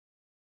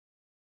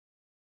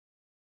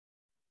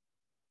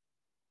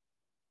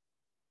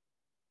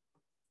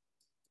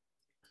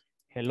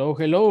Hello,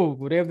 hello.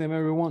 Good evening,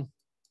 everyone.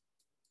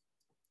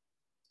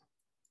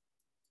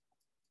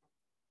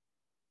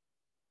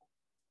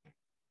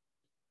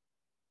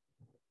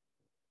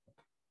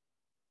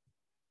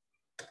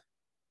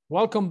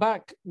 Welcome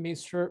back,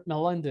 Mr.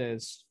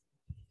 Melendez.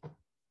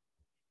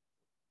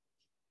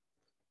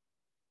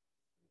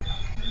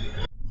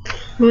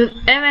 Good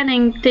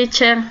evening,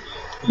 teacher.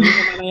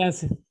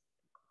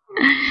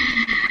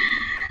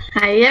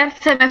 Ayer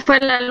se me fue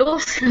la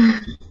luz.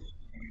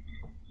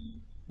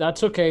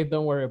 That's okay.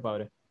 Don't worry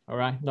about it. All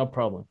right, no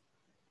problem.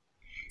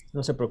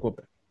 No se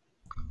preocupe.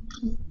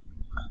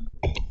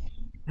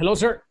 Hello,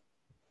 sir.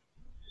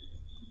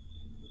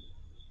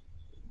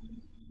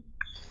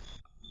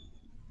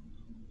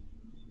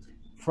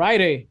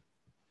 Friday.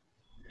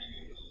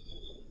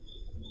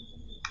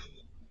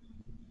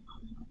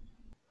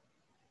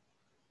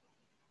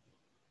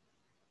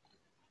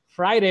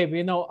 Friday,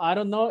 you know, I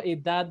don't know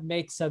if that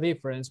makes a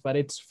difference, but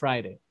it's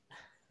Friday.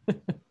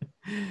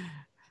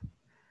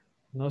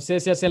 No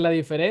sé si hace la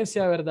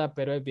diferencia, ¿verdad?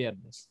 Pero es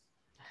viernes.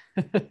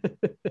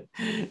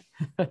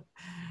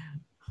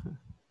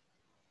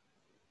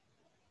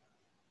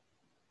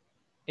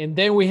 And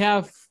then we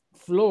have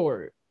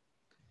Floor.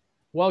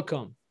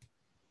 Welcome.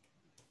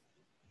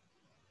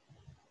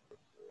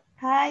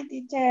 Hi,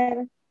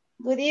 teacher.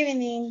 Good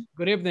evening.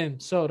 Good evening.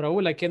 So,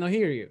 Raúl, I cannot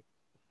hear you.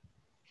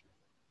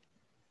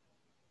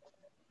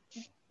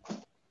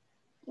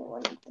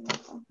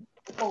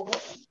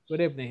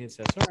 Good evening, he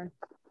says. All right.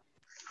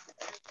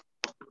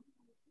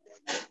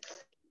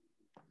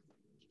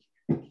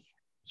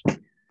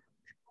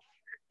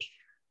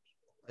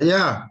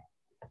 Yeah.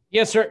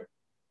 Yes, sir.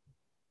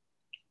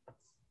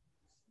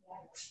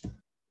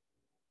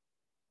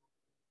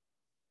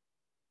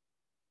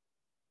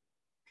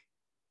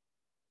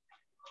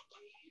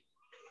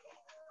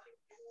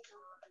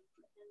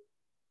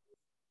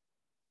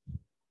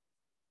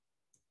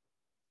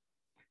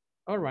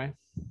 All right.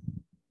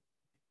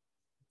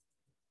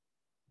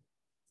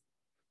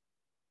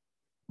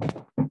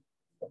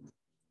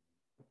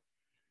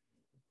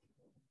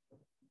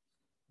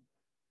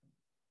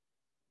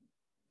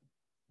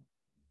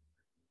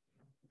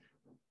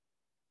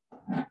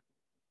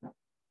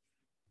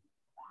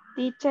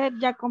 Teacher,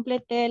 ya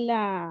completé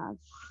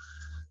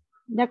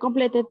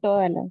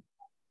todas las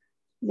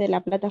de la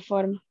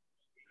plataforma.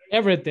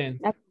 Everything.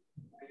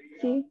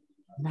 Sí.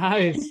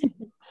 Nice.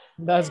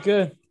 That's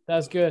good.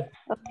 That's good.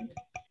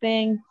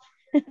 Thanks.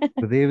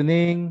 Good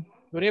evening.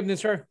 Good evening,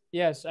 sir.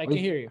 Yes, I can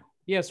hear you.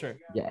 Yes, sir.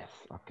 Yes,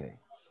 okay.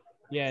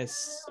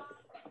 Yes.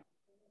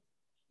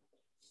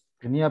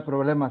 Tenía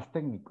problemas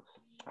técnicos.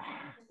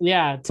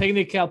 Yeah,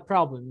 technical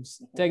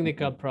problems.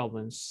 Technical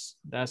problems.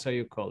 That's how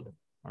you call it.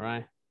 All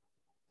right.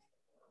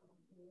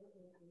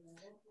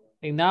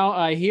 And now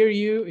I hear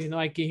you, you know,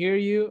 I can hear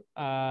you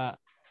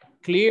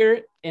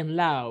clear and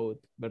loud,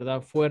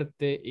 ¿verdad?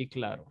 Fuerte y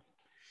claro.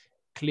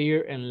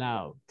 Clear and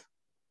loud.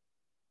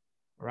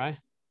 All right.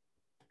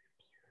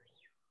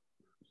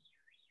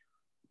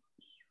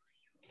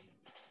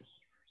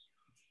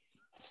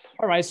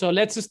 All right, so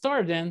let's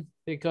start then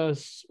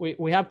because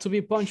we have to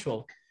be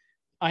punctual.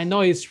 I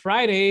know it's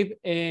Friday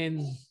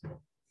and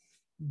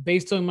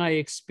based on my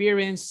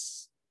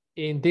experience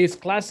in these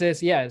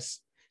classes, yes,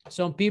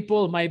 some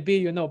people might be,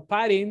 you know,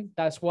 partying.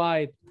 That's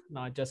why,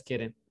 no, just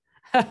kidding.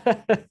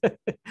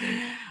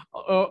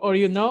 or,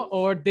 you know,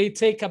 or they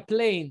take a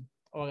plane.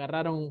 O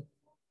agarraron,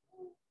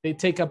 they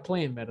take a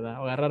plane, ¿verdad?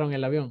 O agarraron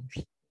el avión.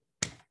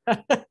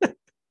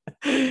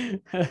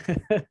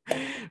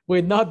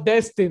 We're not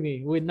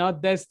destiny. We're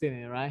not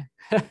destiny, right?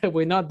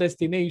 We're not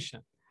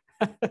destination.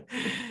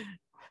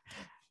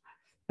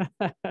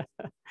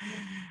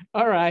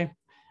 All right.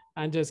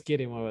 I'm just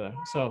kidding over there.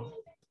 So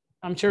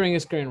I'm sharing a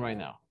screen right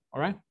now. All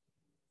right.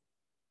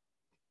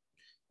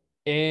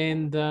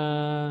 And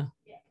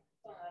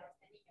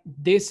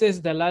this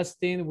is the last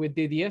thing we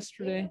did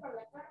yesterday.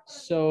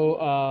 So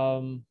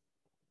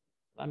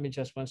let me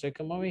just 1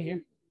 second over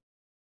here.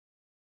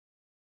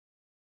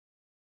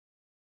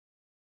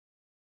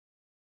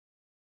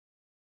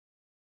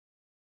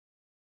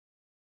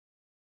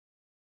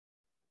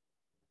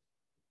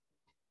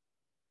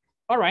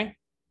 All right.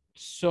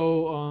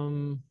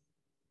 So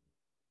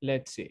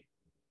let's see.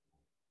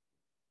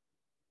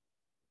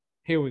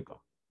 Here we go.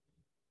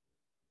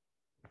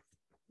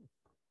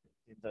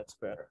 That's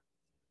better.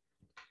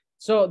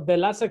 So the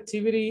last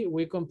activity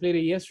we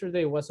completed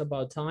yesterday was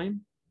about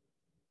time.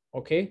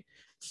 Okay.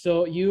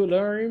 So you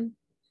learn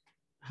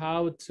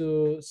how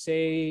to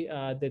say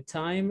the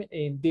time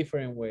in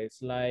different ways,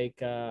 like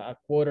a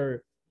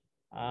quarter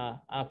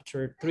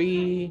after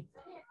 3,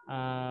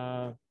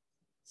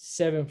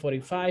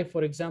 7:45,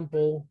 for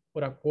example,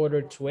 or a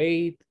quarter to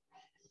 8.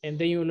 And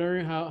then you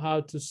learn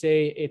how to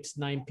say it's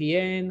 9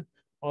 p.m.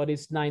 or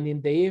it's 9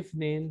 in the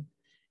evening.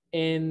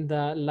 And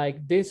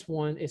like this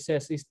one, it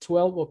says it's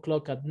 12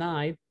 o'clock at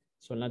night,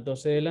 son las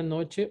 12 de la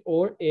noche,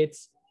 or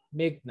it's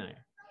midnight.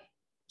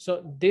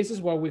 So this is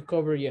what we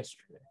covered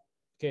yesterday.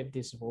 Okay,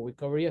 this is what we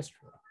covered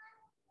yesterday.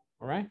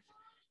 All right.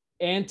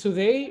 And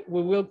today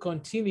we will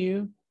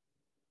continue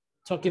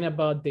talking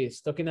about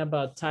this, talking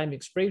about time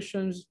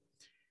expressions,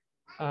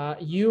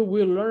 you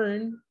will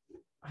learn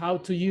how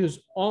to use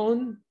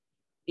on,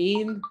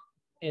 in,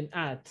 and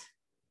at.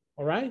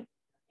 All right?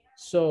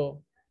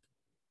 So,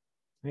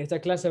 en esta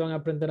clase van a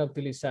aprender a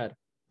utilizar.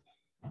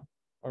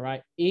 All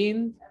right?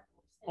 In,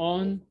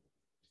 on,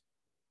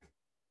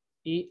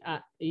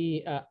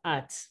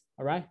 at.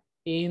 All right?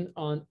 In,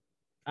 on,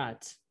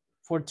 at.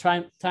 For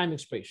time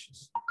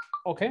expressions.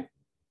 Okay?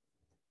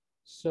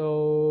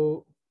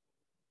 So,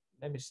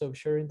 let me stop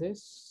sharing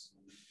this.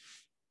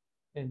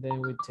 And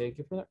then we take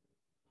it from there.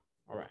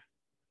 All right.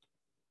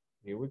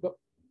 Here we go.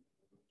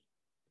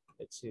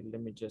 Let's see.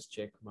 Let me just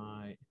check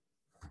my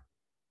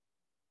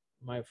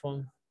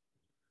phone.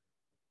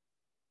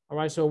 All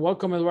right. So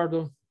welcome,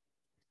 Eduardo.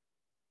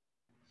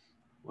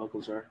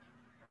 Welcome, sir.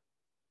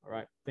 All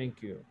right.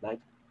 Thank you.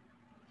 Night.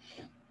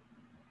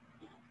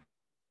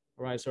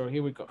 All right. So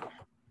here we go.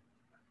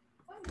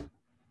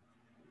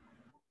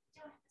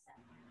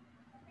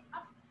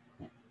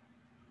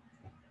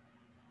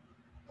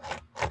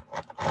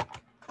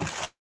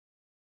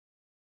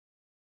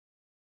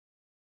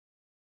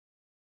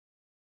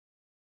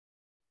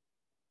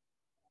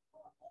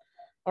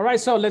 All right,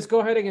 so let's go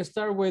ahead and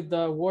start with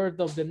the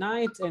word of the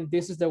night. And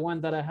this is the one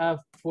that I have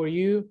for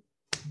you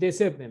this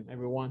evening,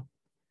 everyone.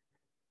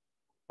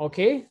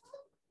 Okay.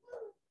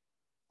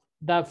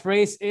 The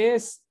phrase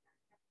is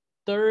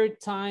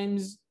third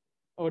times,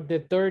 or the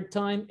third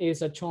time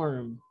is a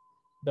charm.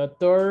 The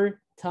third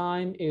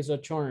time is a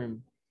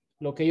charm.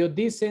 Lo que ellos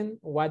dicen,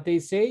 what they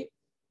say.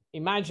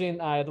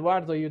 Imagine,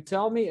 Eduardo, you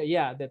tell me,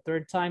 yeah, the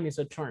third time is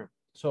a charm.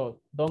 So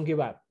don't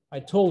give up. I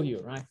told you,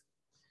 right?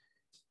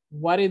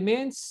 What it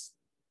means.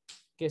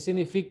 ¿Qué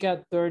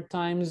significa third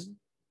times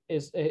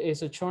is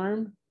a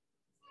charm?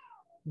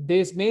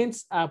 This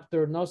means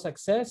after no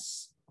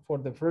success for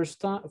the first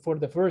time, for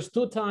the first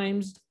two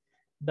times,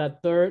 the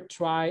third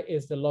try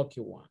is the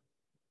lucky one.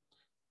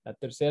 La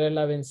tercera es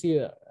la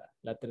vencida.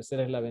 La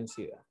tercera es la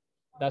vencida.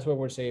 That's what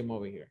we're saying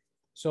over here.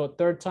 So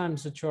third time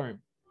is a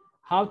charm.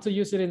 How to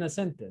use it in a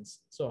sentence?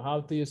 So how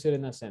to use it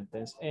in a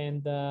sentence?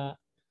 And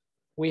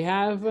we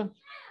have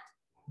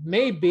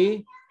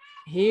maybe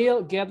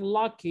he'll get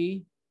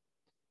lucky.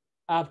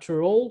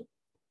 After all,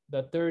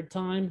 the third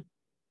time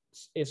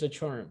is a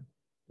charm.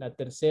 La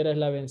tercera es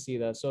la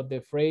vencida. So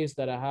the phrase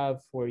that I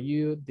have for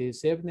you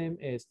this evening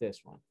is this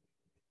one.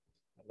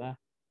 ¿Verdad?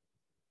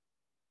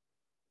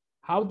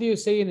 How do you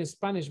say in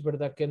Spanish,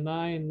 verdad? Que no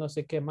hay no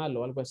sé qué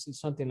malo, algo así,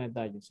 something like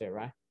that you say,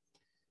 right?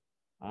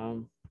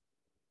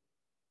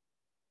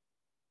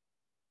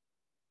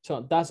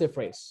 So that's a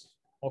phrase,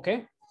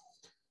 okay?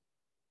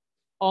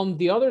 On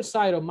the other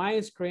side of my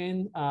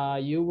screen,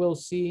 you will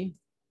see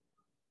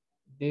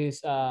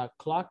this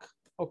clock,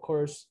 of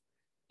course,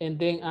 and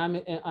then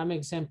I'm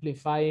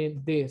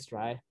exemplifying this,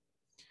 right?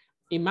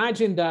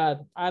 Imagine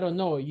that, I don't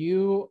know,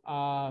 you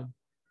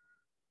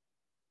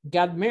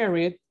got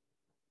married.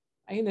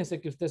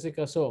 Imagínese que usted se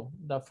casó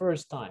the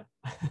first time.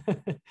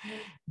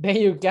 Then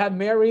you got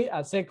married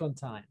a second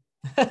time.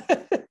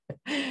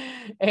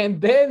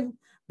 And then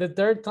the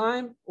third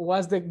time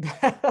was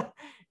the,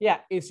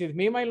 yeah, is it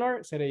me, my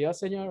lord? Seré yo,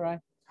 señor, right?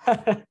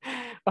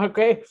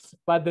 Okay,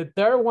 but the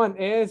third one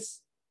is,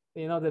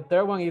 you know, the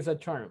third one is a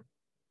charm.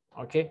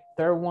 Okay,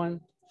 third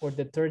one or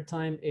the third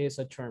time is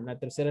a charm. La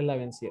tercera es la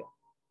vencida.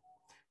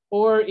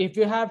 Or if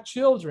you have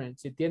children,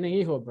 si tienen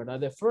hijos, ¿verdad?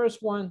 The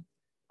first one,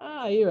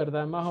 ahí,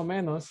 ¿verdad? Más o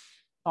menos.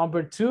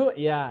 Number two,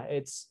 yeah,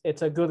 it's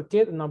a good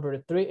kid. Number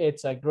three,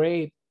 it's a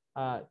great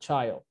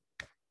child.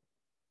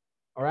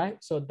 All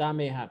right, so that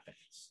may happen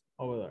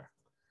over there.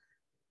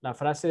 La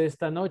frase de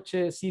esta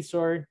noche,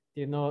 Cesar,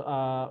 you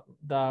know,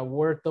 the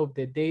word of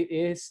the day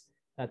is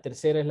la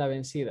tercera es la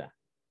vencida.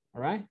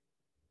 All right.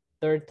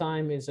 Third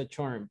time is a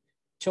charm.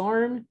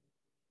 Charm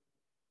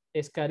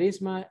es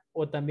carisma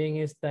o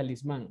también es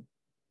talismán.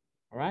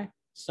 All right.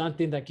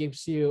 Something that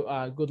gives you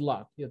good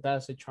luck. Yeah,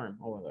 that's a charm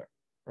over there.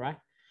 All right.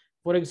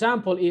 For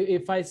example,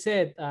 if I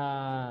said,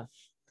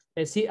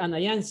 let's see,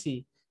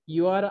 Anayansi,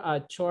 you are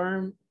a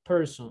charm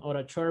person or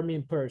a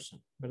charming person,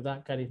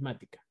 ¿verdad?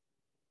 Carismática.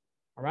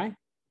 All right.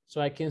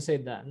 So I can say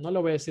that. No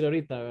lo voy a decir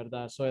ahorita,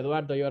 ¿verdad? So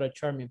Eduardo, you are a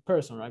charming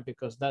person, right?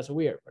 Because that's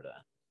weird,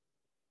 ¿verdad?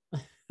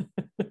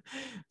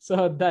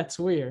 So that's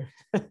weird.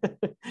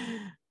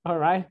 All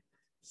right.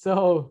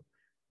 So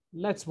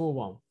let's move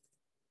on.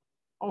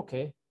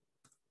 Okay.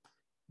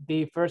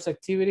 The first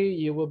activity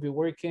you will be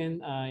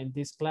working in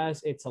this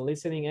class, it's a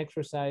listening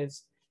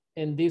exercise.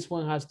 And this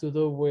one has to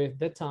do with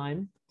the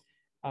time.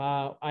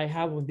 I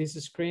have on this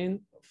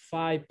screen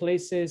 5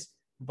 places: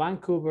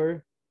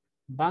 Vancouver,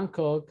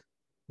 Bangkok,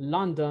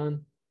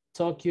 London,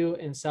 Tokyo,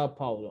 and Sao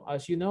Paulo.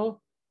 As you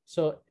know,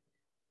 so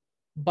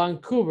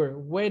Vancouver,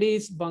 where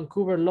is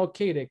Vancouver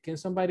located? Can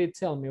somebody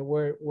tell me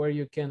where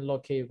you can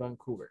locate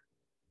Vancouver?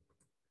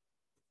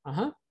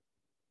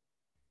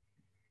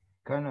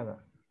 Canada.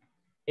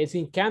 It's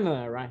in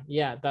Canada, right?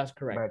 Yeah, that's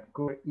correct.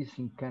 Vancouver is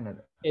in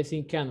Canada. It's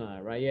in Canada,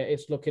 right? Yeah,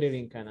 it's located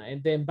in Canada.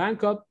 And then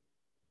Bangkok,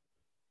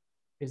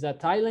 is that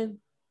Thailand?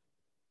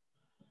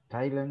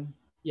 Thailand.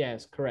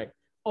 Yes, correct.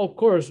 Of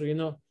course, you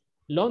know,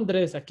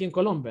 Londres, aquí en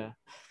Colombia.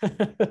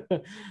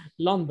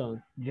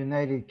 London.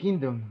 United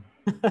Kingdom.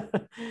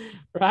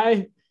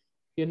 Right?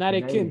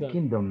 United United Kingdom.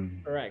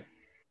 Kingdom. Correct.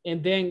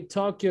 And then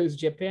Tokyo is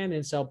Japan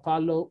and Sao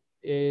Paulo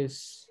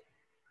is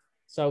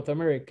South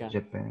America.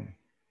 Japan.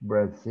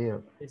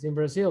 Brazil. It's in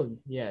Brazil.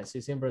 Yes,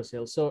 it's in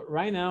Brazil. So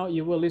right now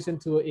you will listen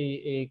to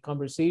a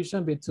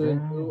conversation between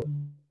two.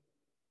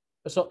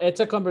 So it's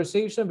a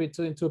conversation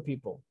between two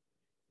people.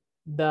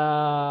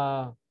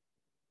 The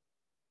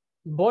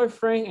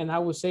boyfriend and I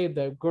would say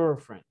the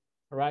girlfriend,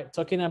 right?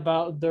 Talking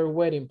about their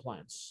wedding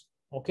plans.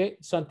 Okay,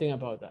 something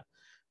about that.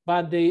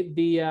 But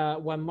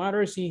what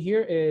matters in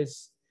here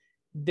is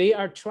they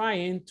are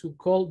trying to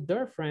call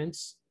their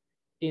friends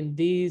in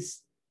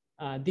these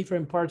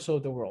different parts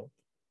of the world.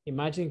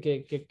 Imagine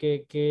que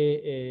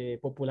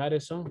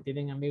populares son,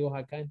 tienen amigos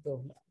acá en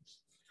todos lados.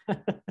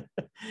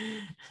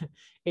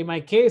 In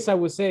my case, I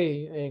would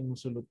say en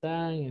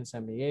Usulután, en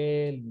San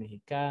Miguel,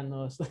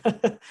 mexicanos,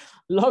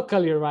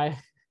 locally, right?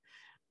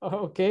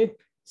 Okay,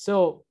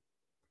 so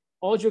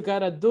all you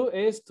gotta do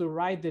is to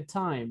write the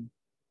time,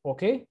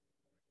 okay?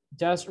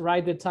 Just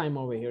write the time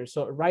over here.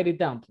 So write it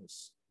down,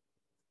 please.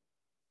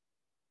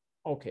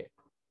 Okay,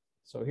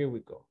 so here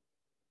we go.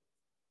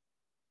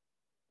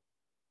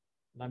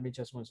 Let me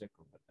just one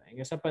second. En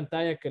esa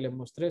pantalla que les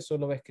mostré,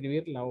 solo va a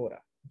escribir la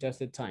hora. Just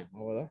the time,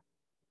 ¿verdad?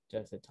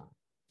 Just the time.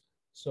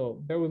 So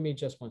bear with me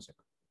just one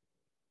second.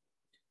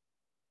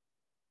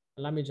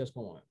 Let me just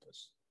one moment,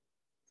 pues.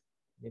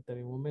 Ahorita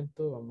un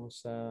momento,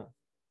 vamos a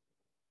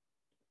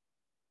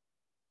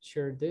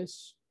share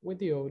this with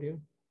the audio.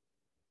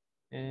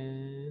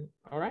 And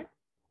all right.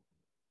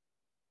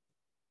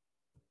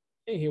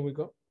 And here we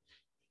go.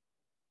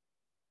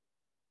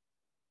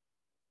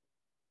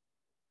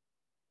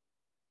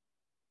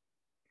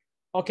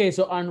 Okay,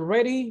 so I'm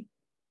ready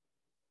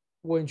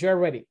when you're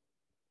ready.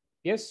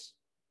 Yes?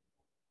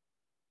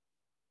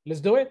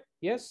 Let's do it.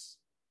 Yes?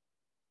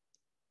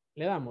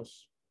 Le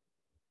damos.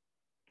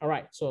 All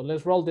right, so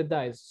let's roll the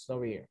dice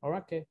over here. All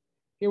right, okay,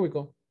 here we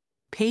go.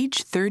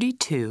 Page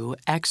 32,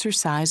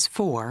 Exercise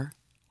 4,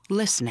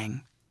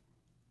 Listening.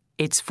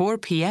 It's 4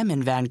 p.m.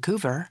 in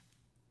Vancouver.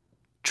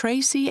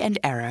 Tracy and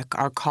Eric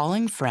are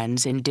calling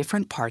friends in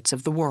different parts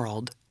of the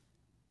world.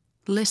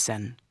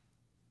 Listen.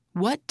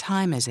 What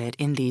time is it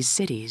in these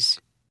cities?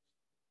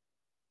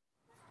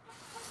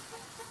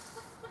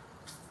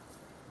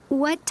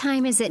 What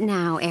time is it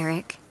now,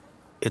 Eric?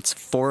 It's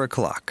 4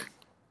 o'clock.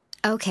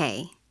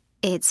 Okay.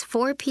 It's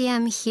 4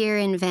 p.m. here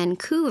in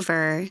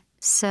Vancouver,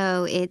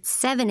 so it's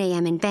 7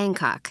 a.m. in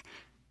Bangkok.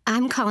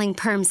 I'm calling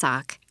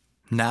Permsock.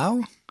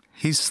 Now?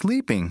 He's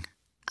sleeping.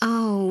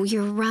 Oh,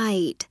 you're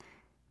right.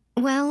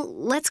 Well,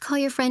 let's call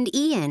your friend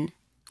Ian.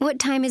 What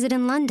time is it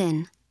in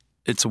London?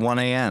 It's 1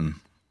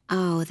 a.m.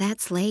 Oh,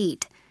 that's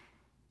late.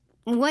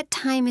 What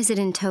time is it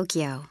in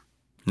Tokyo?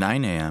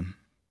 9 a.m.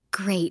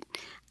 Great.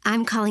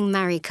 I'm calling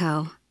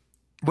Mariko.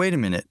 Wait a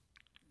minute.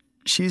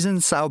 She's in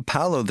Sao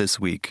Paulo this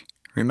week.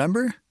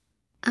 Remember?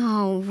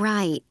 Oh,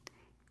 right.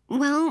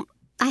 Well,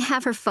 I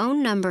have her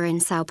phone number in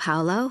Sao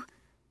Paulo.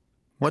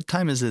 What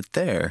time is it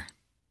there?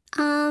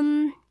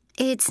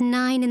 It's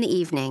 9 in the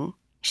evening.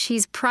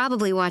 She's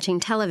probably watching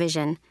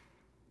television.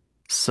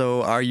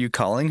 So are you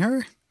calling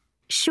her?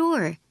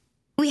 Sure.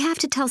 We have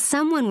to tell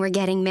someone we're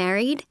getting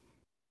married.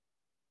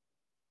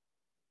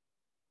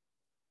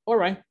 All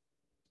right.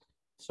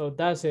 So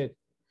that's it.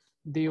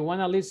 Do you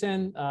want to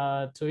listen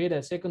to it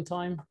a second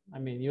time? I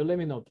mean, you let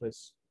me know,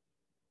 please.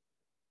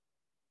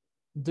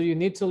 Do you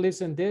need to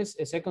listen this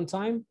a second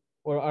time,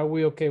 or are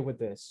we okay with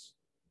this?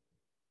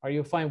 Are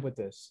you fine with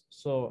this?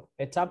 So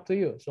it's up to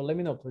you. So let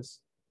me know, please.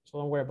 So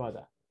don't worry about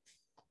that.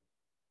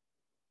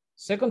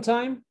 Second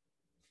time,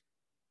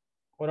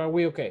 or are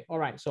we okay? All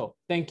right. So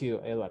thank you,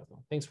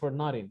 Eduardo. Thanks for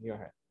nodding your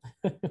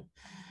head.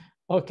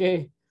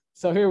 Okay.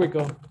 So here we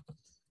go.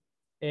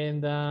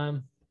 And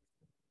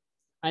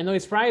I know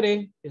it's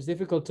Friday. It's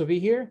difficult to be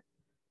here,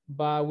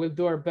 but we'll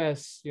do our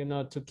best, you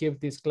know, to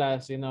keep this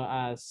class, you know,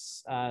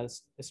 as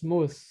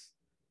smooth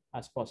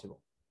as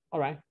possible. All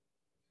right.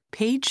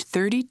 Page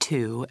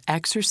 32,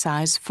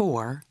 Exercise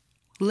 4,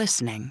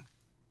 Listening.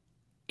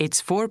 It's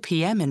 4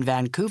 p.m. in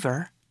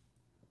Vancouver.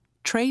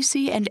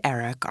 Tracy and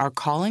Eric are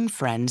calling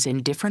friends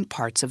in different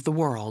parts of the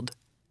world.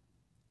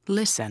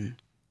 Listen.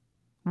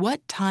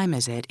 What time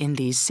is it in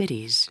these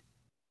cities?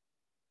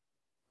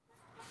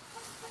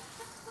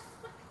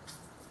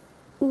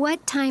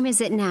 What time is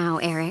it now,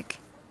 Eric?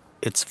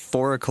 It's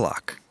 4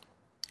 o'clock.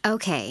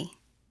 Okay.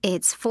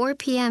 It's 4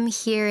 p.m.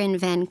 here in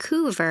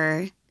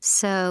Vancouver,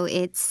 so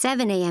it's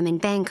 7 a.m. in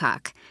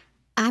Bangkok.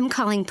 I'm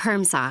calling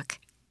Permsock.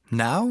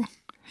 Now?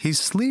 He's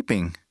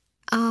sleeping.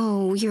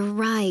 Oh, you're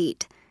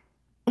right.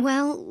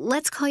 Well,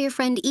 let's call your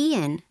friend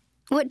Ian.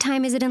 What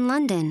time is it in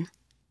London?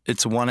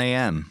 It's 1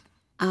 a.m.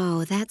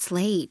 Oh, that's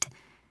late.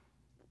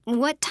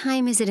 What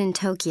time is it in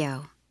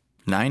Tokyo?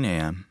 9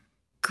 a.m.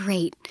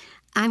 Great.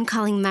 I'm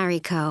calling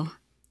Mariko.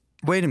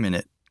 Wait a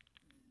minute.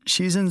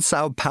 She's in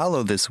Sao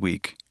Paulo this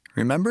week.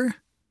 Remember?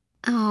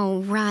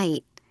 Oh,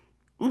 right.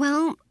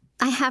 Well,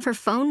 I have her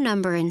phone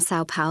number in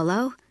Sao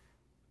Paulo.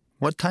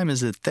 What time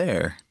is it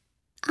there?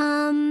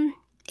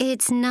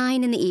 It's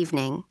 9 in the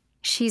evening.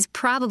 She's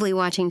probably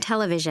watching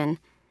television.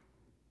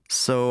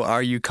 So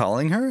are you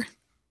calling her?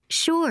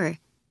 Sure.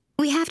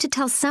 We have to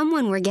tell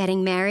someone we're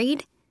getting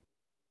married.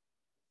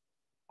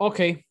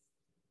 Okay.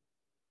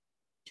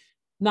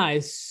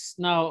 Nice.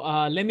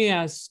 Now, let me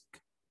ask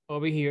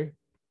over here.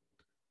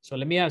 So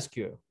let me ask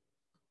you.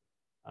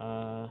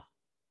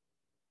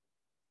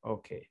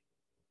 Okay.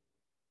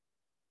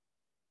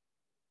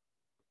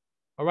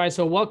 All right,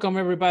 so welcome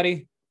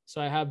everybody. So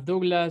I have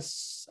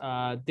Douglas,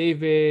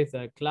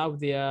 David,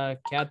 Claudia,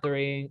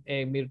 Catherine,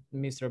 and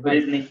Mr. Good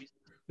evening.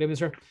 Good evening,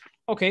 sir.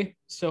 Okay,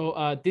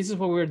 so this is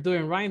what we're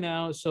doing right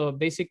now. So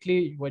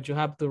basically what you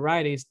have to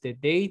write is the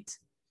date,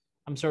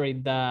 I'm sorry,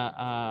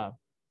 the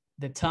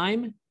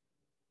time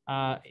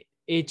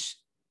each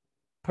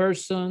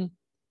person,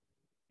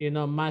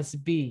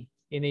 must be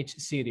in each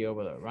city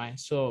over there, right?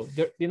 So,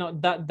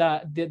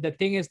 the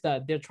thing is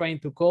that they're trying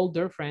to call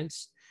their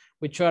friends,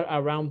 which are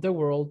around the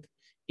world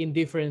in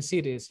different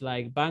cities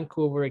like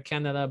Vancouver,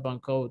 Canada,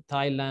 Bangkok,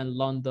 Thailand,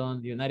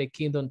 London, United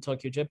Kingdom,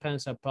 Tokyo, Japan,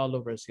 Sao Paulo,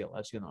 Brazil,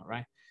 as you know,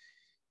 right?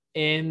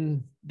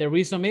 And the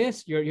reason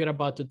is you're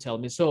about to tell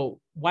me. So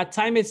what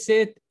time is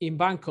it in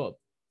Bangkok?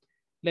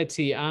 Let's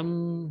see,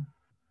 Raul?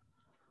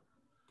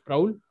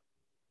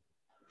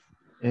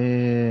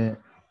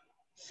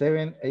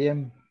 7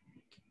 a.m.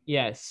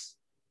 Yes.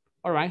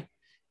 All right.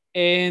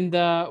 And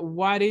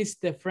what is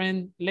the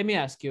friend? Let me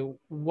ask you,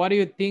 what do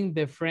you think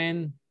the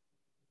friend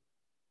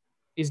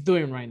is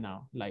doing right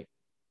now? Like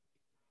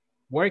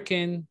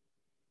working?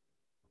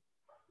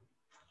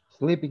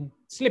 Sleeping.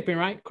 Sleeping,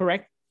 right?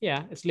 Correct.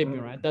 Yeah, sleeping,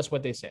 right? That's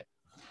what they said.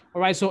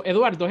 All right. So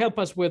Eduardo, help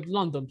us with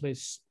London,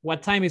 please.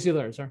 What time is it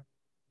there, sir?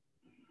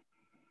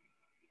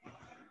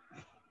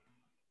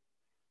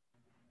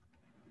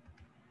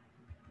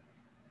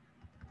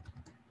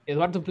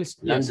 Eduardo, please.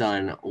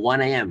 London, yes.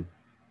 1 a.m.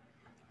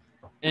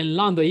 In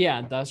London,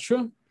 yeah, that's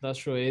true. That's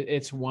true.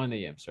 It's 1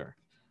 a.m., sir.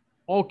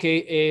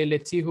 Okay,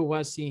 let's see who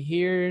was in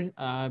here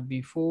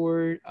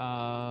before.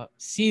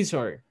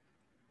 Caesar.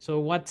 So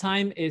what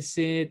time is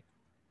it?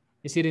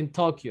 Is it in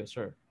Tokyo,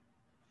 sir?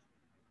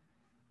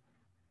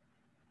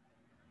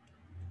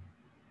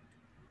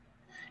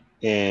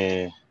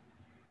 Then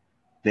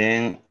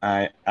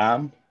I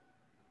am.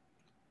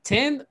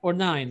 10 or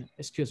 9?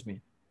 Excuse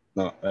me.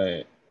 No,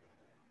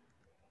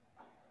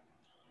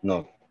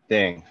 no,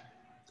 10.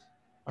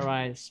 All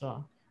right,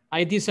 so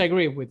I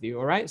disagree with you,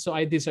 all right? So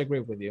I disagree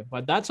with you,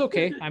 but that's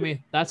okay. I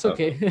mean, that's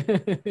okay.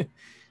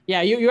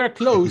 Yeah, you are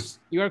close.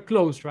 You are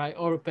close, right?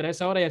 Or pero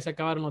esa hora ya se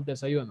acabaron los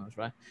desayunos,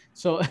 right?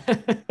 So,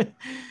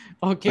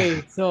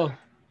 okay, so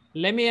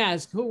let me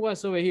ask, who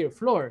was over here?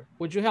 Flor,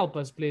 would you help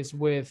us, please,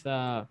 with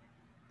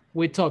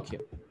Tokyo?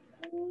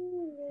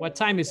 What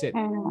time is it?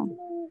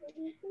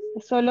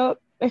 Solo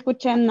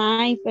escuché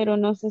 9, pero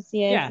no sé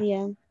si es.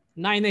 Yeah,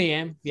 9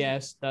 a.m.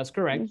 Yes, that's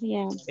correct.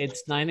 Yeah.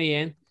 It's 9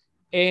 a.m.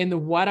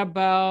 And what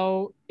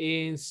about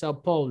in Sao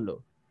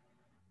Paulo?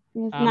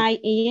 It's 9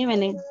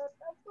 evening.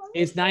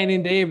 It's 9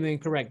 in the evening,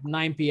 correct.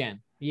 9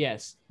 p.m.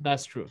 Yes,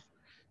 that's true.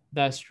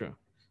 That's true.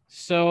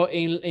 So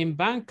in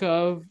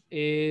Bangkok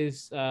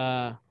is,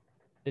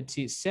 let's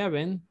see,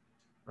 7,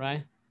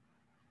 right?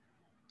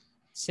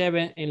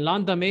 7. In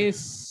London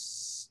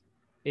is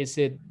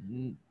it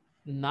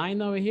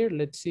 9 over here?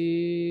 Let's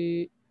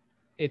see.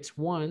 It's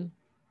 1.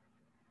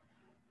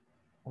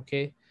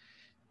 Okay.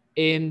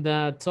 In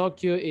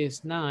Tokyo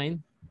is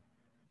 9.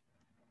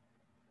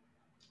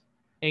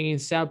 And in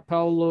Sao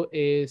Paulo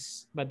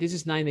is, but this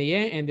is 9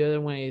 a.m. and the other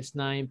one is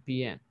 9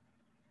 p.m.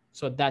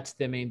 So that's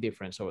the main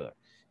difference over there.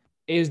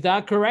 Is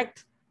that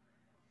correct?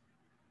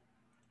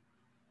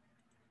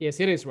 Yes,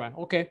 it is, right?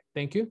 Okay,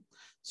 thank you.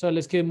 So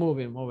let's keep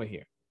moving over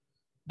here.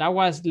 That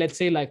was, let's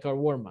say, like our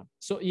warm-up.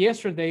 So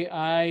yesterday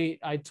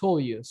I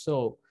told you,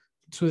 so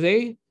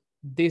today,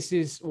 this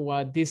is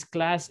what this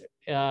class,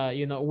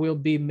 will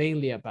be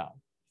mainly about.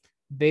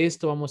 De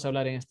esto vamos a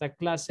hablar en esta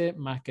clase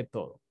más que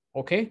todo,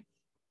 okay?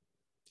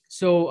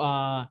 So,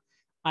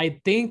 I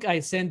think I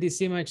sent this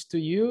image to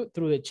you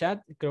through the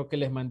chat. Creo que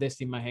les mandé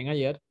esta imagen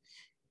ayer.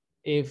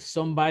 If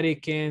somebody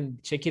can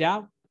check it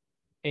out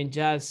and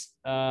just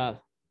let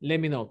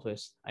me know,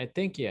 please. I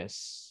think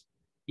yes.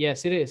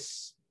 Yes, it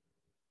is.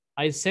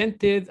 I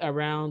sent it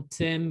around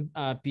 10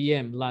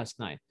 p.m. last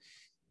night.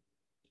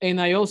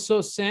 And I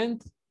also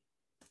sent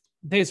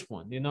this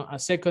one, a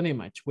second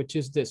image, which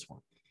is this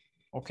one.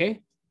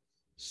 Okay?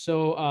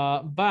 So,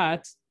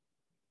 but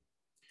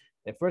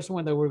the first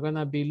one that we're going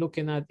to be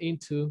looking at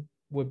into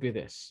would be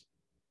this.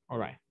 All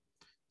right.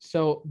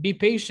 So be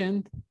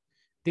patient.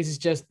 This is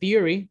just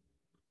theory.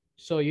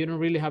 So you don't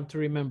really have to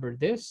remember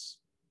this.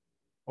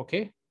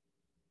 Okay.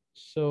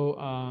 So,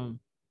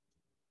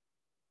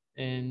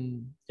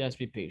 and just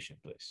be patient,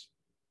 please.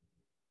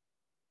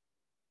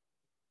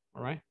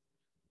 All right.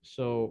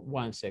 So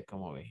 1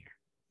 second over here.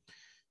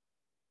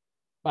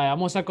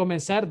 Vamos a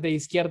comenzar de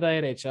izquierda a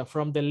derecha,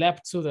 from the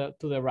left to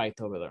the right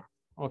over there.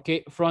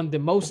 Okay, from the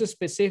most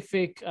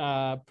specific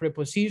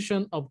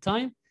preposition of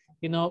time,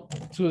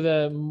 to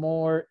the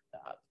more,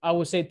 I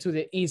would say, to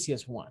the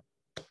easiest one.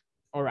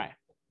 All right.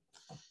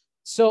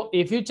 So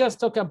if you just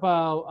talk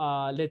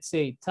about, let's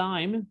say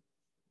time,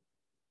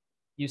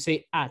 you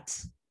say at,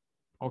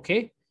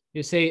 okay?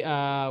 You say,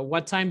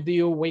 what time do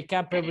you wake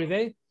up every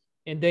day?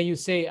 And then you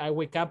say, I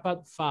wake up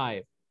at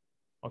 5,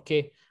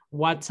 okay?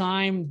 What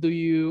time do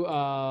you,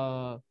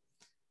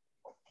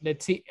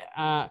 let's see,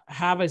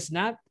 have a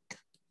snack?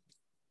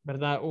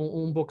 ¿Verdad?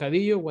 Un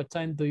bocadillo. What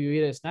time do you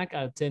eat a snack?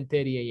 At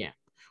 10:30 a.m.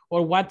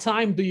 Or what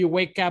time do you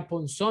wake up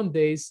on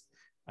Sundays?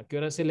 ¿A qué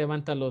hora se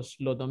levanta los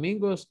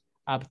domingos?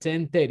 At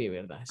 10:30,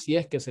 ¿verdad? Si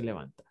es que se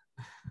levanta.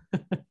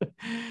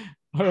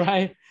 All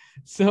right.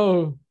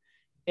 So,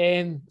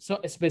 and so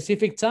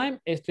specific time,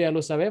 esto ya lo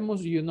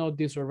sabemos. You know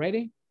this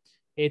already.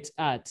 It's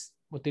at.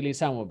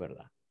 Utilizamos,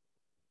 ¿verdad?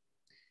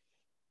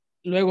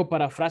 Luego,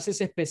 para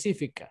frases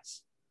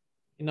específicas,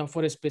 you know,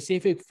 for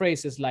specific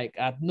phrases like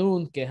at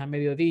noon, que es a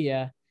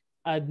mediodía,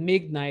 at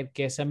midnight,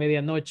 que es a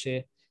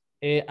medianoche,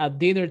 at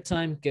dinner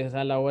time, que es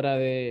a la hora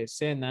de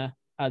cena,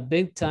 at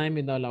bedtime,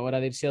 you know, a la hora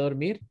de irse a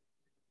dormir.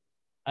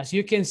 As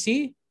you can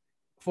see,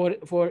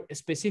 for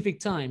specific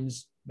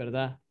times,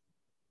 ¿verdad?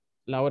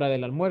 La hora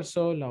del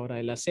almuerzo, la hora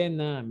de la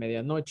cena,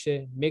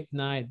 medianoche,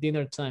 midnight,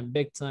 dinner time,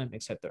 bedtime,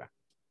 etc.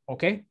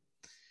 Okay?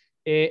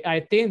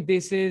 I think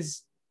this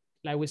is,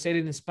 like we said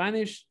in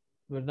Spanish,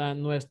 ¿verdad?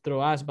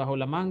 Nuestro as bajo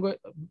la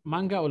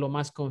manga o lo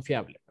más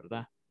confiable,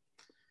 ¿verdad?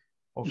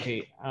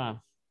 Okay.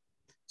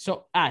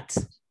 So at.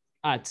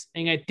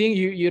 And I think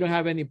you don't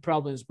have any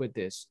problems with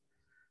this.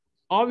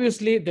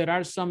 Obviously, there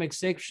are some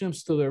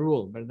exceptions to the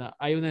rule, ¿verdad?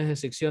 Hay unas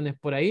excepciones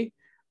por ahí.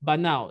 But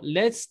now,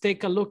 let's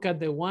take a look at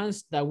the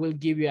ones that will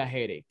give you a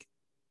headache.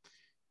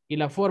 Y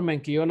la forma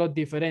en que yo los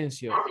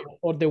diferencio,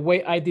 or the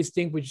way I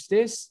distinguish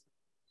this,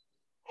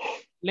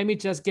 let me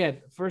just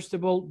get, first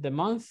of all, the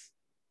month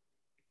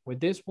with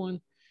this one,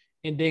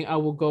 and then I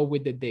will go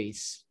with the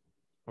days,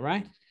 all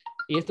right?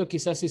 Y esto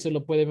quizás sí se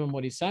lo puede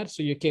memorizar,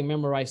 so you can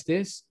memorize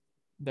this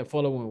the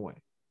following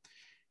way.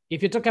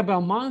 If you talk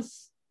about month,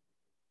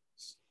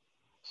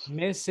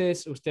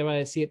 meses, usted va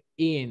a decir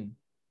in,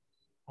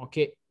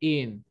 okay,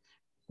 in.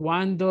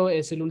 ¿Cuándo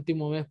es el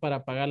último mes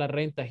para pagar la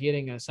renta here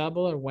in El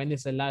Salvador? When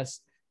is the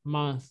last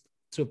month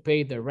to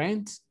pay the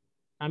rent?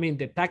 I mean,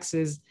 the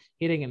taxes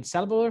here in El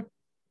Salvador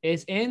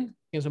is in.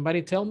 Can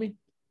somebody tell me?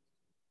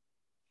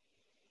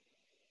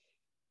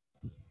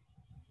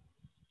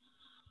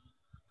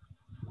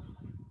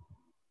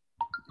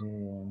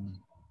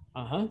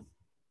 Ajá.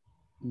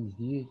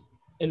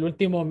 El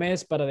último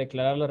mes para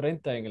declarar la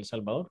renta en El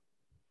Salvador.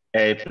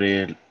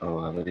 April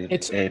or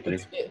April.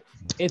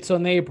 It's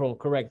on April,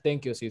 correct.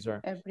 Thank you, Cesar.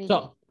 April.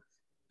 So,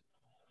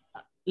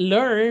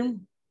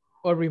 learn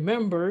or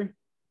remember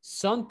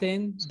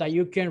something that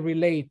you can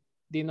relate,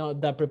 you know,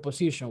 the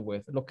preposition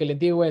with. Lo que les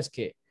digo es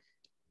que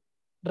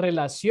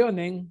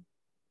relacionen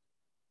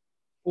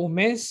un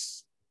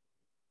mes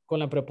con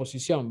la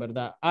preposición,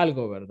 ¿verdad?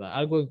 Algo, ¿verdad?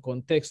 Algo en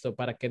contexto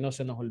para que no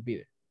se nos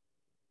olvide.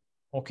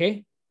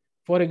 Okay?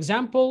 For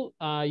example,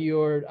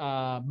 your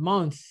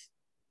month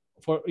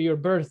for your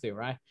birthday,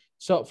 right?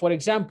 So, for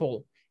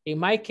example, in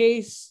my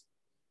case,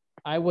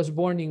 I was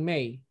born in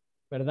May,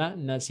 ¿verdad?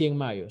 Nací en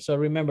mayo. So,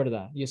 remember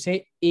that. You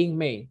say in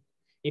May.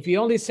 If you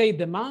only say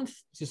the month,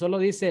 si solo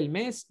dice el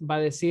mes, va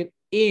a decir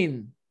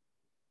in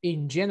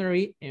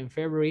January, in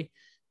February,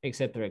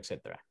 etc.,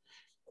 etc.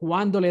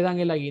 ¿Cuándo le dan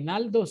el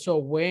aguinaldo? So,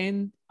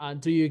 when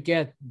do you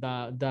get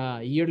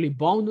the yearly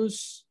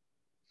bonus?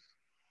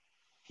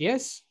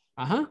 Yes?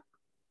 Uh-huh.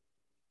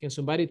 Can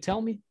somebody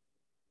tell me?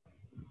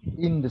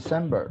 In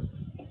December.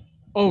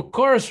 Of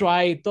course,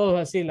 right. Todos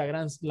así, la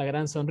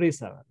gran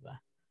sonrisa, ¿verdad?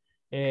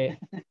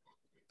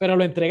 Pero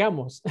lo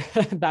entregamos.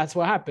 That's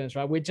what happens,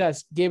 right? We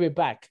just give it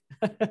back.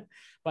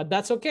 But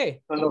that's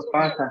okay. Solo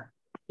pasa.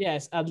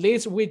 Yes, at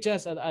least we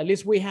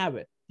have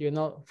it, you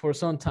know, for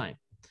some time.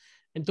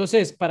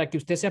 Entonces, para que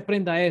usted se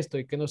aprenda esto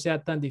y que no sea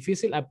tan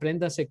difícil,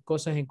 apréndase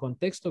cosas en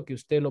contexto que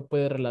usted lo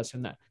puede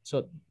relacionar.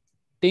 So,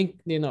 think,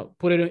 you know,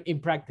 put it in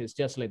practice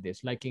just like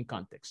this, like in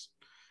context.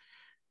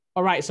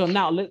 All right, so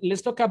now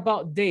let's talk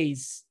about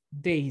days.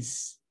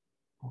 Days,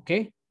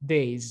 okay?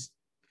 Days.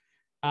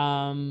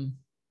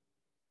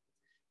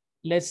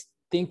 Let's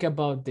think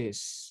about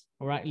this.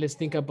 All right, let's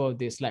think about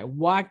this. Like,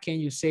 what can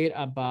you say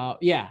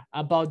about,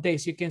 about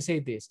days? You can say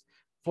this.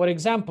 For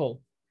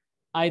example,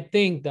 I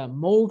think that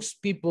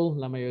most people,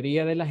 la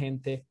mayoría de la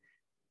gente,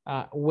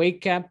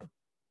 wake up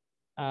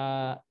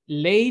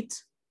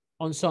late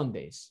on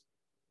Sundays.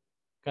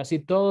 Casi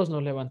todos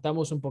nos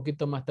levantamos un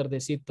poquito más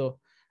tardecito.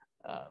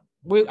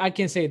 I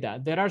can say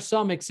that. There are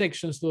some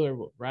exceptions to the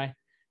rule, right?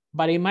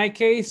 But in my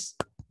case,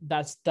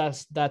 that's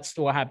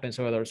what happens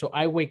over there. So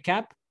I wake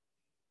up,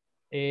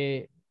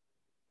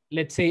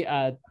 let's say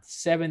at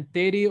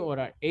 7:30 or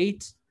at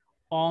 8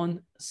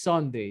 on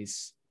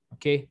Sundays,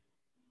 okay?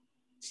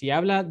 Si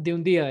habla de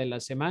un día de la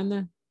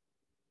semana,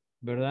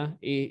 ¿verdad?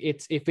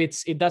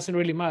 It doesn't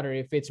really matter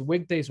if it's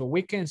weekdays or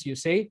weekends, you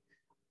say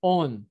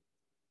on,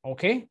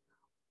 okay?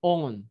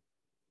 On,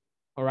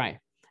 all right.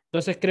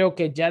 Entonces creo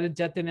que ya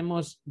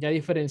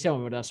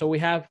diferenciamos, ¿verdad? So we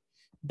have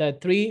the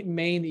three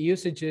main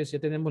usages, ya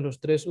tenemos los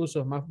tres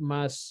usos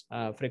más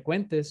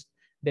frecuentes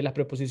de las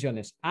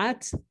preposiciones.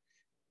 At,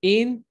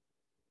 in,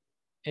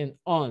 and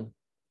on.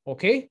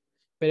 ¿Ok?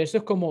 Pero eso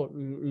es como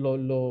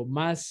lo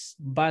más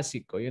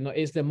básico. You know,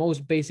 it's the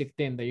most basic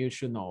thing that you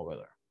should know over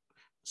there.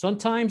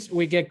 Sometimes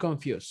we get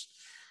confused.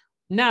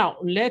 Now,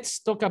 let's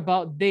talk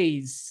about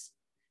days.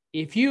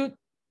 If you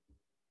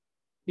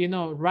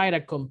know, write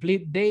a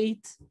complete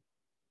date,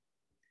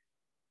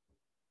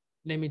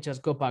 let me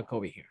just go back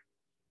over here.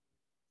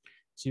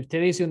 Si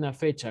usted dice una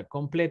fecha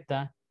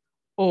completa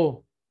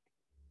o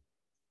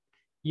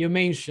you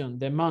mention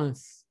the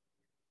month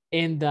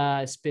and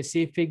the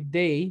specific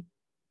day,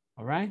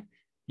 all right,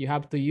 you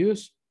have to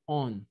use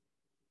on.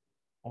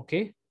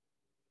 ¿Ok?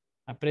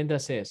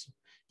 Apréndase eso.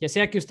 Ya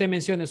sea que usted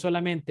mencione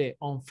solamente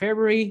on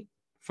February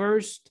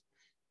 1st,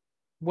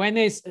 when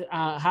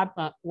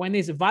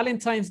is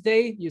Valentine's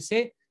Day, you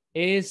say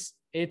it's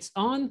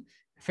on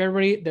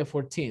February the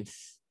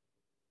 14th.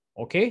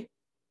 Okay.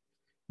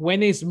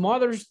 When is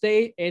Mother's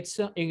Day, it's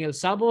in El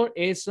Salvador,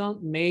 it's on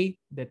May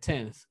the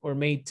 10th or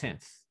May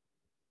 10th.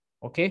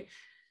 Okay.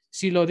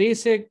 Si lo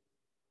dice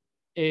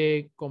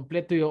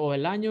completo o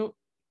el año,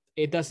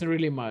 it doesn't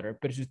really matter.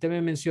 Pero si usted me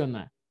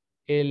menciona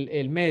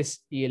el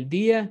mes y el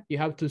día, you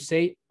have to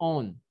say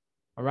on.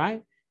 All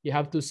right. You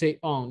have to say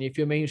on if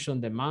you mention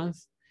the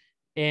month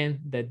and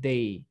the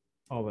day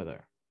over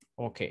there.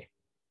 Okay.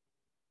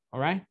 All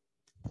right.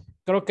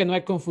 Creo que no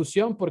hay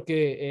confusión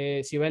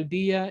porque si va el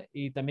día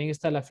y también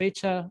está la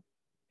fecha,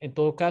 en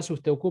todo caso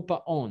usted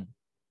ocupa on.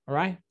 All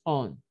right.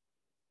 On.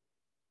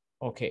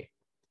 Okay.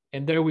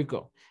 And there we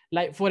go.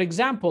 Like, for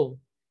example,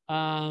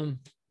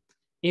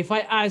 if I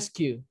ask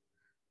you,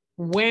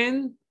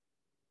 when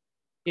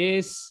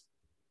is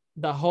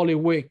the Holy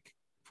Week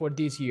for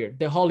this year?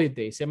 The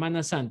holiday,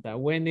 Semana Santa.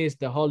 When is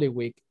the Holy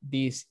Week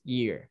this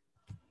year?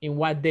 In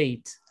what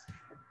date?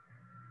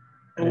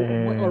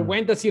 Or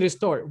when does it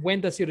start? When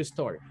does it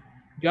start?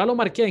 Yo ya lo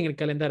marqué en el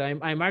calendario.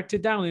 I marked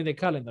it down in the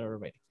calendar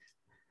already.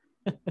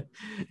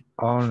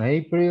 On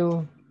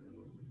April.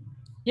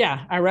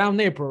 Yeah, around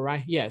April,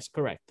 right? Yes,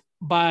 correct.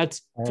 But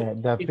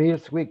The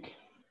first week.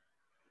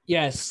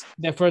 Yes,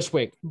 the first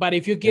week. But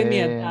if you give me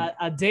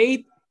a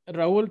date,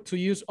 Raul, to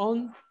use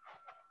on.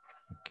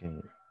 Okay,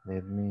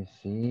 let me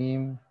see.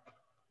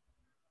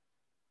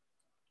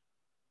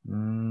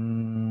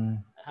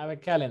 I have a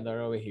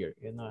calendar over here.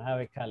 You know, I have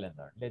a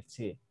calendar. Let's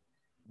see.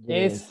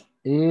 Yes,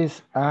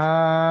 is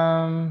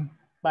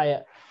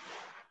Vaya,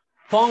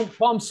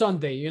 Palm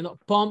Sunday, you know,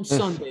 Palm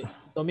Sunday,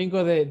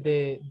 Domingo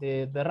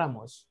de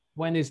Ramos.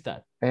 When is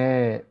that?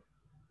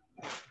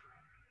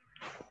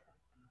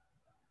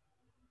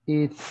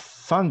 It's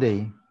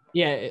Sunday.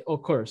 Yeah,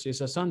 of course,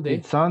 it's a Sunday.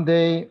 It's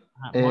Sunday,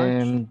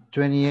 March.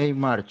 28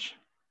 March.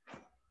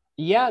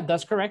 Yeah,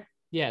 that's correct.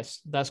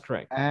 Yes, that's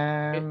correct.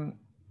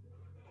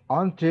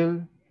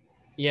 Until.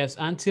 Yes,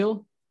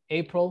 until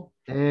April.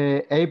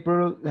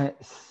 April,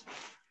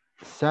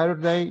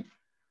 Saturday,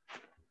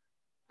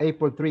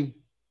 April 3.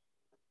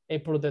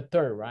 April the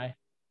 3rd, right?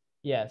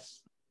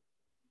 Yes.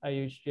 Are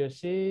you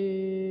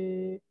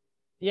see?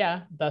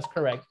 Yeah, that's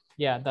correct.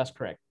 Yeah, that's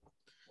correct.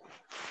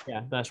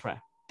 Yeah, that's right.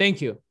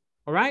 Thank you.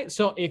 All right.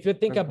 So if you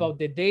think about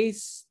the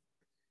days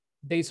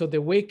of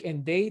the week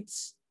and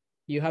dates,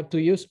 you have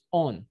to use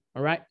on.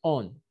 All right.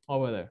 On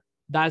over there.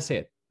 That's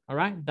it. All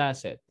right.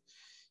 That's it.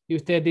 Y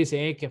usted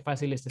dice, qué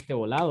fácil es este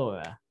volado,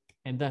 ¿verdad?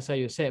 And that's how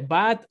you say it.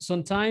 But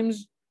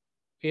sometimes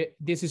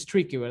this is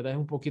tricky, ¿verdad? Es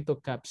un poquito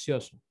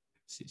capcioso.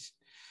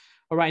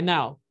 All right.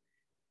 Now,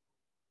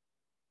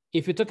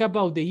 if you talk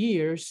about the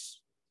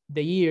years,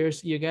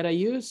 you got to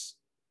use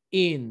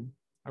in.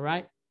 All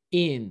right.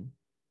 In.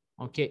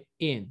 Okay.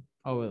 In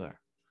over there.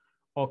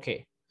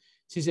 Okay.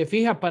 Si se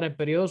fija para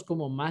periodos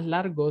como más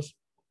largos,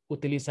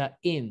 utiliza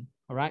in.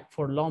 All right.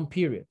 For long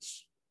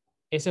periods.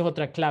 Esa es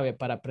otra clave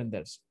para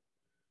aprenderse.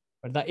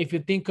 ¿Verdad? If you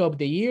think of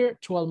the year,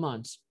 12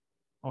 months.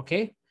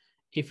 Okay.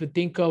 If you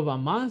think of a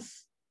month,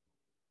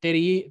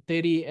 30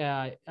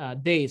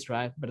 days,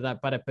 right? ¿Verdad?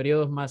 Para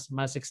periodos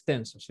más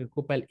extensos. Se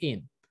ocupa el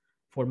in.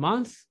 For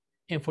month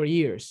and for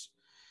years.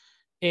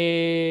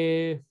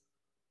 Let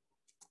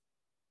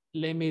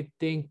me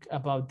think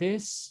about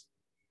this.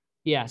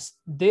 Yes.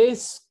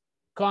 This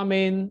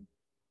coming,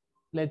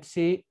 let's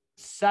see,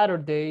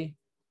 Saturday.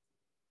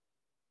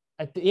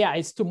 Yeah,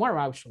 it's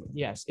tomorrow actually.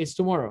 Yes, it's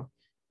tomorrow.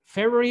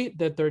 February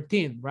the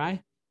 13th,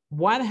 right?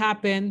 What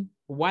happened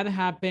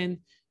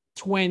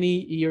 20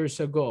 years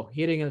ago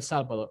here in El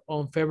Salvador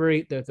on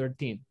February the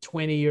 13th,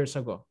 20 years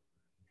ago?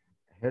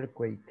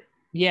 Earthquake.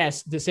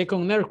 Yes, the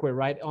second earthquake,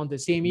 right? On the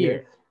same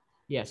year.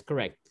 Yes,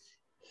 correct.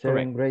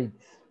 7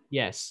 grades.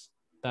 Yes,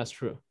 that's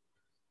true.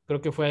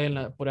 Creo que fue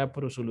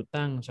por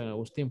Usulután, San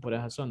Agustín, por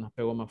esa zona,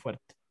 pegó más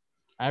fuerte.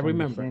 I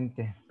remember.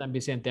 San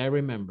Vicente, I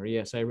remember.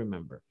 Yes, I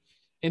remember.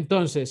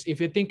 Entonces,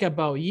 if you think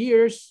about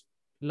years,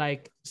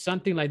 like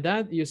something like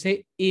that, you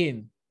say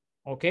in,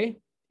 okay?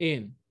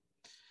 In.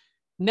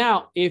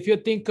 Now, if you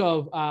think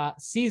of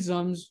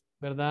seasons,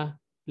 ¿verdad?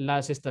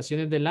 Las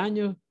estaciones del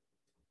año,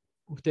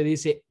 usted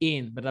dice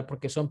in, ¿verdad?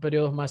 Porque son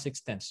periodos más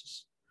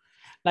extensos.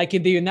 Like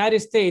in the United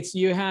States,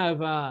 you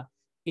have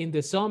in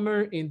the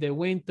summer, in the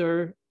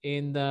winter,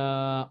 in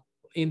the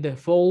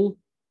fall,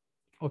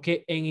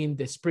 okay, and in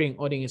the spring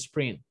or in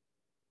spring,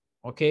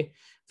 okay,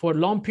 for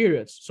long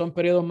periods, son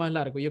periodos más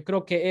largos. Yo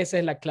creo que esa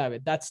es la clave.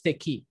 That's the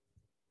key,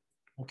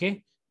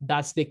 okay,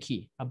 that's the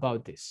key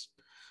about this.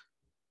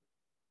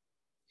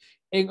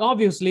 And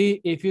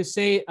obviously, if you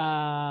say,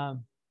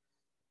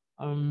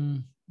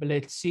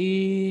 let's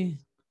see,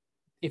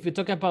 if you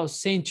talk about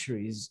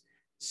centuries,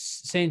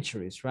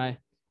 right?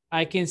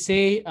 I can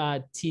say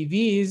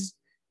TVs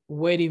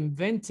were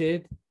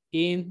invented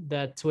in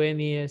the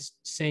 20th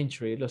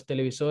century. Los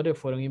televisores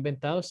fueron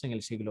inventados en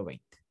el siglo XX,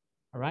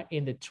 all right?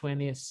 In the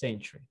 20th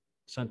century,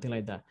 something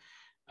like that.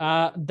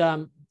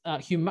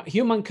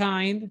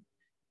 Humankind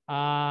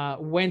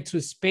went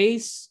to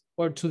space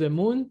or to the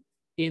moon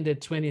in the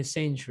 20th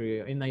century,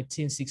 in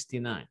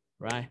 1969,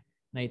 right?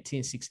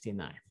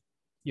 1969.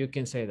 You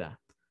can say that,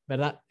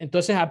 ¿verdad?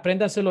 Entonces,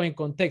 apréndaselo en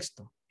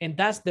contexto. And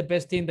that's the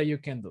best thing that you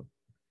can do.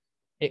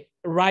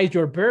 Write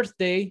your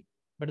birthday,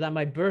 ¿verdad?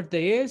 My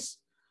birthday is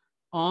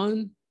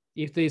on,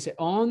 if they say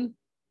on,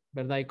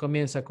 ¿verdad? Y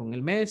comienza con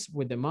el mes,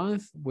 with the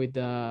month, with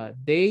the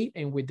day,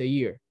 and with the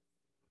year.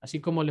 Así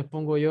como les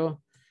pongo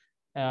yo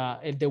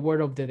the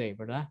word of the day,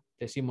 ¿verdad?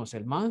 Decimos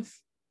el month,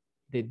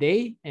 the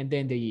day, and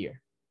then the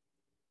year.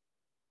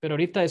 Pero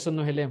ahorita eso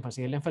no es el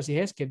énfasis. El énfasis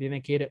es que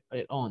tiene que ir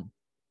on.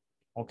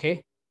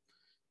 Okay?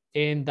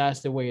 And that's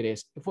the way it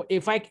is.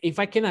 If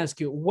I can ask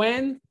you,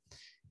 when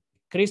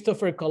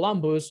Christopher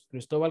Columbus,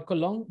 Cristóbal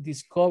Colón,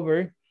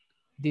 discover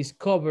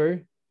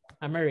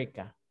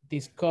America.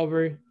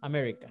 Discover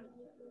America.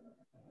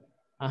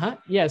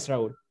 Yes,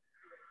 Raúl.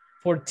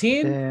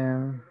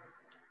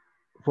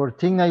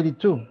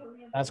 1492.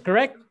 That's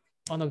correct.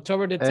 On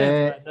October the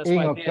 10th. Right? That's in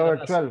why October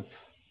 12th.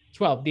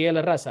 12, Día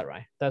de la Raza,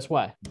 right? That's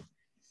why.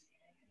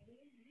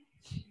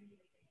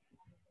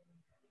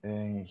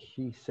 And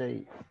he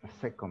say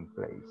second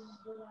place.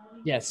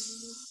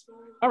 Yes.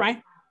 All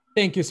right.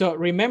 Thank you. So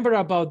remember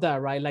about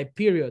that, right? Like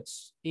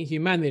periods in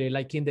humanity,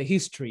 like in the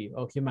history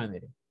of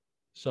humanity.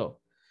 So,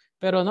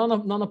 pero no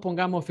nos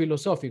pongamos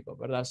filosóficos,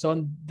 ¿verdad? So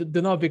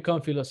do not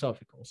become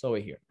philosophical. So over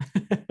here.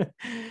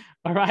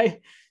 All right.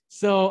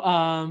 So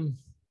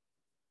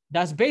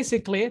that's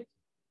basically it.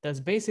 That's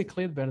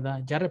basically it,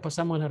 ¿verdad? Ya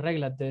repasamos las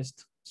reglas de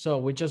esto. So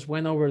we just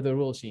went over the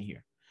rules in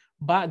here.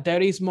 But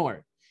there is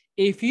more.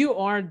 If you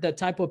are the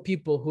type of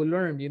people who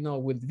learn, you know,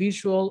 with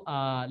visual,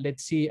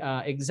 let's see,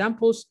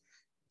 examples.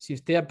 Si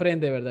usted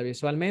aprende, ¿verdad?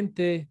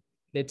 Visualmente,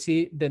 let's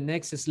see, the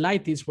next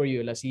slide is for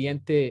you. La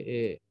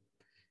siguiente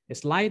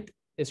slide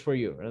is for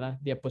you, ¿verdad?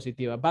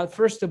 Diapositiva. But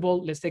first of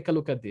all, let's take a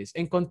look at this.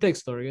 En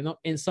contexto, you know,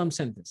 in some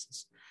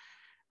sentences.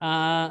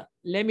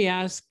 Let me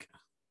ask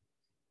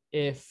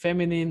a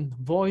feminine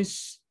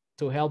voice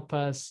to help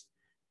us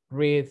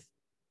read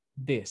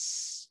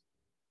this.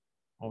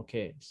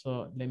 Okay,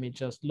 so let me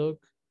just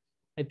look.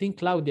 I think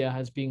Claudia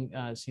has been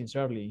since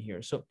early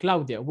here. So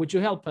Claudia, would you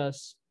help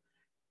us,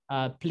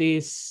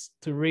 please,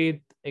 to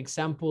read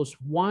examples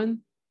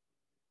 1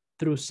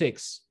 through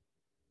 6,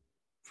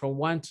 from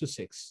 1 to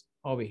 6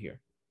 over here,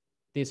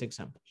 these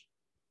examples.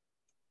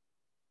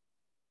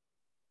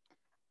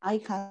 I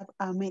have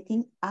a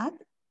meeting at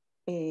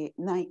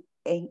 9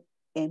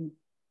 a.m.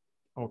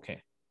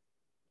 Okay,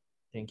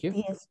 thank you.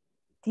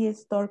 The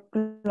store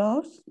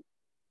closed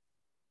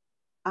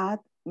at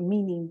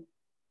midnight.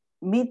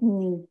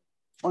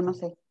 O no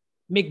sé.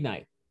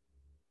 Midnight.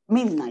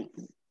 Midnight.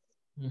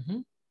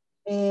 Mm-hmm.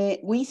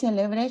 We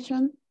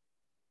celebration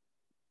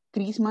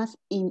Christmas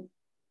in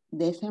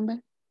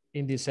December.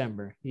 In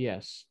December,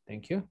 yes.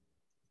 Thank you.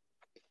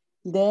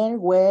 There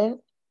were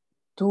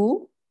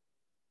 2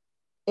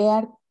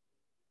 earthquakes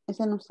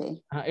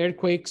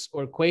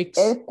or quakes.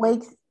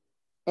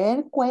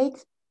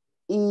 Earthquakes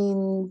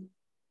in,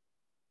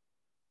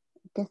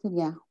 ¿qué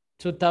sería?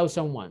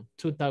 2001.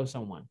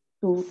 2001.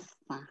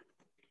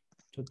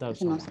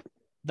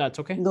 That's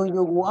okay. Do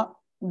you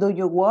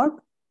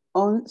work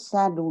on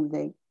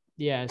Saturday?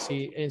 Yeah,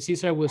 see, and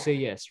Cesar will say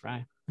yes,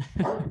 right?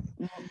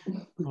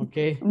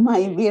 Okay.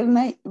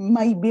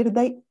 My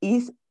birthday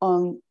is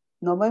on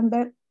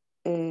November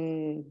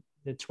the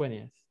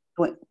 20th.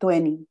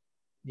 20.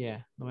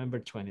 Yeah, November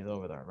 20th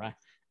over there, right?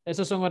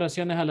 Esas son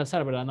oraciones al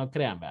azar, ¿verdad? No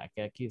crean, ¿verdad?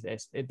 Que aquí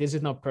this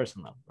is not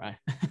personal, right?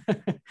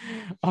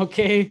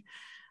 Okay.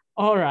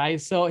 All right,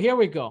 so here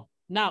we go.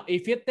 Now,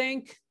 if you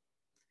think,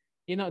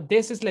 you know,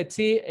 this is, let's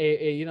see,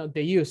 you know,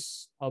 the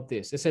use of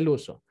this, es el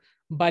uso.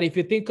 But if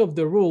you think of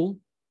the rule,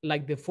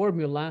 like the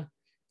formula,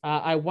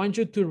 I want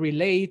you to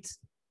relate,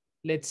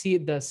 let's see,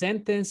 the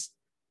sentence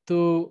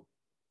to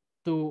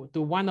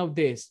one of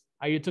these.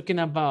 Are you talking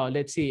about,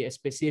 let's see, a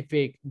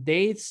specific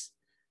dates,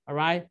 all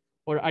right?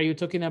 Or are you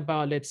talking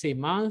about, let's say,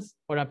 month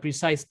or a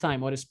precise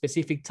time or a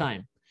specific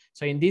time?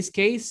 So in this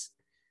case,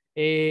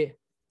 the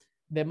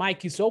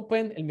mic is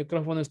open, el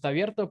micrófono está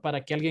abierto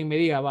para que alguien me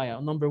diga, vaya,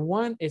 number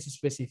 1 is a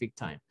specific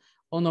time.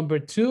 Or number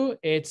 2,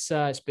 it's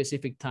a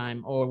specific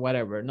time or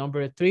whatever.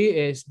 Number 3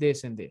 is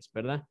this and this,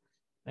 ¿verdad?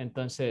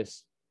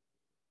 Entonces,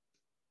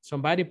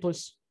 somebody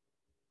please.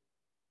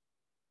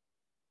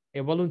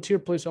 A volunteer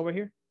please over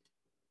here.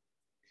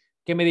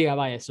 Que me diga,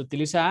 vaya, se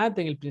utiliza at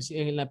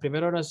en la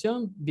primera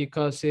oración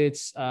because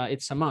it's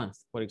a month,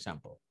 for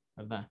example,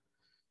 ¿verdad?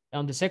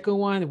 On the second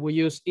one, we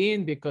use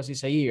in because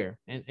it's a year,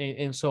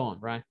 and so on,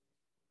 right?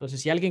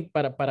 Entonces, si alguien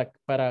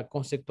para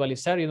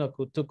conceptualizar, you know,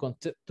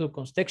 to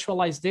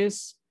contextualize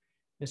this,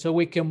 and so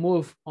we can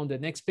move on the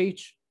next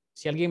page.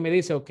 Si alguien me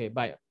dice, okay,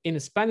 vaya, in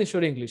Spanish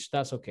or English,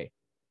 that's okay.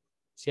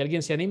 Si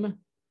alguien se anima.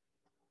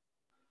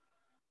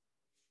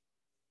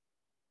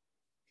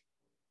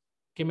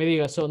 Que me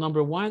diga, so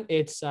number one,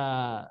 it's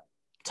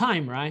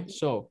time, right?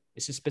 So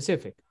it's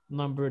specific.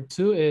 Number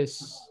two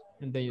is,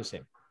 and then you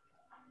say,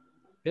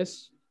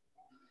 yes?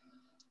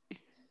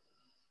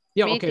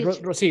 Yeah, okay,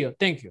 Rocio,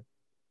 thank you.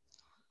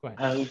 Go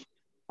ahead.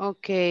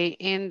 Okay,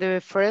 in the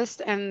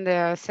first and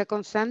the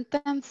second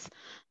sentence,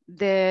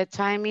 the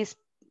time is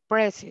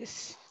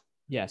precise.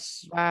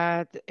 Yes.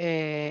 But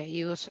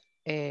use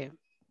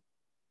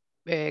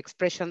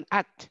expression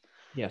at.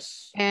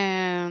 Yes.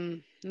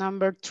 And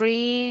number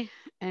 3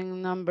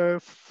 and number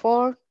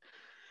 4,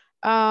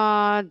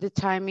 the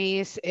time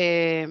is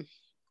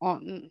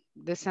on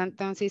the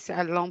sentence is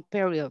a long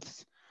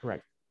periods.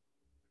 Correct.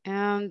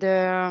 And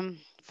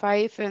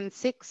 5 and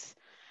 6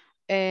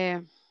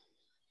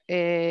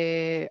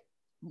 hace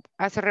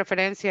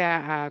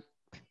referencia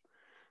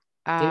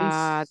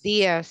a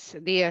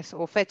días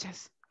o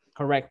fechas.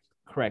 Correct.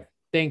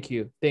 Thank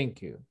you.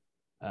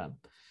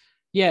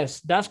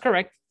 Yes, that's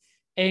correct.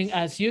 And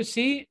as you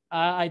see,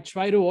 I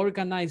try to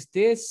organize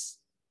this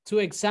 2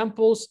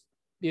 examples,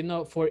 you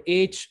know, for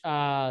each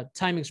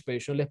time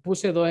expression. Les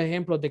puse 2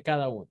 ejemplos de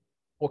cada uno.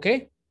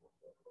 Okay?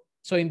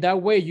 So in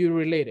that way, you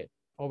relate it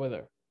over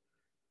there.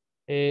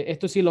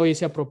 Esto sí lo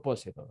hice a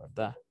propósito,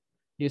 ¿verdad?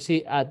 You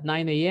see, at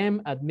 9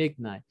 a.m., at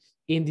midnight.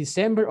 In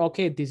December,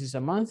 okay, this is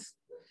a month.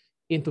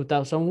 In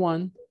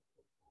 2001,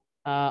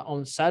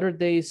 on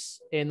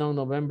Saturdays and on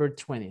November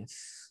 20th.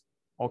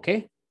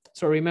 Okay?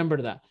 So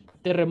remember that.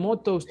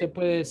 Terremoto, usted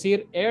puede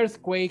decir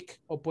earthquake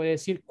o puede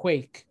decir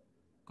quake,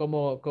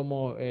 como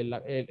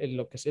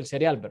lo que es el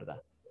cereal,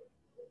 ¿verdad?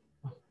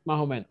 Más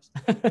o menos.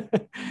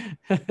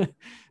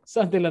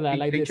 Something like that.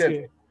 Like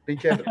teacher,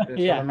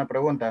 yeah. solo una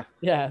pregunta.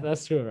 Yeah,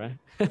 that's true, right?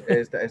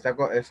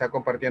 está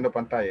compartiendo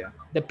pantalla.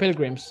 The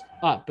Pilgrims.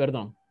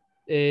 Perdón.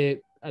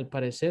 Al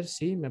parecer,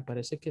 sí, me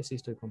parece que sí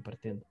estoy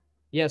compartiendo.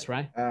 Yes,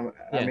 right? A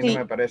yes. mí no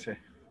me parece.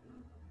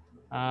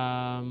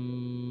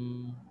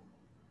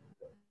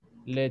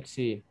 Let's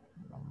see.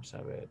 Vamos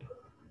a ver.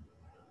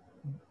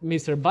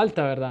 Mr.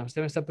 Balta, ¿verdad?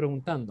 Usted me está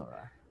preguntando,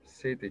 ¿verdad?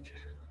 Sí, teacher.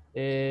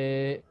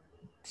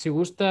 Si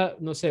gusta,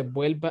 no sé,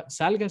 vuelva,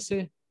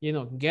 sálgase, you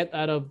know, get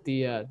out of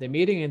the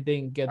meeting and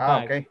then get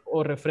back. Okay.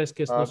 O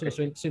refresque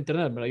su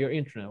internet, ¿verdad? Your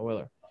internet, or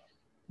whatever.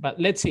 But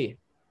let's see.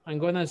 I'm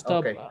going to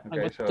stop.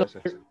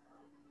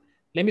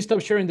 Let me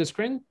stop sharing the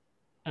screen.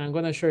 I'm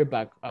going to share it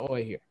back over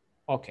here.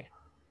 Okay.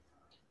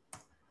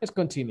 Let's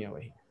continue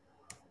over here.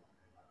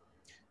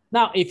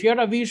 Now, if you're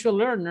a visual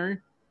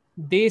learner,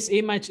 this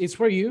image is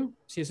for you.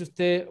 Si es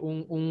usted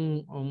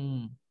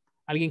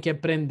alguien que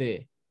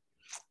aprende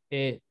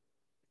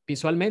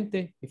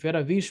visualmente, if you're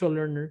a visual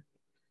learner,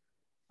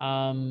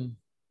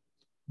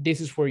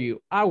 this is for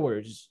you.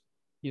 Hours,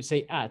 you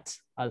say at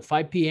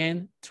 5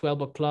 p.m.,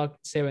 12 o'clock,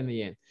 7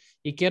 a.m.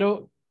 Y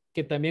quiero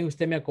que también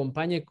usted me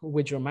acompañe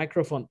with your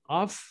microphone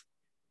off,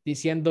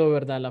 diciendo,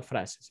 ¿verdad? Las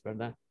frases,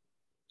 ¿verdad?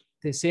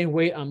 The same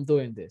way I'm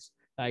doing this.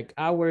 Like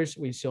hours,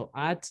 we show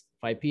at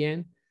 5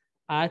 p.m.,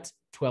 at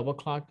 12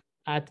 o'clock,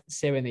 at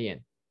 7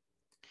 a.m.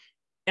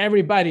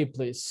 Everybody,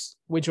 please,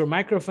 with your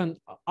microphone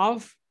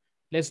off,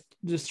 let's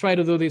just try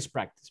to do this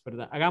practice,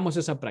 ¿verdad? Hagamos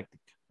esa práctica,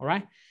 all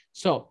right?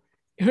 So,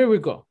 here we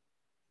go.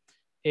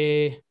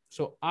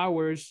 So,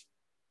 hours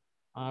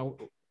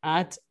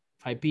at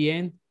 5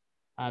 p.m.,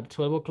 at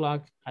 12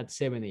 o'clock, at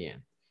 7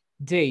 a.m.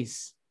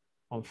 Days,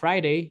 on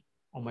Friday,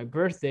 on my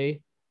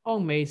birthday,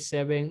 on May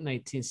 7,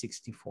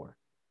 1964.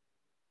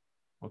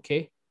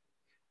 Okay?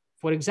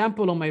 For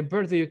example, on my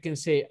birthday, you can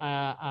say,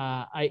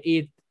 I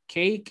eat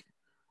cake,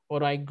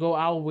 or I go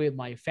out with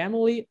my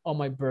family on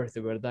my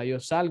birthday, ¿verdad? Yo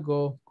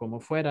salgo como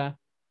fuera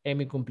en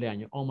mi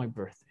cumpleaños, on my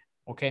birthday,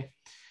 okay?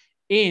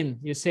 In,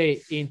 you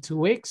say in 2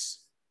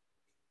 weeks,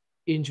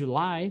 in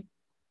July,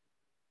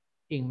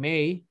 in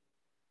May,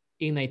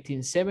 in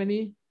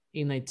 1970,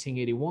 in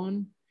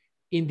 1981,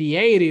 in the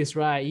 80s,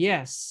 right?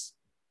 Yes,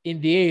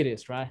 in the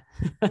 80s, right?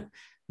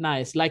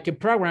 Nice, like a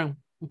program,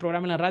 un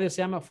programa en la radio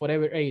se llama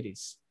Forever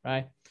 80s,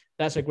 right?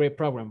 That's a great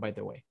program, by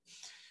the way.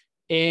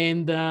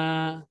 And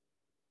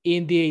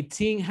in the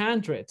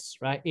 1800s,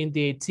 right? In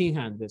the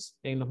 1800s,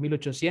 en los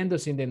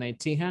 1800s, in the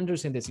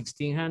 1900s, in the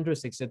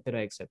 1600s,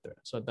 etc., etc.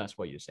 So that's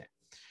what you say.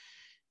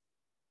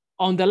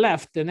 On the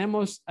left,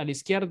 tenemos a la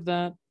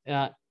izquierda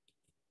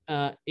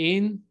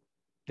in,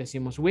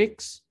 decimos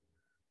weeks,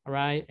 all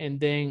right? And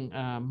then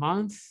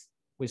month,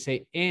 we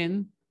say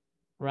in,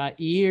 right?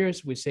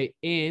 Years, we say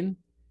in.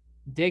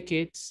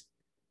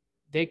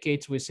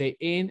 Decades, we say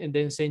in, and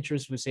then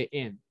centuries, we say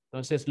in.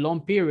 Entonces,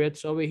 long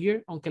periods over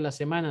here, aunque la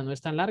semana no es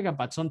tan larga,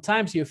 but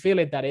sometimes you feel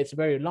it that it's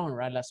very long,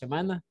 right? La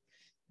semana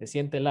se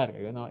siente larga,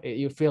 you know,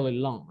 you feel it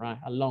long, right?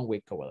 A long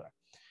week over there.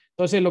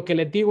 Entonces, lo que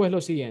les digo es lo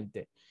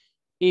siguiente.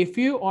 If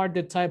you are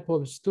the type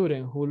of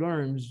student who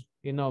learns,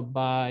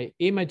 by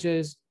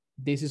images,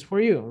 this is for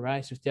you,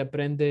 right? Si usted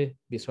aprende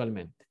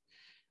visualmente.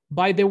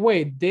 By the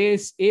way,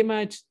 this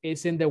image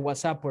is in the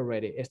WhatsApp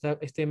already. Esta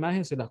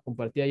imagen se las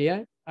compartí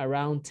ayer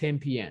around 10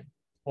 p.m.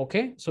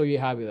 Okay, so you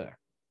have it there.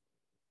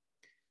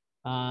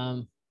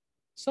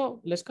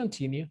 So let's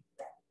continue.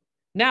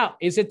 Now,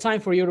 is it time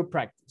for you to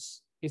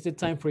practice? Is it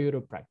time for you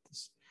to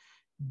practice?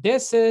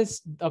 This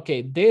is,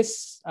 okay,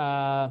 this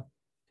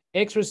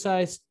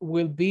exercise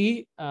will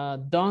be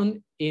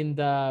done in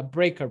the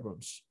breakout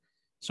rooms.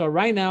 So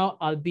right now,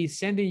 I'll be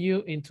sending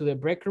you into the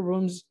breakout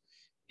rooms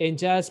and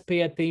just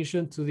pay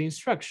attention to the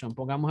instruction.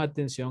 Pongamos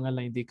atención a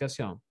la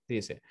indicación.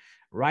 Dice,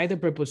 write the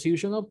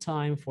preposition of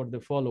time for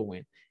the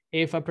following.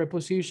 If a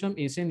preposition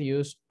is in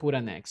use, put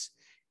an X.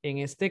 En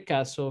este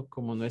caso,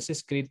 como no es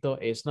escrito,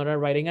 it's not a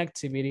writing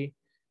activity.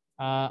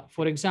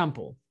 For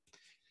example,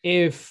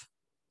 if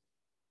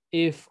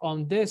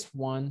on this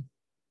one,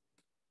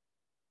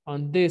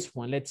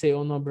 let's say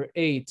on number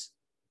 8,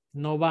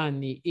 no va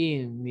ni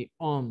in, ni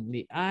on,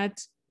 ni at,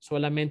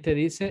 solamente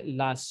dice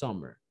last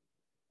summer,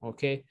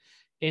 okay?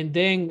 And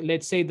then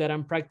let's say that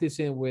I'm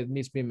practicing with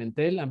Miss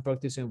Pimentel, I'm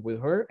practicing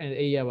with her, and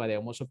ella va,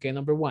 digamos, okay,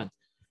 number 1.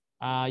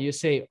 You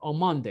say on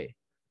Monday.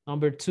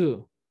 Number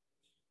 2,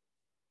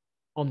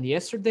 on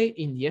yesterday,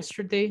 in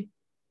yesterday.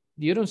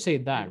 You don't say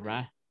that,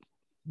 right?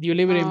 You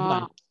leave it in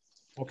blank,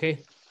 okay?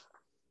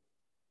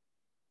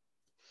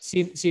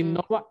 Si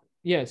no va,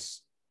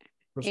 yes.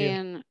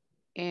 In,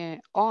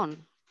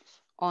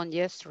 on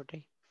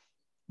yesterday.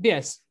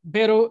 Yes,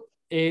 pero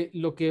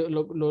lo que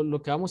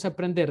vamos a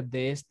aprender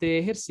de este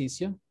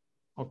ejercicio,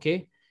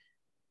 ok,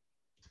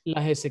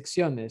 las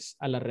excepciones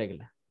a la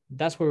regla.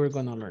 That's what we're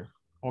going to learn.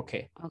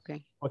 Okay.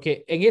 Okay.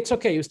 Okay, and it's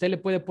okay. Usted le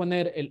puede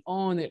poner el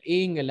on, el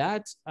in, el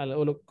at,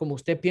 como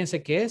usted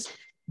piense que es,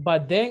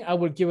 but then I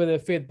will give you the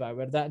feedback,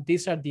 ¿verdad?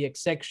 These are the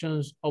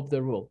exceptions of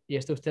the rule. Y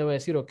esto usted va a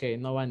decir, okay,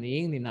 no va ni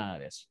in ni nada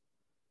de eso.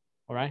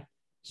 All right?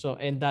 So,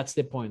 and that's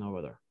the point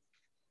over there.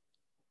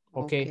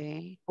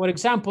 Okay. For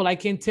example, I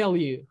can tell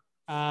you,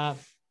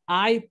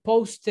 I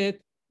posted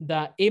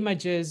the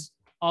images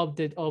of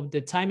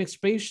the time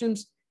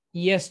expressions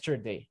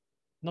yesterday.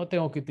 No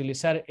tengo que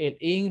utilizar el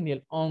in, ni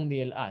el on,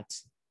 ni el at.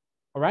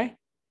 All right?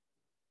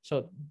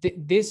 So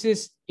this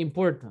is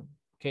important,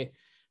 okay?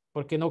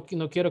 Porque no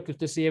quiero que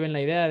usted se lleven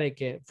la idea de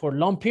que for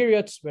long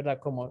periods, ¿verdad?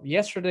 Como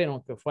yesterday,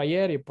 no, que fue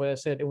ayer y puede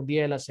ser un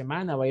día de la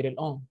semana, va a ir el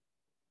on.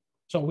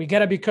 So we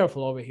gotta be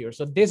careful over here.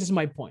 So this is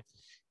my point.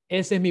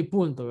 Ese es mi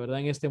punto, ¿verdad?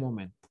 En este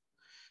momento.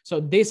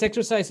 So this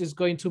exercise is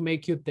going to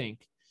make you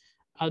think.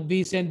 I'll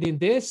be sending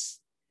this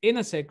in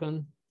a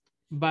second,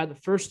 but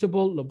first of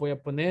all, lo voy a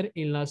poner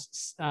en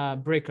las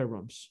breakout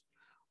rooms.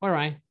 All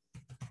right.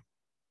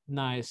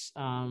 Nice.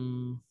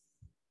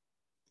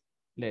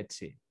 Let's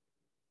see.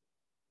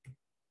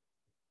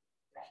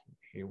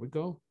 Here we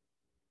go.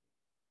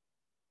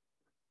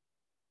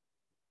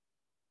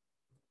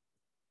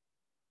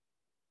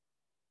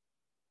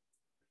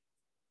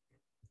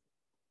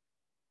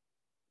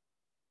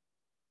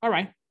 All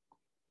right.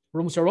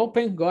 Rooms are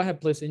open. Go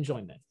ahead, please, and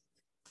join them.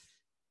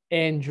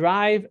 And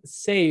drive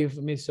safe,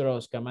 Mr.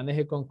 Oscar.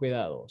 Maneje con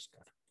cuidado,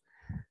 Oscar.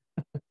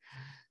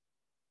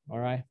 All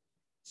right.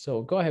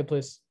 So go ahead,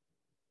 please.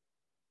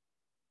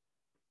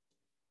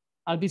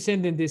 I'll be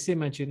sending this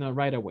image,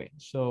 right away.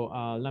 So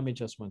let me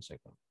just 1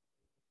 second.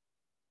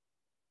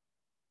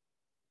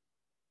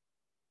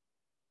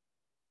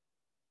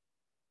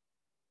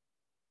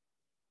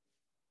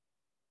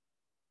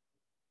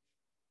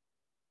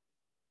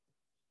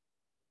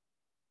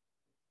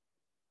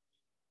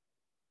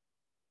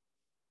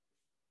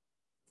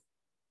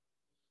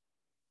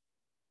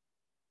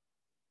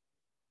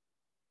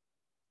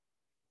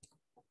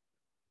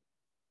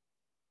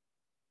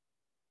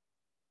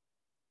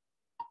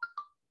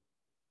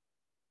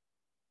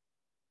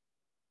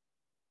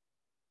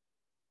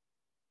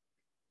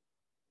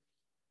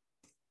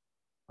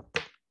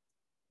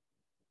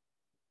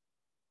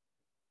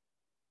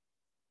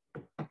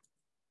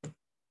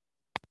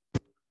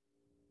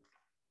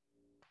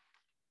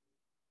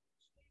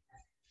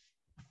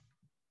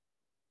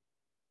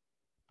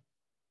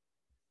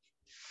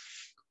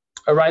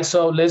 All right,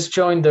 so let's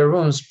join the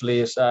rooms,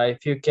 please.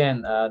 If you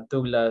can,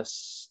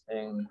 Douglas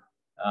and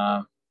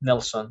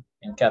Nelson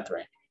and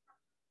Catherine.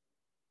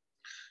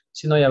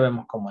 Si no, ya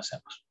vemos cómo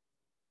hacemos.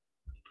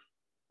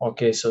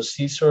 Okay, so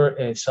Cesar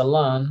and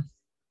Salon.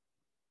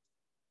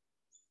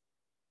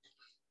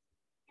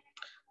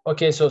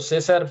 Okay, so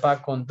César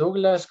va con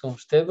Douglas,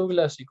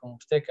 y con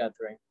usted,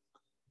 Catherine.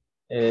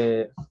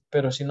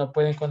 Pero si no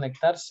pueden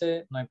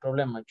conectarse, no hay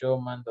problema. Yo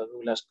mando a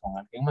Douglas con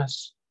alguien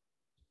más.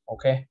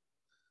 Okay.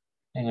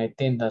 And I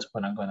think that's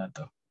what I'm gonna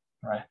do.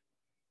 All right.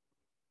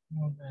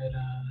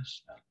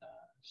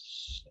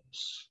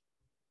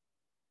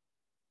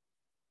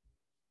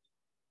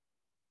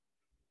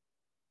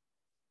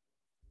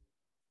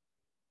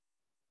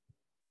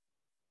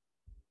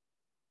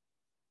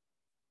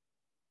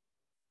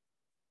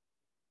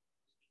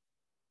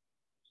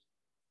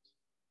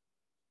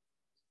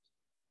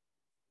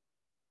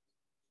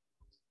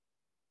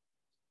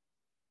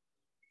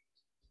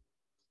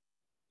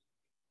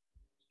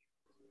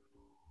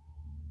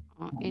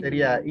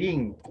 Sería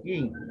in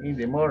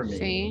the morning.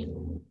 Sí.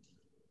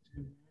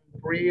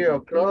 3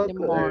 o'clock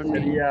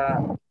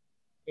sería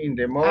in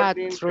the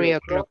morning. At 3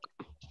 o'clock.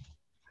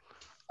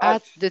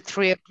 At the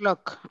 3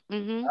 o'clock.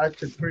 At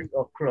the 3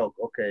 o'clock,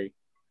 okay.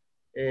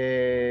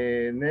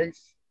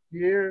 Next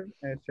year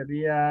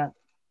sería...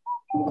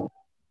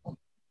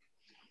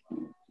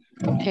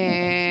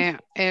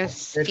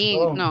 es in,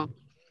 on. no.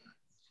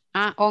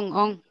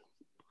 On.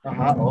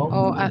 Ajá, on.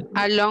 O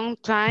a long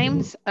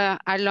times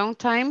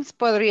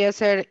podría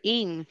ser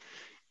in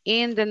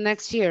the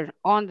next year,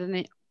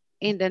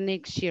 in the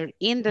next year,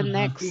 in the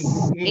next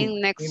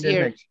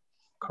year. Next.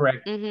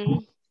 Correct.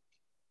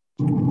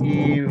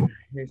 Y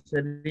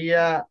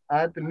sería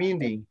at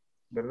midnight,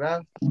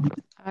 ¿verdad?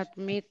 At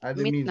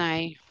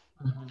midnight.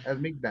 At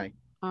midnight.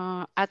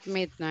 At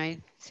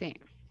midnight, sí.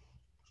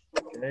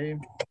 Okay.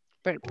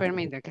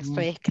 Permita que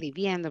estoy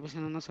escribiendo, pues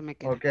no se me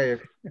queda. Okay.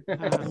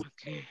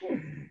 Okay.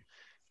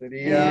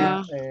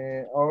 Sería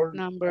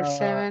number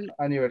 7.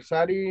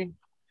 anniversary.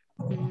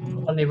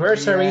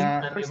 Anniversary.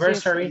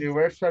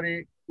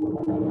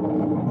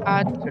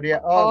 At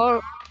sería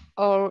on.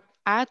 or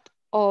at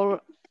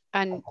or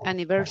an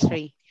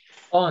anniversary.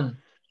 On.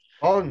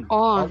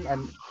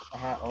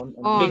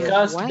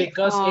 Because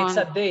it's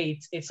a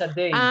date. It's a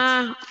date.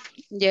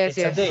 Yes.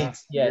 It's a date.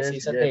 Yes,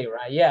 it's a day,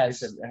 right?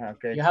 Yes.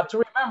 Okay. You have to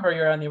remember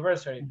your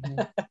anniversary.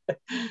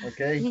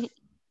 Okay.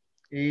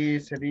 Y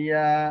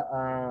sería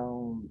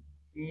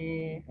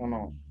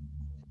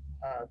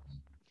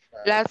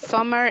last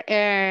summer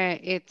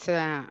it's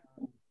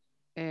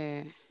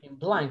in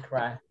blank,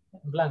 right?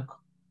 En blanco.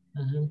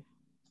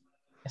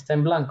 Está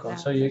en blanco.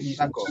 So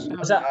blanco.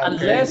 O sea,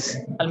 unless,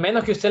 al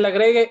menos que usted le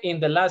agregue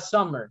in the last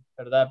summer,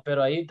 ¿verdad?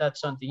 Pero ahí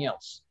that's something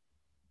else.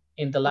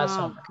 In the last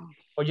summer.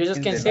 Or you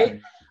just can say,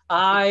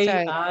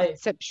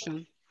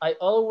 exception. I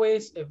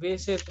always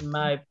visit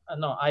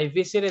I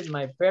visited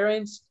my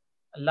parents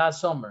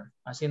last summer.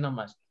 Así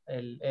nomás.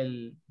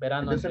 El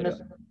verano anterior.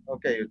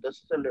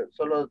 Entonces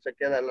solo se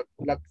queda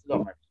last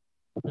summer.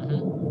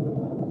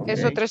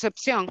 Es otra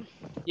excepción.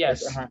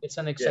 Yes, it's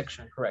an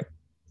exception, correct.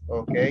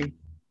 Okay.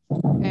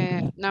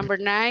 Number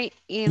 9,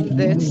 in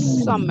the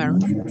summer.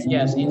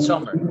 Yes, in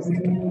summer.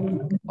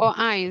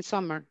 In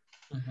summer.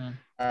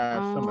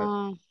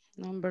 Summer.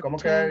 Number ¿Cómo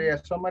 10. quedaría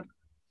summer?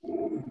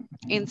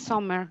 In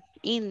summer.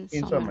 In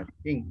summer.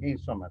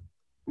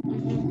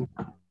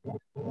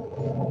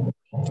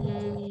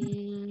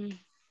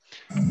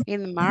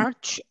 In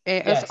March.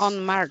 Yes. Es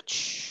on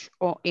March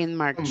o in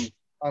March.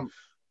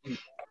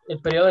 El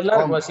periodo es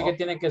largo, así que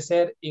tiene que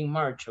ser in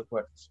March,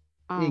 acuérdense.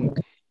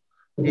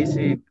 ¿Y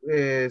si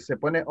se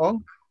pone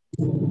on?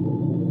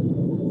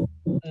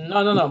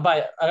 No,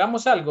 vaya,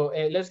 hagamos algo.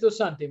 Let's do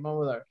something,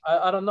 mother.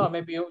 I don't know,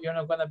 maybe you're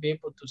not going to be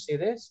able to see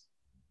this,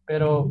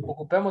 pero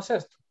ocupemos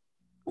esto.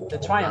 The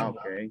triangle.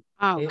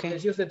 Okay.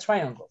 Let's use the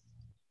triangle.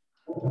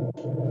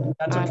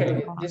 That's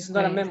okay. This is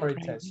not a memory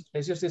test.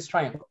 Let's use this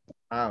triangle.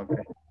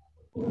 Okay.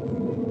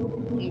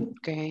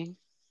 Okay.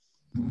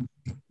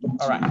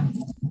 All right.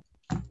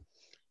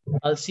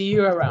 I'll see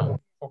you around,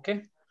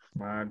 okay?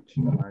 March.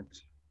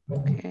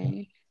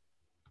 Okay.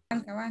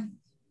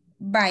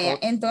 Vaya,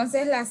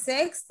 entonces la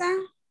sexta.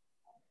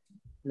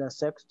 La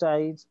sexta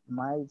es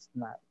my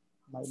night.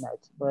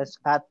 Pues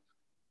at.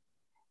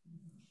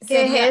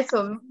 ¿Qué es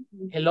eso?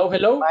 Hello.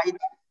 Hola.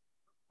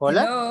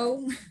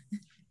 Hello.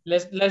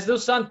 Let's do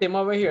something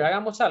over here.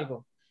 Hagamos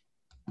algo.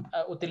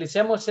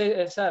 Utilicemos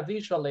esa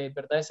visual aid,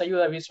 ¿verdad? Esa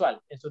ayuda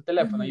visual en su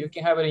teléfono. You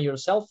can have it in your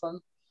cell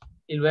phone.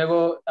 Y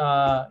luego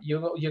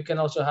you can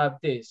also have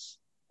this.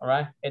 All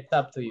right? It's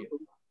up to you.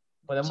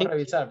 Podemos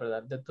revisar,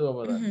 ¿verdad? De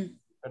todo, ¿verdad?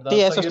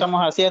 Sí, eso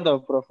estamos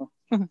haciendo, profe.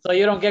 So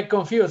you don't get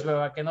confused,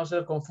 ¿verdad? Que no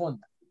se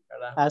confunda,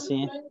 ¿verdad?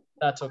 Sí.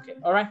 That's okay.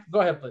 All right, go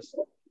ahead, please.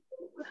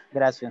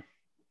 Gracias.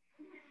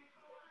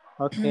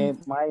 Okay,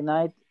 my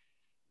night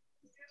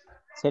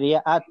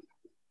sería at.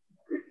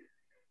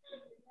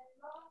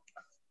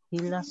 Y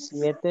las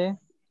 7.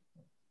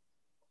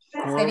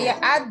 Sería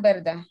at,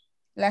 ¿verdad?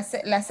 La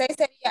 6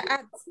 sería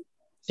at.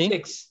 ¿Sí?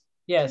 6.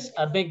 Yes,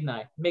 at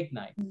midnight,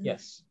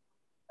 yes.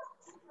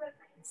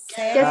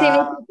 ¿Qué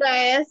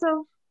significa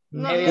eso?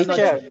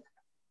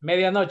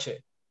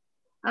 Medianoche.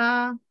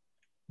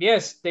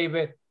 Yes,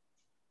 David.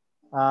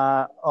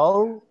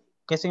 Hour,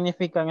 ¿qué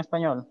significa en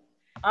español?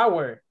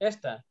 Hour,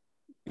 esta.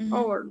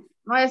 Hour.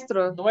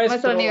 Nuestro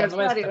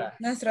aniversario.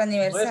 Nuestro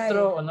aniversario.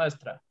 Nuestro o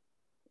nuestra.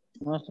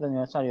 Nuestro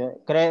aniversario.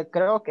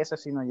 Creo que eso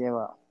sí no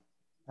lleva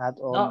at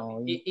o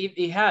no.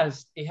 It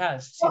has.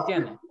 Sí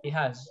tiene. It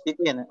has. Sí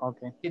tiene,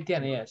 okay. Sí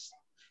tiene, yes.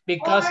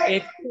 Because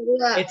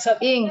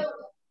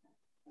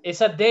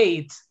it's a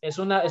date. Es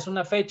una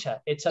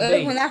fecha. It's a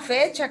date. Es una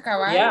fecha,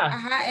 cabal. Yeah.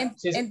 Ajá.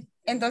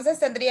 Entonces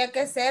tendría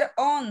que ser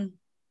on.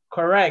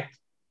 Correct.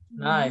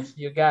 Nice.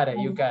 You got it.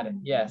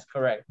 Yes,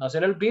 correct. No se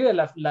le olvide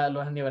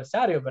los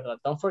aniversarios, ¿verdad?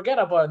 Don't forget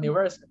about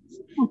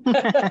anniversaries.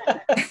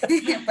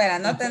 Para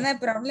no tener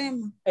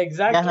problema.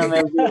 Exactly. Ya no me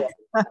olvido.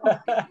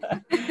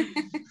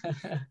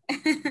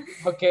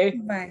 Okay.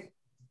 Vale.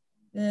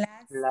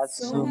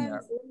 Last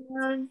summer.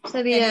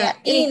 Sería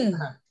in.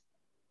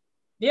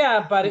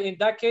 Yeah, but in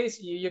that case,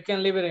 you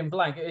can leave it in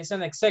blank. It's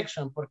an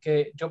exception,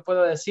 porque yo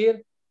puedo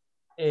decir,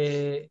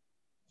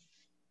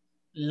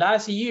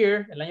 last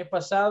year, el año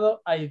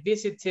pasado, I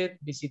visité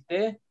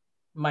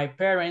my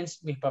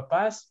parents, mis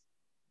papás,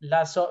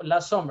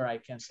 last summer, I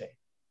can say,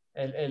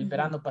 el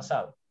verano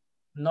pasado.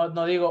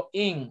 No digo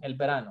in el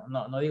verano,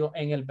 no digo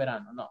en el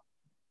verano, no.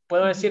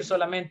 Puedo decir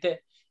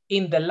solamente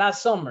in the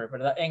last summer,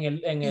 ¿verdad? En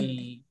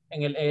el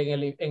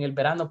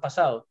verano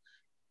pasado.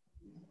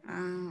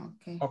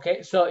 Okay.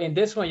 Okay, so in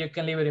this one you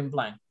can leave it in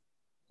blank.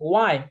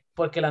 Why?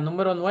 Porque la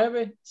número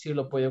 9 sí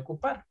lo puede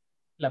ocupar.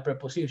 La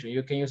preposition,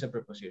 you can use a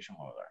preposition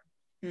over there.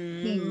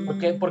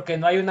 Porque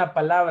no hay una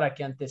palabra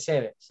que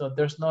antecede. So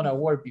there's not a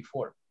word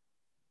before.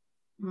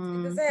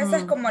 Entonces esa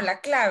es como la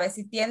clave.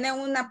 Si tiene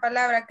una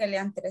palabra que le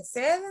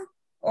anteceda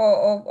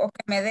o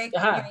que me dé.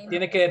 Ajá,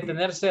 tiene que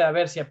detenerse a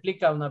ver si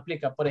aplica o no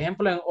aplica. Por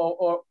ejemplo, en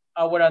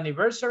our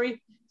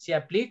anniversary se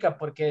aplica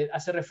porque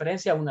hace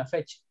referencia a una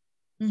fecha.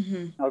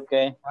 Ok.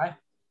 Right?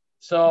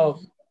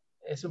 So,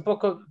 es un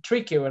poco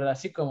tricky, ¿verdad?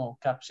 Así como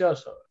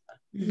capcioso.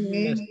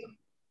 Esto.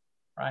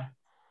 Right?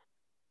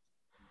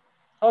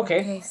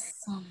 Okay.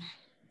 Summer.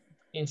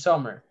 In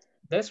summer.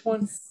 This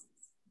one.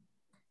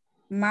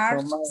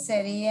 March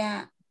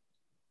sería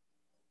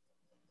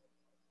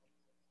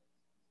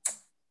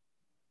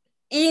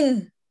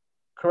in.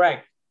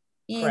 Correct.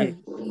 Correct.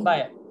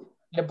 Vaya,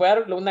 le voy a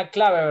dar una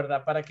clave,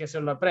 ¿verdad? Para que se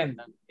lo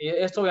aprendan. Y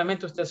esto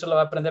obviamente usted se lo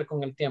va a aprender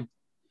con el tiempo.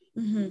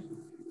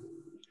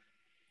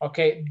 Ok,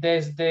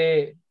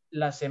 desde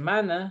la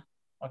semana,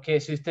 ok,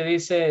 si usted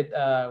dice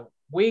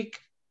week,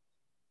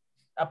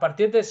 a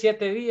partir de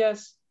 7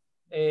 días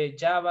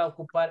ya va a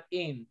ocupar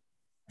in.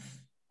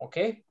 Ok.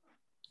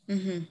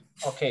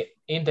 Ok,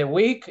 in the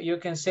week you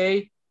can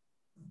say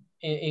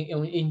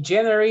in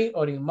January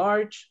or in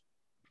March,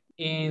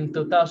 in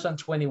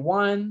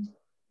 2021,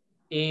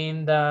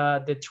 in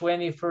the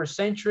 21st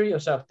century, o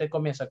sea, usted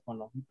comienza con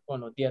los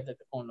días,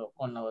 con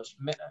las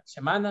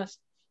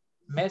semanas,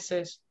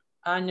 meses,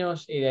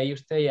 años, y de ahí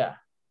usted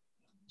ya.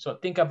 So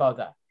think about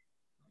that.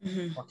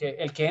 Okay.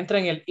 El que entra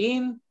en el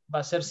in va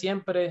a ser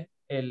siempre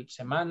el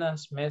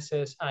semanas,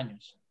 meses,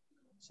 años.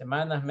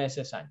 Semanas,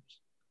 meses,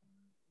 años.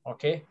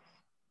 Ok.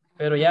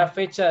 Pero ya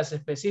fechas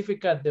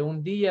específicas de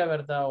un día,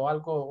 ¿verdad? O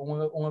algo,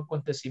 un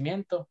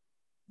acontecimiento,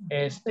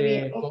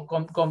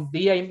 con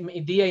día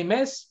y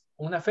mes,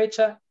 una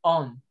fecha,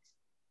 on.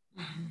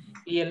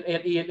 Y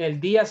el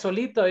día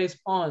solito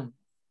es on,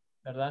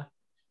 ¿verdad?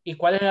 ¿Y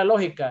cuál es la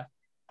lógica?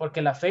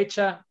 Porque la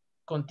fecha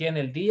contiene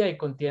el día y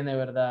contiene,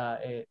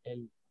 ¿verdad?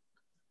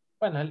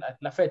 Bueno,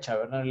 la fecha,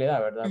 ¿verdad? En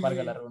realidad, ¿verdad?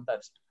 Valga la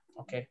redundancia.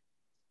 Ok.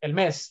 El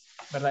mes,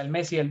 ¿verdad? El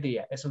mes y el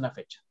día es una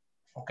fecha.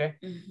 Ok.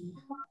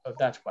 So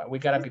that's why we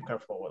gotta be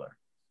careful with her.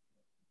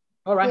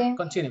 All right,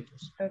 continue,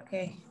 please.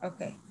 Okay. All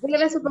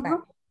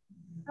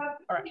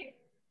right.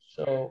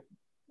 So,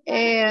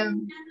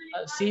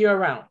 see you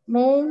around.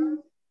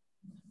 Moon.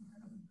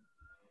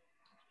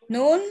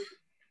 Noon.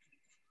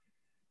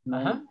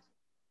 Ajá.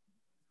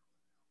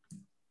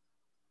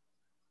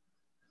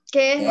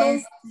 ¿Qué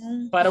es?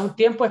 Para un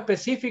tiempo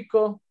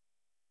específico,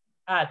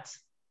 at.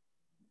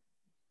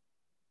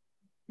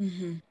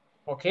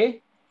 Ok.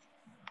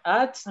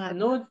 At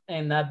noon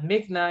and at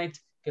midnight,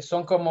 que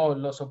son como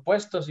los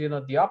opuestos,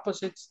 the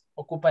opposites,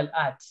 ocupa el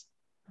at.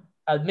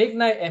 At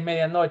midnight es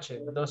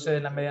medianoche, 12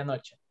 de la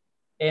medianoche.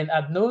 And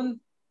at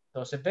noon,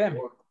 12 p.m.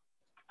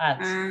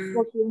 At.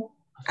 So,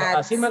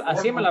 así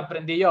me la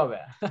aprendí yo,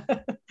 vea.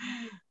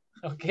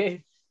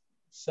 Ok.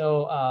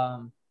 So,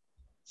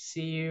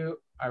 see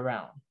you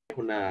around.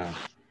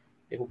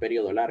 Es un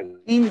periodo largo.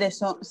 In the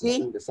summer.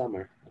 In the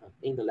summer.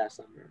 In the last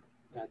summer.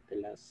 At the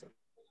last summer.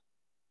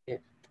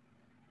 Yeah.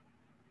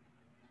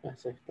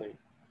 Así estoy.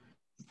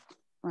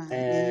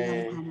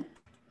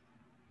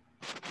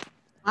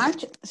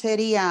 March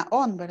sería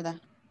on,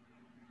 ¿verdad?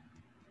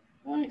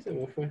 Ay, se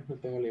me fue, no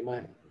tengo la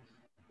imagen.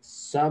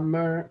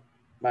 Summer,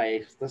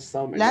 esta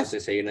summer, No sé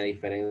si hay una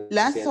diferencia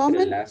last entre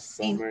summer, last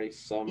summer y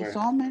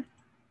summer.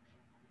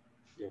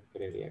 Yo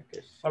creería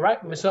que sí. All right,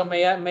 so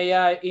may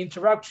I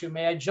interrupt you?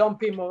 May I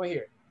jump in over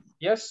here?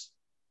 Yes?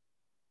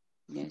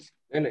 Yes.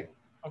 Dele.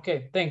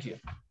 Okay, thank you.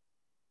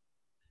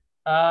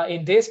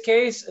 In this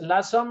case,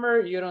 last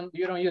summer, you don't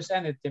use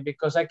anything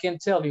because I can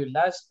tell you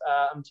I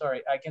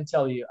can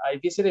tell you, I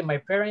visited my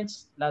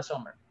parents last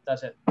summer.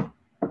 That's it.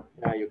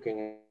 You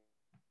can.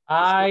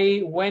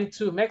 I went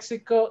to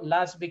Mexico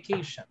last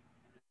vacation.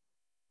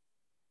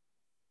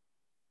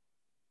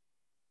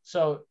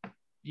 So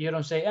you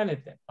don't say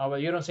anything.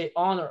 You don't say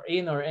on or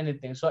in or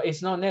anything. So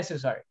it's not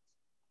necessary.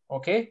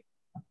 Okay?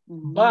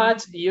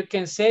 But you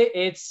can say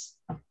it's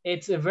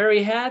a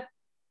very hot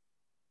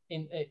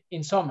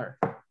in summer.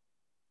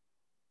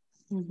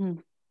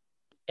 And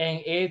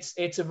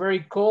it's a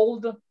very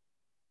cold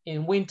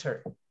in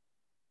winter.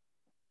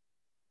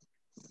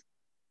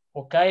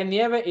 O cae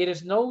nieve, it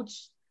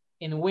snows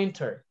in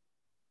winter.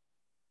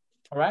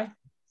 All right?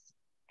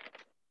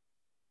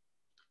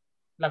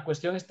 la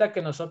cuestión está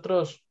que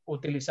nosotros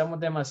utilizamos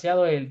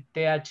demasiado el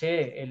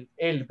THE,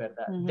 el,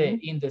 ¿verdad? De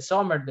in the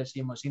summer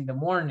decimos, in the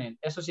morning.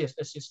 Eso sí,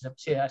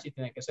 sí, así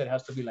tiene que ser. It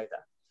has to be like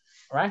that.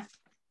 All right?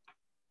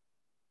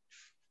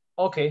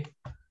 Okay.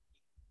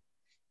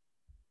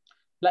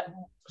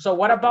 So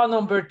what about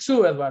number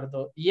 2,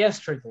 Eduardo?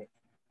 Yesterday.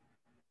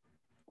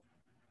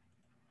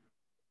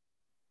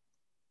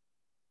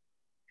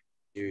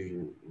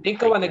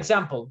 Think of an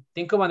example.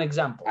 Think of an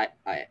example.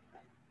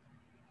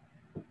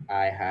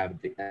 I have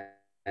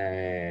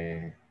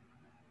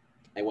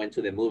I went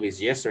to the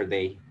movies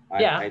yesterday.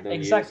 I don't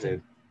exactly. use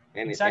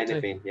it.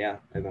 Anything. Yeah,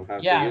 I don't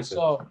have to use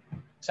so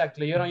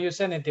exactly. You don't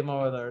use anything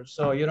over there.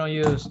 So you don't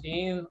use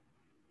in,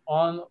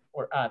 on,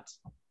 or at.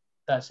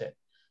 That's it.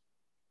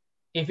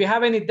 If you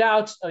have any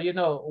doubts, you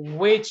know,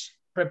 which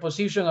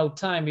prepositional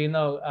time, you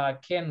know,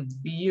 can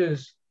be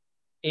used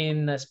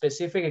in a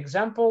specific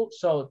example,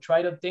 so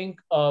try to think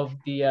of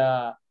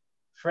the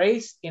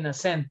phrase in a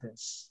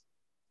sentence.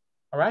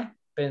 All right?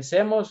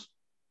 Pensemos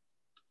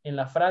en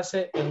la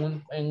frase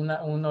en una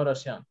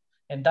oración.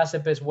 And that's the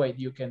best way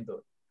you can do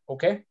it.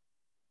 Okay?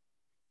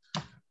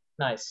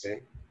 Nice.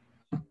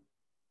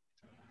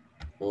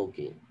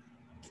 Okay.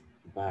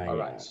 Vaya. All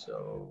right,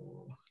 so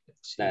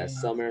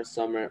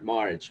summer,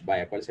 March.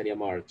 Vaya, ¿cuál sería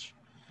March?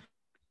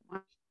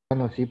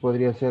 Bueno, sí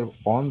podría ser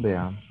on,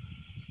 vea.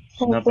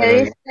 No,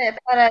 pero dice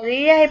para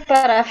días y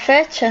para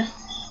fecha.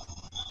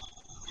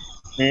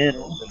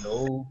 Pero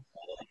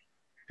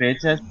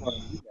fechas por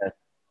días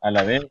a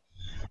la vez.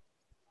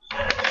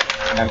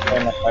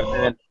 En la parte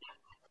del...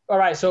 All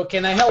right, so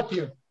can I help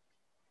you?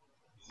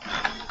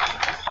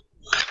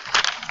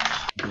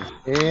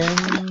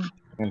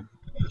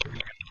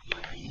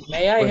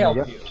 May I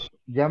help you?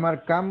 Ya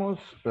marcamos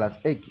las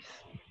X.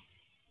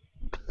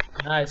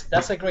 Nice,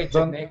 that's a great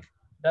technique.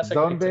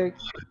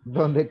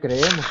 Donde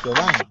creemos que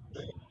van.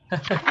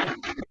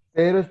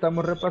 Pero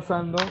estamos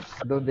repasando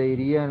donde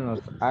irían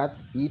los at,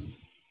 it,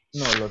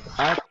 no, los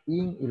at,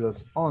 in y los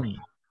on.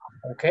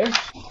 Ok.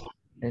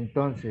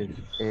 Entonces,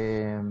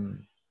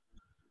 en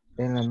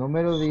la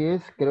número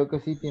 10, creo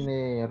que sí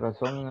tiene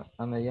razón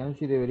Ana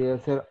Yancy, debería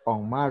ser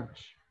on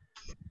March.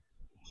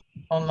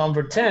 On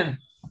number 10.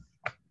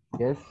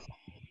 Yes.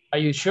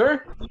 Are you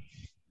sure?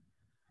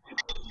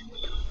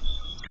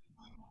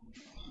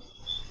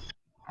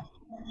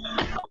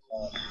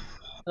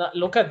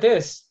 Look at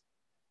this.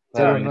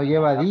 Pero no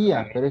lleva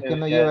día, pero es que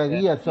no lleva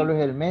día, solo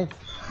es el mes.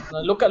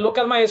 No, look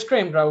at my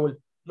screen, Raúl.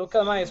 Look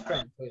at my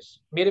screen,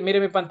 pues. Mire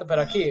mi pantalla,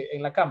 pero aquí,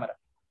 en la cámara.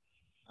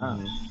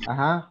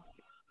 Ajá.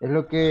 Es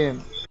lo que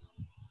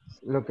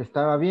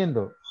estaba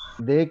viendo.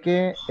 De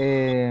que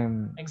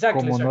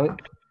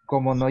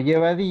como no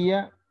lleva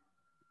día,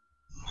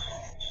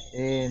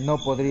 no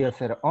podría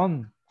ser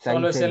on.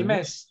 Solo es el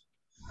mes.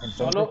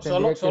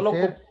 Entonces solo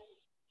ser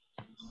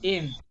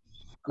in.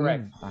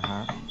 Correct.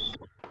 Ajá.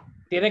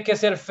 Tiene que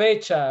ser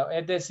fecha,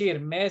 es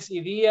decir, mes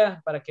y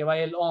día para que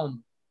vaya el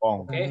on.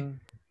 Okay.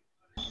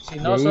 Si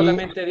no,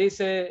 solamente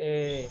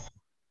dice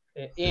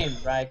in,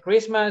 right?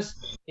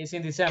 Christmas is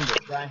in December,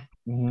 right?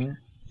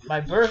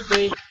 My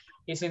birthday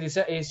is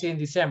in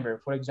December,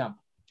 for example.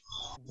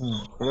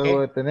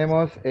 Luego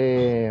tenemos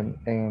en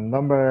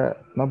number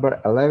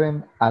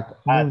 11 at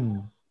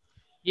noon.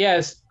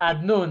 Yes,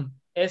 at noon.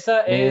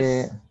 Esa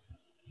es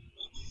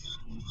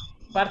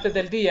parte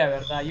del día,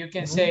 ¿verdad? You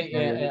can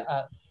say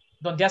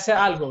donde hace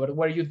algo,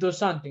 where you do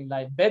something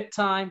like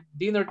bedtime,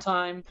 dinner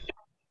time,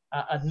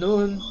 at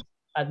noon,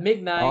 at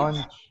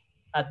midnight,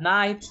 at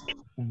night,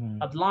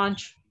 at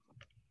lunch.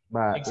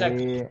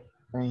 Exactly.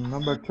 En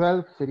number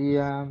 12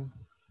 sería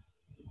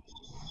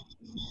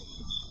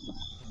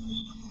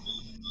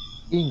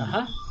in.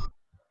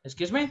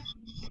 Excuse me?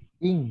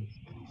 In.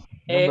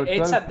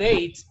 It's a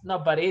date. No,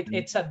 but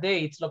it's a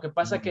date. Lo que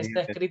pasa es que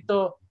está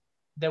escrito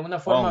de una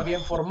forma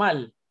bien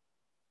formal.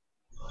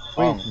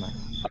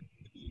 Christmas.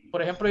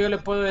 Por ejemplo, yo le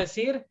puedo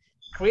decir,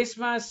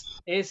 Christmas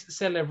is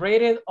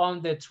celebrated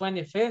on the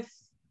 25th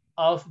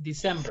of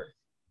December.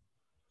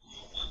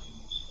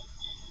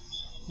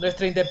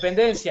 Nuestra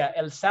independencia,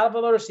 El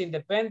Salvador's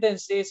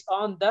independence is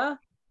on the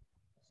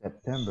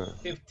September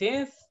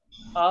 15th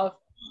of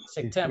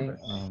September.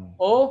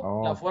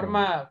 O la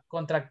forma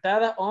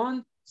contractada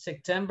on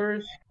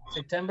September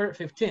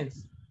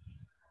 15th.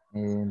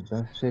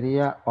 Entonces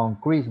sería on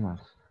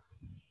Christmas.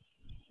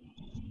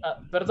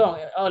 Perdón,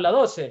 la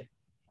 12.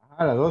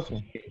 La 12.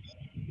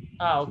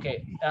 Ok.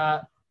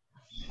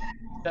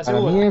 Para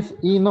mí es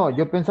in, no,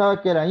 yo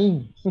pensaba que era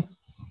in.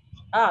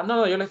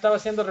 No, yo le estaba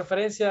haciendo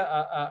referencia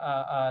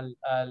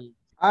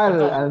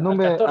al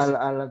número,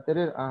 al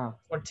anterior.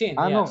 14,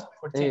 no, yes,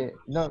 14.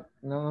 no,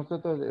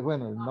 nosotros,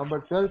 bueno, el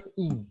number 12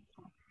 in.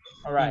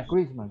 All right. In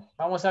Christmas.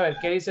 Vamos a ver,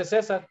 ¿qué dice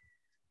César?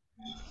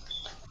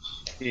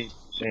 Sí,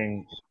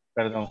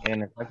 perdón,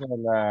 en el caso de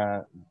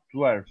la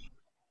 12.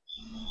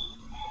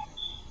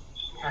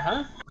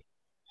 Ajá.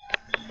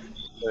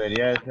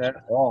 Debería de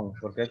ser on,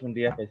 porque es un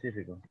día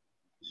específico.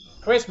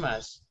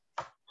 Christmas.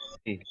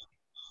 Sí,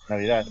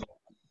 Navidad.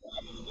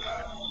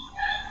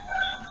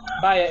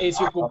 Vaya, y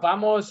si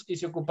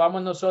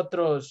ocupamos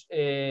nosotros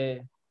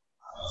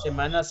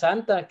Semana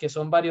Santa, que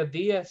son varios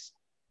días.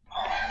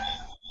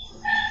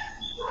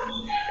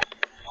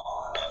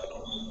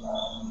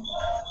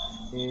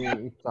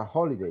 It's a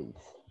holidays.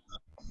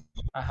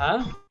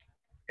 Ajá.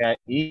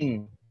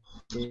 In.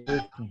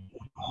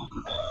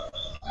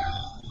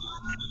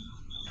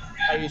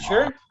 Are you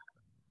sure?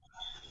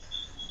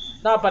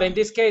 No, but in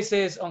this case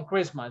it's on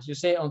Christmas. You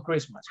say on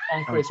Christmas.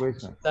 On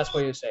Christmas. That's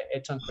what you say.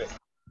 It's on Christmas.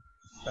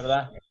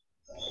 ¿Verdad?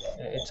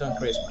 It's on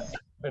Christmas.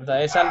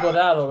 ¿Verdad? Es algo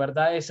dado,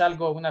 ¿verdad? Es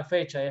algo, una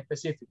fecha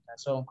específica.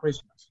 So on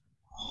Christmas.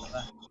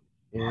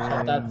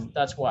 ¿Verdad? So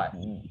that's why,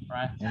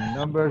 right? And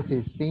number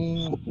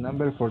 15,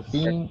 number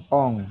 14,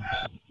 on.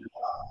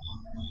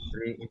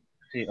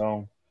 Sí,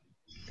 on.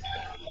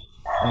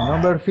 And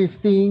number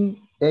 15,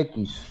 X.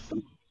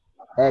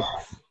 X.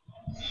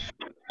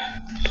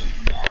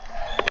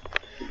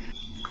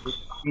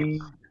 16.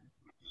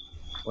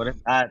 What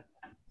is at?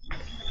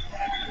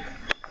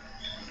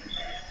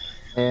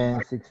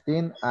 And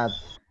 16 at.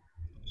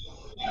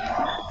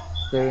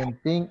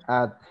 17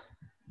 at.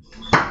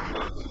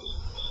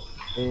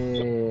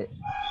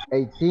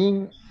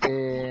 18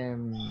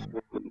 in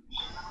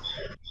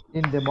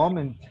the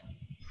moment.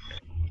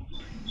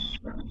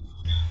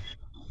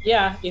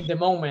 Yeah, in the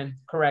moment.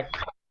 Correct.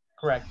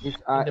 Correct. It's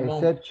an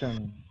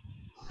exception.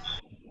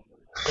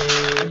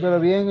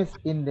 Bien es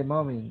in the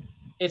moment.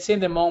 It's in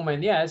the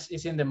moment. Yes,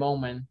 it's in the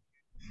moment.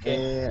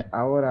 Okay.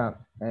 Ahora,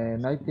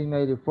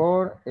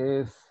 1994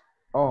 es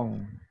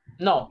on.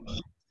 No.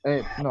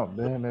 No,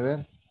 déjeme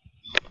ver.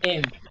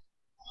 In.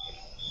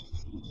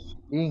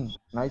 In.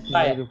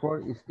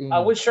 1994 is in. I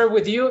will share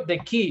with you the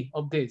key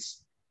of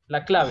this. La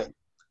clave.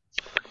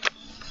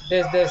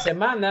 Desde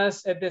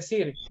semanas, es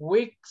decir,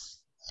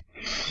 weeks,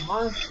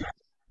 months,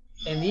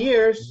 and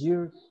years,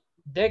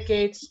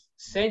 decades,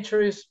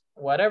 centuries,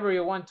 whatever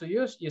you want to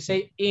use, you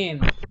say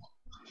in.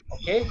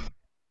 Okay.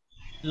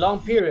 Long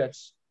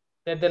periods.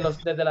 Desde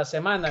la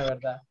semana,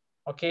 ¿verdad?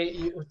 Okay.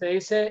 Y usted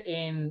dice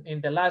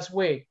in the last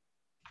week.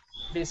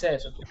 Dice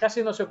eso.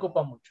 Casi no se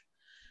ocupa mucho.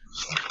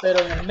 Pero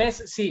en el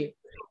mes, sí.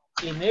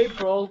 In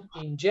April,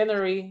 in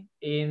January,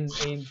 in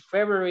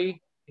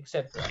February,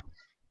 etc.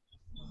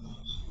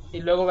 Y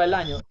luego va el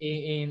año.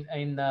 In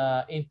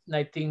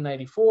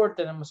 1994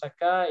 tenemos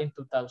acá, in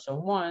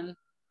 2001,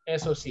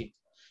 eso sí.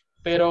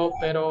 Pero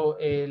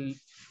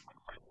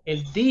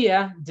el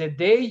día, the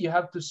day, you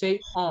have to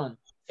say on.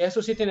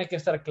 Eso sí tiene que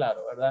estar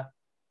claro, ¿verdad?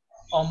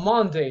 On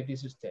Monday,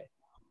 dice usted.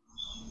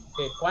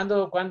 Okay.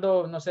 Cuando,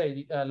 no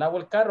sé, lavo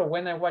el carro,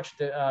 when I watch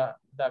the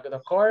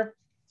car,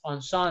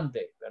 on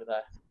Sunday,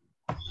 ¿verdad?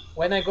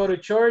 When I go to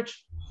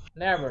church,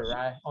 never,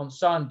 right? On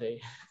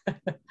Sunday.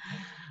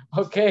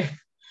 Okay.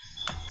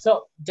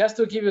 So just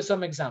to give you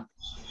some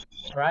examples,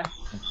 right?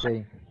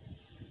 Okay.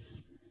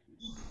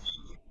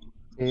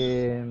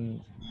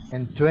 And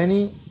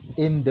 20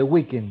 in the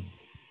weekend.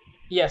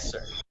 Yes,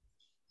 sir.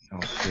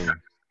 Okay.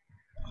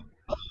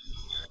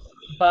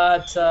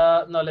 But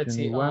no, let's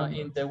 21.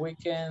 See. In the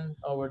weekend,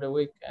 over the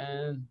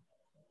weekend.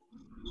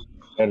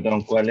 Perdón,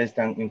 ¿en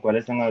cuál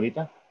están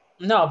ahorita?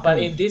 No, but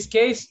in this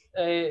case,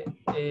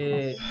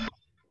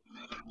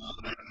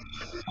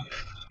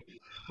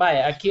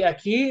 vaya, aquí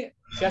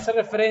se hace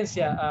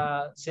referencia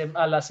a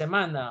la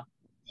semana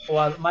o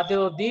a más de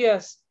 2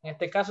 días. En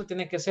este caso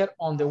tiene que ser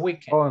on the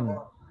weekend. On.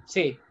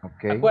 Sí,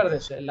 okay.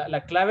 Acuérdese,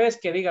 la clave es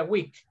que diga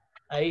week.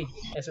 Ahí,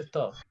 eso es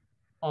todo.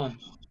 On.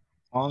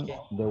 On okay.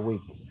 the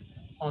week.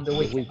 On the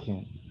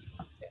weekend.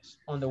 Yes,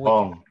 on the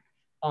weekend.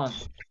 On.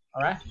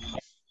 All right.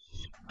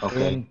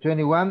 Okay. And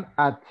 21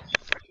 at.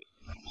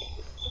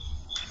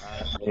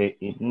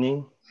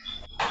 Evening.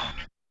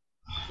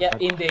 Yeah,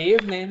 in the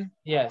evening,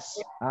 yes.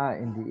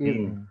 In the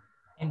evening.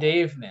 In the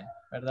evening,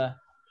 ¿verdad?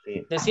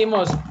 Sí.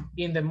 Decimos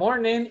in the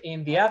morning,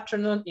 in the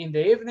afternoon, in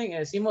the evening, y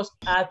decimos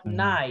at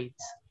night.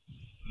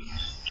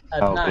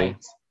 At night.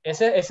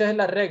 Esa es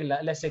la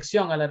regla, la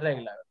excepción a la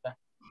regla, ¿verdad?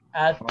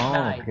 At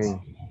night. Okay.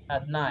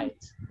 At night.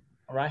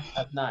 All right,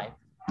 at night.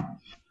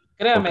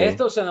 Créame,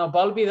 esto se nos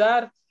va a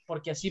olvidar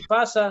porque así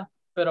pasa,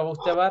 pero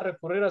usted va a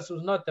recurrir a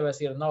sus notas y va a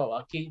decir, no,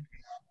 aquí,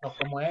 no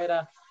como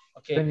era.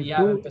 Ok,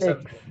 ya va a empezar.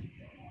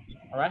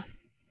 All right.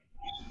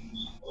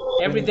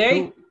 Every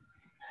day.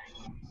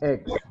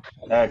 X.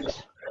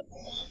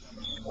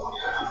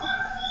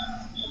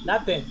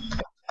 Nothing.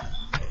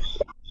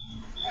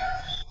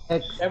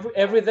 X.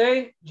 Every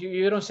day,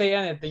 you don't say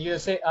anything. You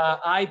say,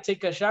 I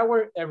take a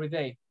shower every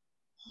day.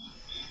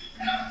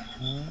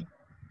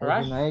 All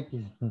right?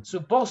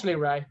 Supposedly,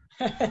 right?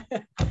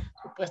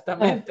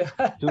 Supuestamente.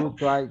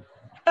 Twice.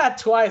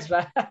 Twice,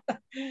 right?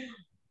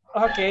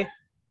 Okay.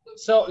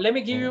 So let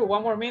me give you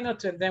 1 more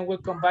minute and then we'll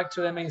come back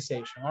to the main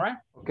session. All right?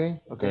 Okay.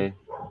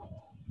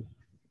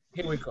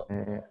 Here we go.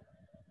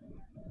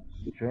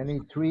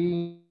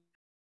 23.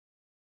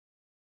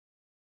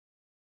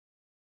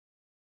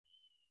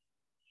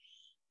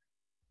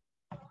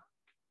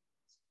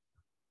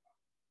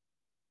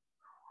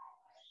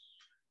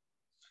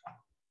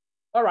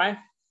 All right.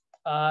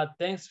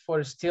 Thanks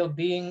for still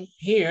being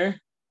here.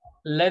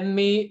 Let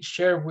me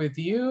share with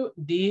you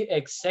the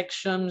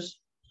exceptions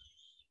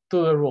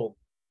to the rule.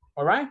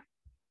 All right.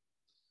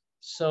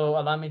 So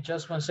allow me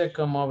just 1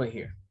 second over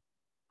here.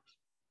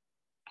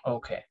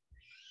 Okay.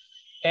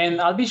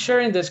 And I'll be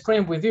sharing the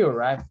screen with you,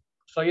 right?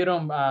 So you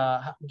don't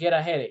get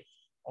a headache,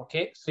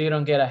 okay? So you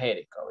don't get a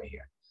headache over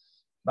here.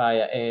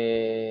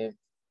 Vaya,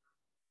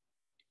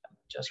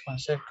 just 1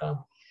 second.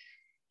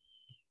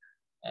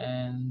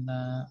 And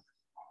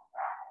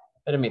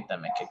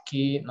permítame que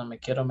aquí no me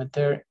quiero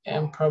meter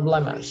en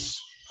problemas.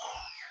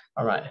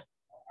 All right.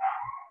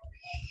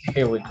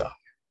 Here we go.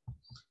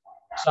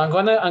 So I'm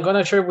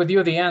gonna share with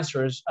you the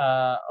answers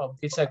of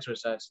this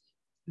exercise.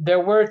 There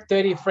were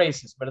 30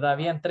 phrases, ¿verdad?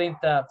 Habían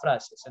 30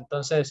 frases.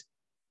 Entonces,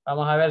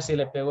 vamos a ver si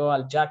le pegó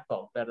al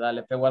jackpot, ¿verdad?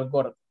 Le pegó al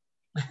gordo.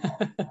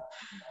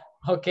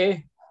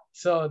 Okay,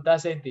 so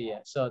that's the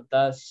idea. So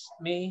that's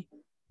me.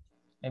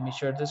 Let me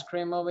share the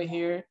screen over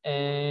here.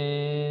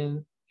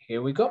 And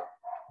here we go.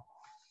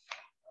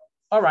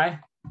 All right.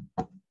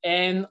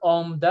 And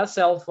on the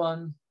cell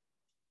phone,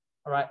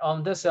 all right,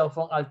 on the cell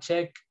phone, I'll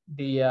check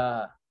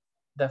the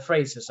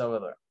phrases over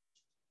there.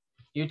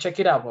 You check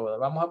it out over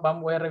there.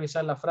 Voy a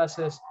revisar las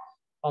frases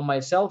on my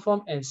cell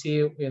phone and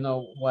see, you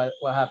know, what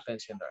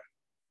happens in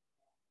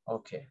there.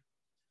 Okay,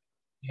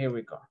 here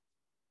we go.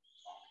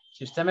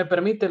 Si usted me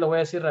permite, lo voy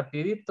a decir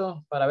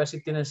rapidito para ver si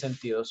tienen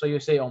sentido. So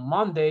you say on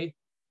Monday,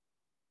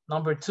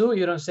 number 2,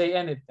 you don't say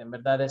anything,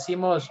 ¿verdad?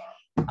 Decimos,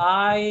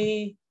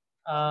 I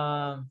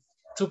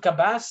took a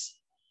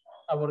bus,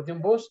 abordé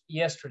un bus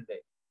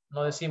yesterday.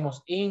 No decimos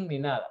in ni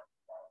nada.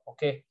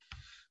 Okay.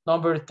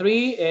 Number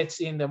 3, it's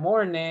in the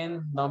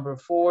morning. Number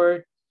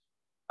 4,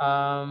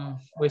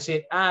 we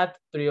say at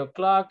 3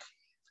 o'clock.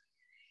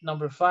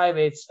 Number 5,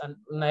 it's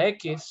una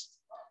X.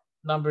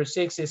 Number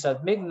 6 is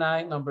at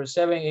midnight. Number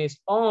 7 is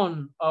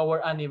on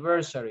our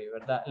anniversary,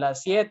 ¿verdad? La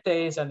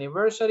 7 es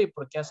anniversary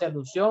porque hace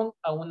alusión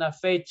a una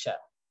fecha.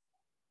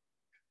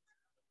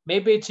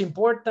 Maybe it's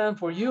important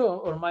for you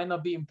or might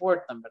not be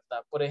important,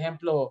 ¿verdad? Por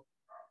ejemplo,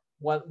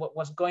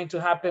 what's going to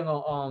happen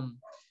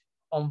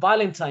on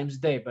Valentine's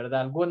Day,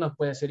 ¿verdad? Algunos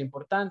puede ser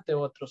importante,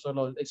 otros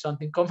solo it's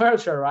something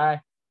commercial, right?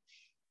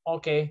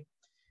 Okay.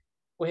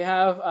 We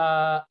have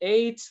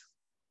 8,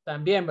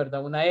 también,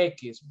 ¿verdad? Una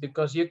X,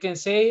 because you can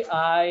say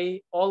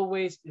I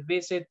always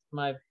visit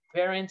my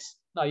parents.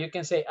 No, you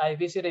can say I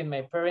visited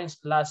my parents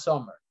last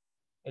summer,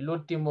 el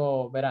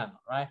último verano,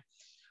 right?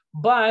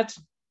 But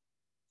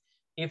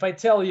if I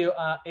tell you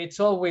it's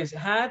always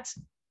hot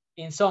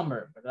in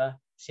summer, ¿verdad?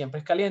 Siempre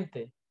es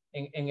caliente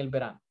en el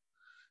verano.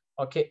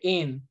 Okay,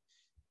 in.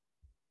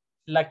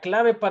 La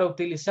clave para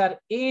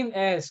utilizar in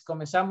es,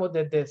 comenzamos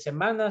desde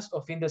semanas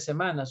o fin de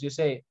semanas. You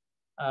say,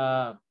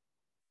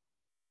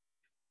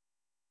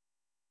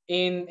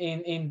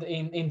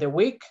 in the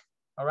week,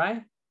 all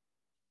right?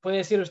 Puede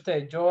decir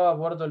usted, yo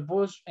abordo el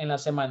bus en la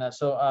semana.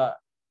 So,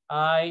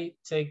 I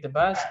take the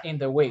bus in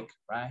the week,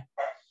 right?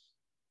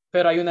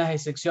 Pero hay unas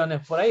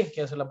excepciones por ahí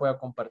que eso la voy a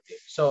compartir.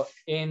 So,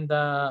 in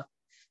the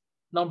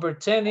number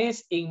 10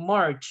 is in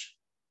March,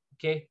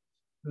 okay?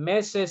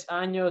 Meses,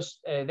 años,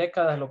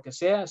 décadas, lo que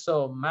sea.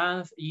 So,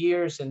 month,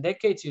 years, and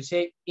decades, you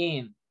say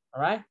in,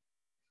 all right?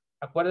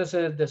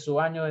 Acuérdese de su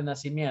año de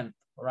nacimiento,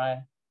 all right?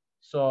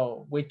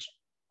 So,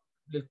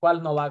 el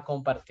cual no va a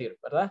compartir,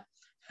 ¿verdad?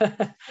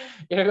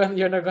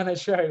 You're not going to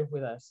share it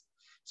with us.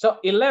 So,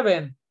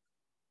 11,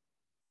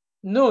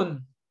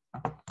 noon.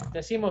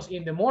 Decimos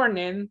in the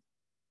morning,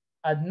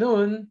 at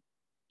noon,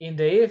 in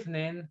the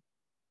evening,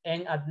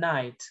 and at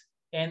night,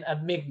 and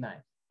at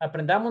midnight.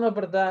 Aprendámonos,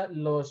 ¿verdad?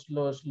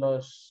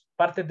 Los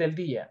partes del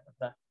día,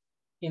 ¿verdad?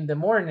 In the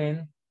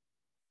morning,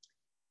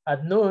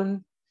 at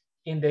noon,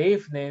 in the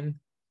evening,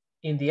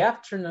 in the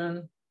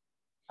afternoon,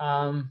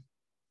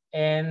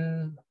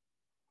 and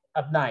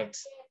at night.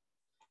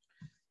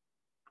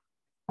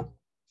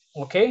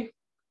 Okay.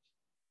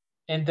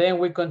 And then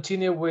we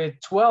continue with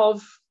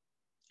 12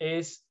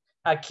 is,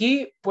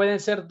 aquí pueden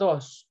ser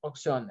dos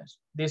opciones.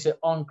 Dice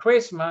on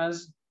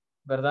Christmas,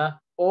 ¿verdad?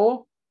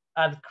 O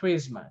at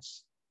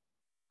Christmas.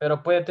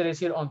 Pero puede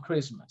decir on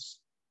Christmas.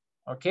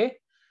 ¿Ok?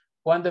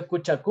 Cuando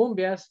escucha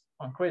cumbias,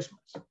 on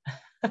Christmas.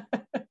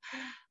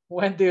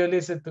 When do you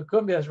listen to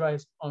cumbias,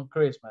 right? On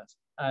Christmas.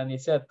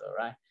 Aniceto,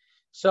 right?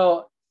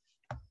 So,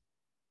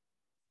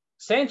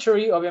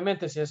 century,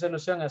 obviamente, si hace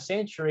alusión a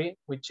century,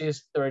 which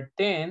is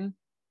 13,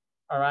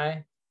 all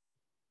right?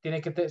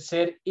 Tiene que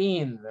ser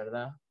in,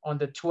 ¿verdad? On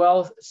the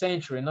 12th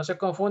century. No se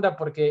confunda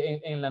porque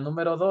en la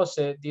número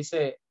 12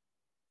 dice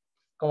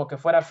como que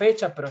fuera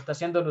fecha, pero está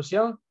haciendo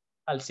alusión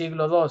al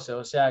siglo XII,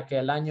 o sea que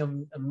el año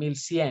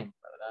 1100,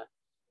 ¿verdad?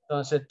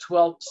 Entonces,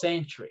 12th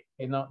century,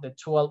 you know, the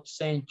 12th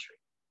century.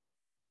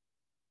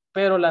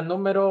 Pero la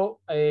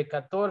número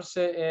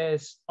 14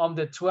 es on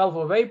the 12th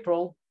of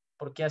April,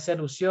 porque hace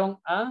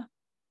alusión a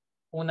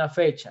una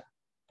fecha.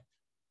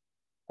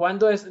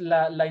 ¿Cuándo es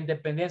la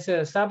independencia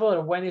de El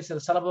Salvador? When is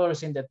El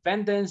Salvador's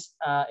independence?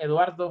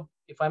 Eduardo,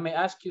 if I may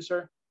ask you,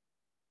 sir,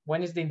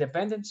 when is the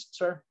independence,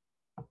 sir?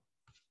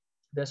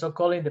 The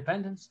so-called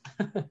independence?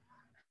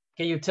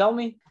 Can you tell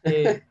me?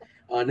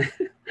 On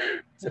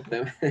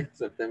September the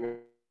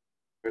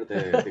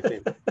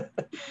 15th.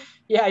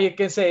 Yeah, you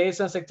can say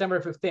it's on September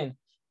 15th.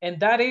 And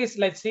that is,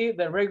 let's see,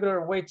 the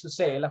regular way to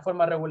say, la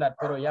forma regular,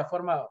 pero ya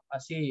forma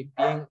así,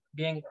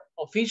 bien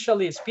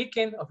officially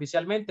speaking,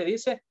 oficialmente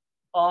dice,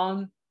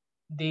 on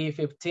the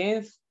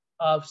 15th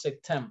of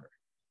September,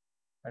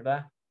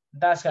 ¿verdad?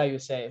 That's how you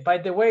say it. By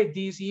the way,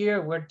 this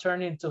year we're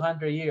turning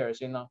 200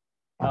 years, you know,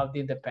 of the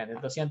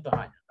independence, 200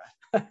 años,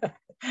 right?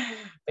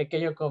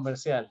 Pequeño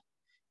comercial.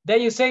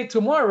 Then you say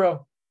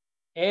tomorrow,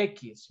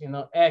 X, you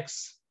know,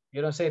 X.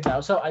 You don't say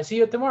that. So I see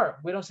you tomorrow.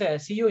 We don't say I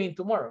see you in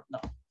tomorrow. No,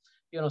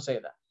 you don't say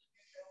that.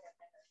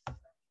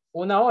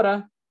 Una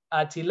hora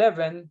at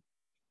 11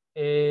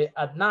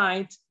 at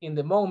night, in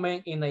the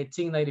moment, in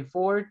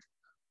 1994,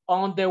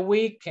 on the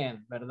weekend,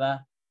 ¿verdad?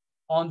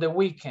 On the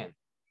weekend,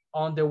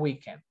 on the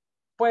weekend.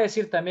 Puede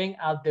decir también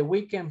at the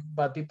weekend,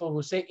 but people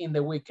will say in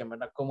the weekend,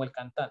 ¿verdad? Como el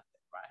cantante,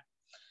 right?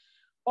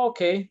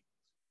 Okay,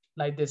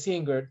 like the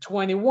singer.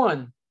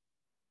 21,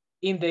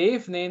 in the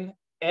evening,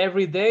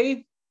 every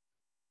day,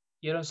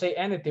 you don't say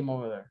anything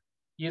over there.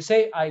 You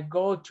say, I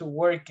go to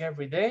work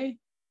every day,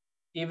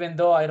 even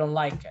though I don't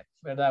like it,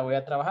 ¿verdad? Voy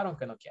a trabajar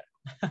aunque no quiera.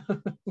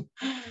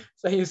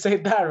 So you say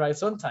that, right?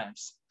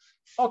 Sometimes.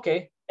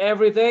 Okay,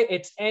 every day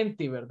it's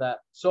empty, ¿verdad?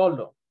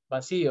 Solo,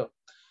 vacío.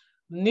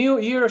 New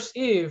Year's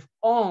Eve,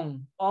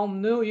 on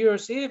New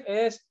Year's Eve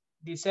es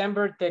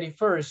December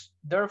 31st.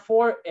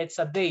 Therefore, it's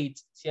a date.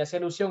 Si hace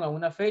alusión a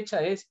una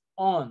fecha es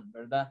on,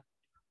 ¿verdad?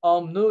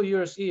 On New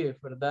Year's Eve,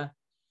 ¿verdad?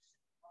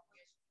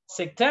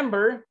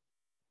 September,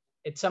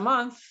 it's a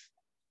month.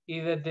 Y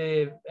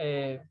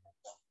desde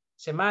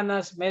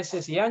semanas,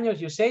 meses y años,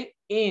 you say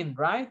in,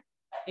 right?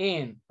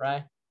 In,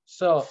 right?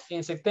 So,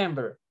 in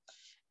September.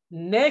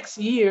 Next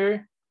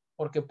year,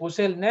 porque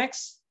puse el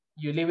next,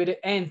 you leave it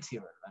empty,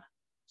 ¿verdad?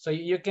 So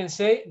you can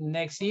say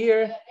next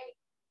year,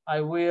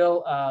 I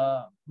will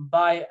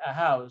buy a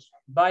house.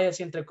 Buy es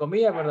entre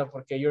comillas, ¿verdad?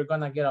 Porque you're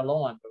gonna get a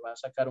loan,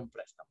 vas a sacar un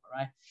préstamo,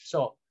 right?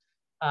 So,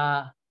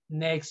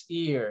 next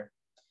year.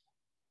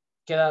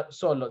 Queda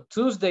solo.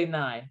 Tuesday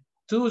night.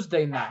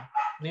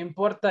 No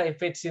importa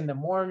if it's in the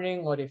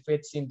morning or if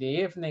it's in the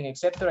evening,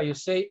 etc. You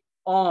say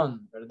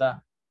on,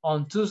 ¿verdad?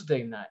 On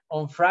Tuesday night,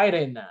 on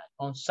Friday night,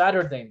 on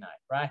Saturday night,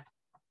 right?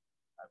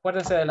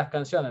 Acuérdense de las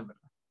canciones, ¿verdad?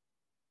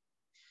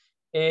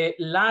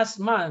 Last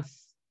month,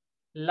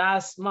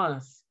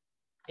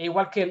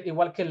 igual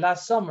que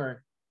last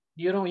summer,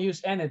 you don't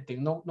use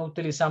anything, no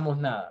utilizamos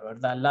nada,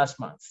 ¿verdad? Last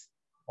month,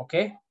 ¿ok?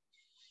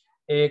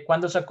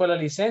 ¿Cuándo sacó la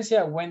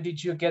licencia? When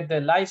did you get the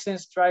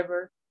license,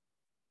 driver?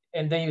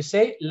 And then you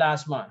say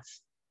last month.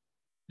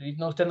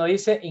 No, usted no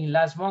dice in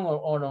last month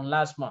or on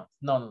last month.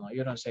 No,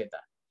 you don't say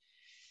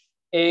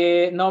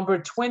that.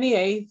 Number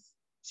 28,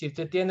 si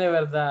usted tiene,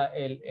 ¿verdad?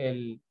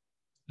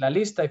 La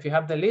lista, if you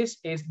have the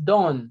list, is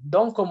don.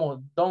 Don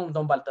como don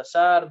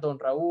Baltasar, don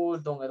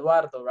Raúl, don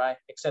Eduardo, right?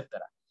 Etc.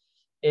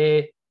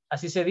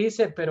 Así se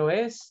dice, pero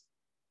es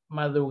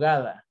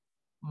madrugada.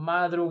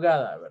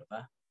 Madrugada,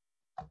 ¿verdad?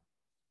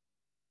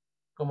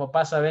 Como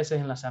pasa a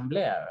veces en la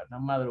asamblea, ¿verdad?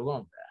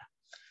 Madrugón, ¿verdad?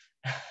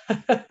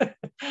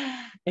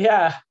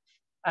 Yeah,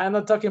 I'm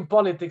not talking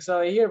politics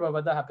over here,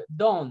 but that happened.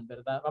 Don,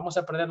 ¿verdad? Vamos a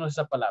aprendernos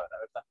esa palabra,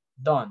 ¿verdad?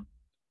 Don.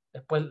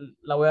 Después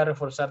la voy a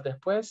reforzar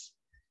después,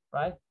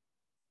 right?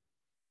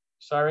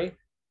 Sorry.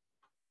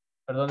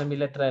 Perdone mi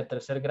letra de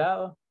tercer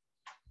grado.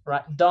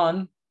 Right,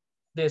 done,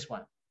 this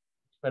one,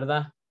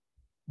 ¿verdad?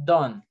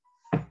 Done.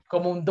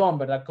 Como un don,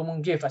 ¿verdad? Como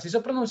un gift. Así se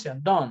pronuncia.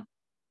 Done.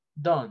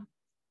 Done.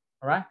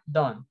 Right?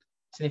 Done.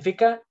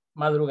 Significa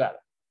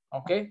madrugada.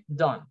 ¿Ok?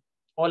 Done.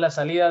 O la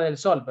salida del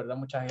sol, ¿verdad?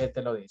 Mucha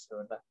gente lo dice,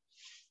 ¿verdad?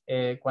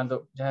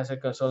 Cuando ya se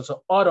acerca el sol.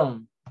 So,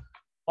 autumn.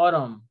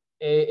 Autumn.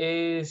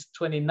 Es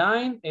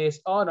 29,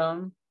 es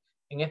autumn.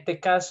 En este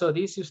caso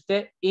dice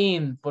usted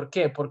in. ¿Por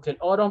qué? Porque el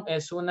autumn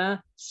es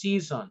una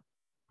season.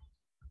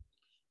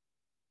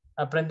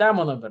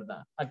 Aprendámonos,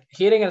 ¿verdad?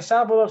 Here en El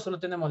Salvador solo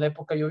tenemos la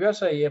época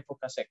lluviosa y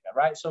época seca,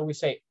 right? So we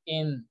say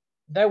in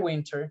the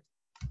winter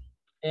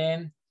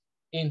and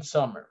in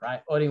summer,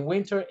 right? Or in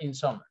winter, in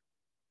summer.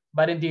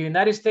 But in the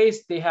United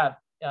States, they have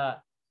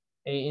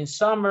in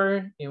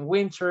summer, in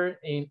winter,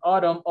 in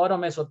autumn.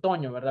 Autumn es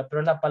otoño, ¿verdad?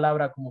 Pero es la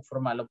palabra como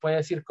formal. Lo puede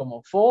decir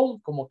como fall,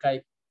 como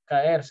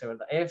caerse,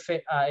 ¿verdad?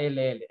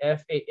 F-A-L-L,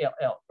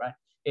 F-A-L-L, right?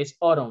 Es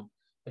autumn.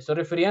 Estoy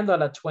refiriendo a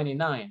la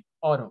 29,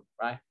 autumn,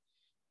 right?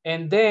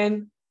 And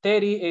then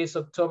 30 is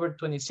October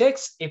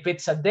 26. If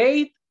it's a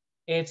date,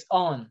 it's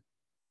on.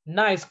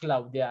 Nice,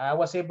 Claudia. I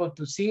was able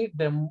to see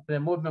the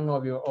movement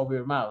of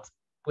your mouth.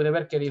 Pude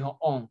ver que dijo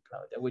on,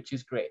 Claudia, which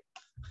is great.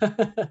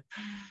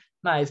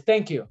 Nice,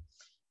 thank you.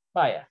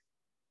 Vaya.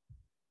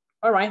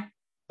 All right.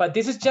 But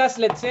this is just,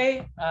 let's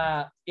say,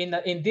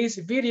 in this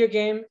video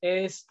game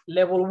is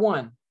level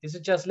 1. This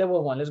is just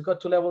level 1. Let's go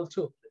to level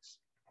 2, please.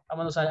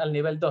 Vámonos al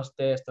nivel 2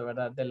 de esto,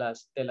 ¿verdad? De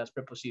las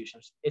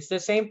prepositions. It's the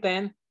same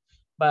thing,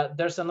 but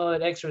there's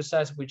another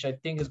exercise which I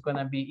think is going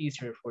to be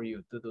easier for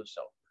you to do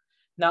so.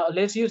 Now,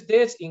 let's use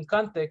this in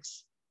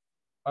context.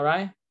 All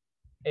right.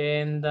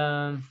 And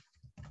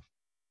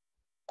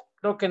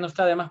creo que no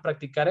está de más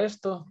practicar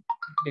esto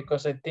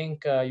because I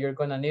think you're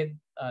going to need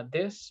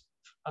this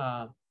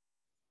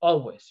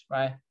always,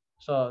 right?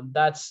 So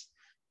that's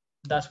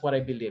That's what I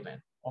believe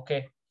in.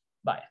 Okay,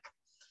 bye.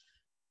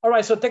 All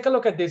right, so take a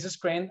look at this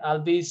screen. I'll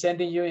be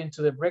sending you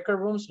into the breaker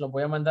rooms. Lo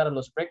voy a mandar a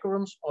los breaker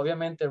rooms,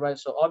 obviamente, right?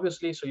 So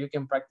obviously, so you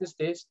can practice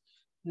this.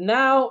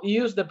 Now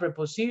use the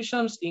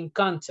prepositions in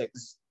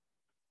context.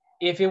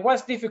 If it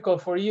was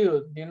difficult for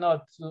you, you know,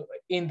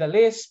 in the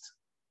list,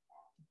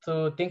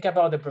 to think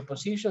about the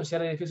prepositions, si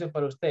era difícil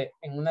para usted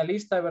en una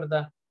lista,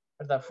 ¿verdad?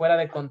 Fuera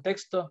de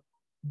contexto,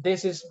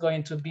 this is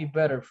going to be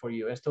better for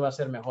you. Esto va a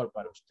ser mejor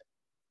para usted.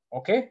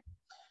 Okay?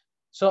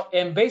 So,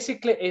 and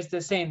basically it's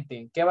the same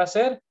thing. ¿Qué va a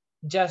hacer?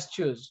 Just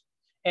choose.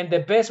 And the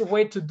best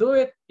way to do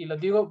it, y lo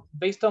digo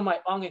based on my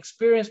own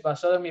experience,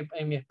 basado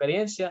en mi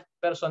experiencia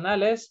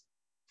personal, es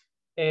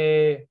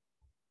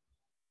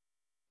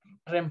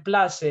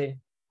reemplace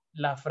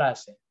la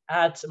frase.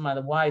 At my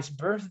wife's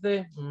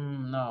birthday.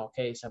 No,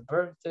 okay, it's a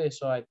birthday,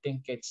 so I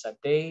think it's a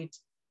date.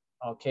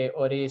 Okay,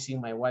 or it is in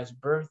my wife's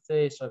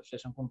birthday, so if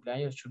es un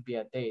cumpleaños, it should be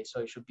a date, so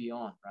it should be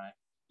on, right?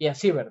 Y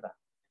así, ¿verdad?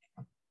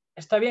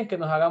 Está bien que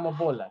nos hagamos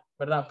bola,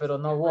 ¿verdad? Pero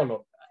no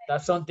bolo.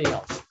 That's something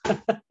else.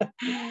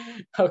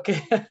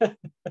 Okay.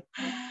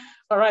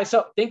 All right,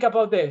 so think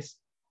about this.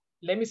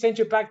 Let me send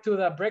you back to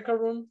the breaker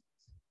room.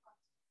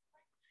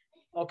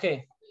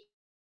 Okay.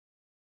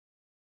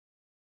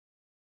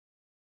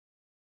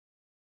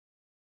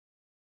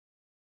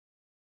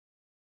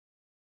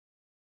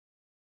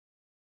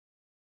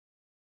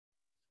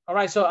 All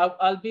right, so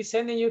I'll be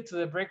sending you to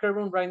the breaker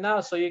room right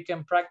now so you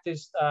can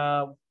practice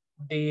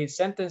the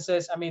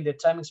sentences, I mean, the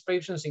time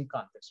expressions in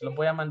context. Lo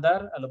voy a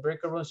mandar a la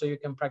breaker room so you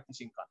can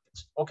practice in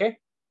context, okay?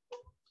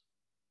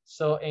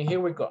 So, and here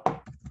we go.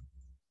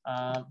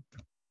 All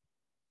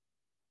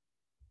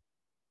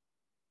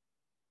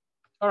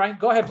right,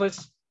 go ahead,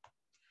 please.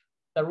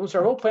 The rooms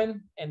are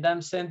open and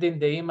I'm sending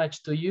the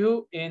image to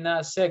you in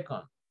a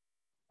second.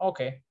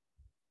 Okay.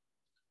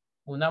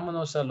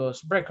 Unámonos a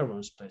los breaker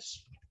rooms,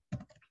 please.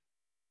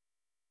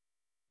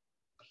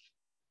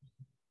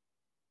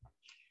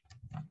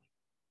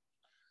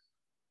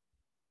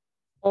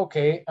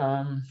 Okay,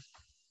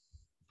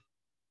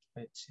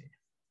 let's see.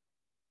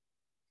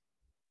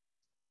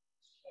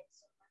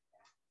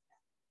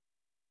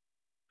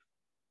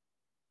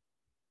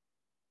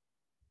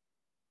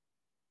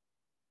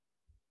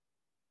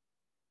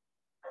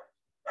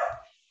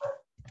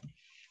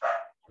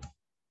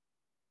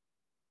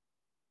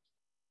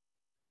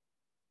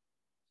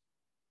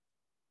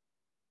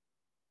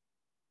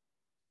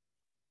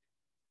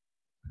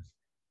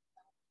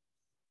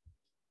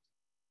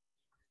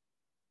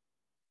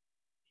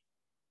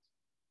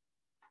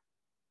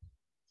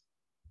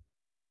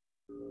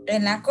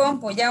 En la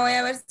compu, ya voy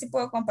a ver si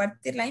puedo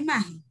compartir la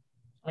imagen.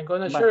 I'm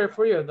gonna share it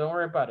for you, don't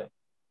worry about it.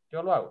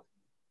 Yo lo hago.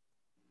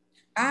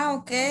 Ah,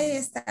 ok,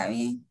 está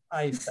bien.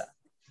 Ahí está.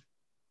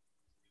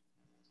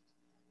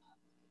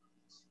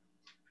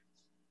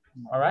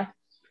 All right.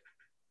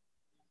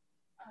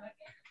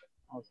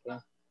 Okay.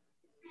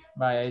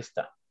 Vaya, ahí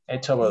está.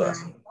 Hecho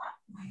bodas.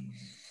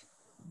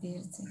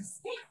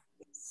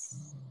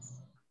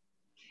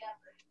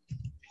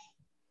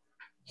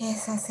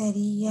 Esa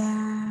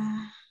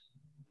sería...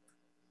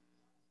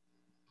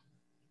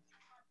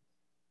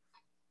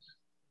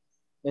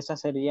 Esa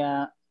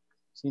sería,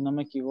 si no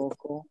me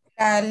equivoco.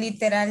 La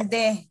literal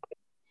D.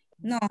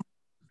 No.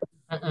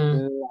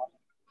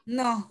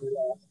 No.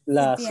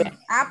 La Sí C.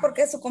 ah,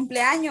 porque es su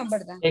cumpleaños,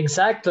 ¿verdad?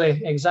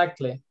 Exactly,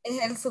 exactly.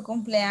 Es su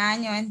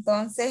cumpleaños,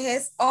 entonces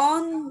es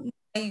on.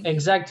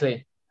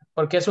 Exactly.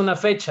 Porque es una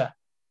fecha.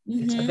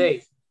 It's a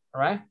date,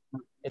 right?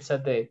 It's a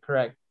date,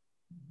 correct.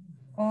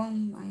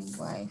 On my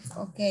wife.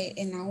 Ok,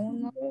 en la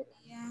 1.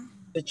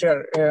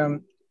 Teacher,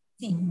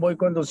 voy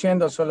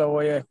conduciendo, solo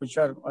voy a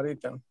escuchar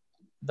ahorita.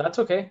 That's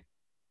okay.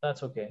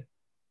 That's okay.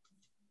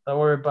 Don't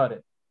worry about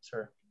it,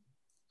 sir.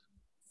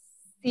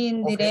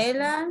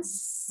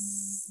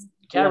 Cinderella's.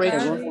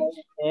 Carriage.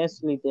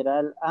 Es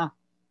literal A.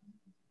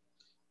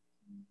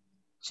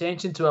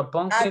 Change into a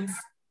pumpkin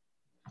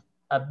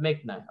at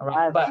midnight. All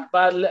right.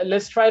 But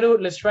let's try to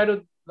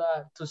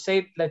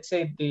say, let's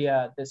say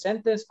the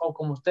sentence o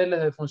como usted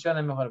les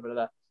funcione mejor,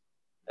 ¿verdad?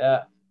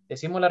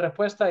 Decimos la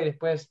respuesta y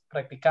después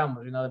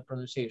practicamos, you know, the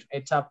pronunciation.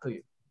 It's up to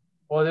you.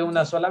 O de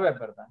una sola vez,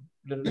 ¿verdad?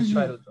 Let's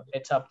try to do it.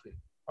 It's up to you.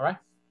 All right?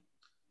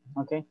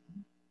 Okay.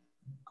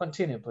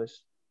 Continue,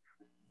 please.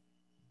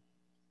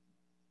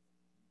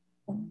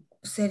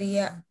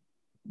 Sería,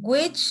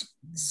 which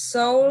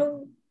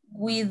shall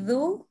we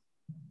do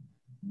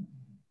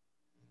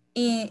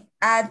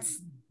at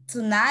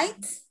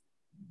tonight?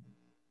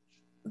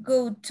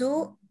 Go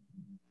to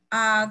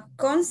a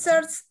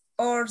concert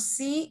or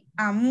see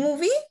a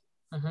movie?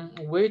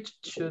 Which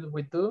should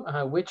we do?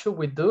 Which should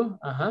we do?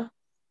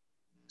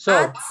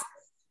 So,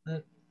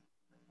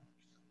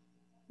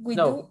 we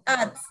do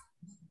at.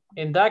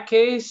 In that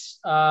case,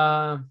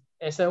 esa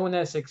es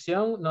una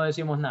excepción, no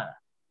decimos nada.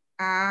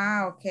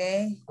 Ah,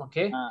 okay.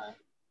 Okay.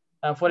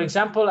 For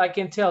example, I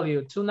can tell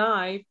you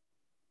tonight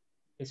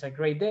is a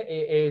great day.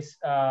 Is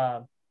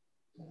no,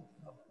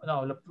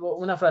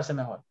 una frase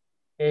mejor.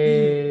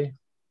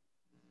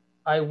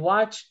 I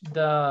watched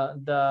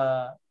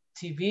the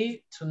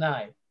TV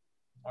tonight.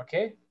 ¿Ok?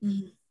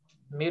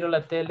 Miro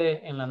la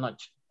tele en la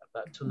noche.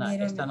 ¿Verdad? Tonight,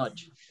 Miro esta la-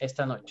 noche.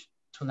 Esta noche.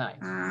 Tonight.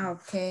 Ah,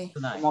 ok.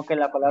 Tonight. Como que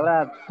la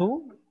palabra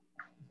tú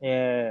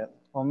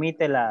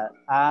omite la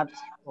at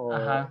o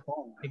Ajá.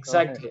 on,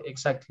 Exactly, entonces,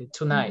 exactly.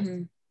 Tonight.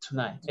 Ujú.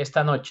 Tonight.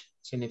 Esta noche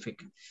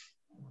significa.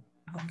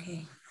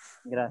 Ok.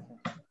 gracias.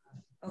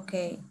 Ok.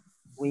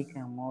 We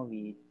can move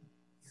it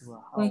to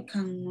a We house.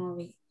 can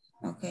move it.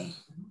 Ok.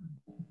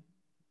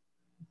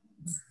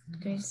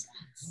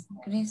 Christmas.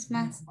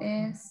 Christmas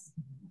es...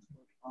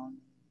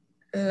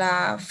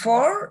 La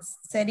 4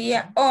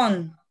 sería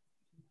on.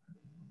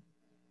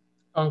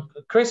 On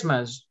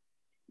Christmas.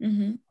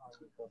 Ujú.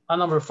 On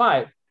number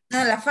 5.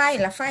 No, la 5,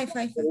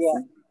 Sería,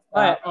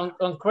 sí.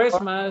 On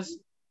Christmas,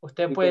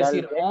 usted puede literal,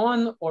 decir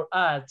on or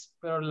at,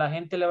 pero la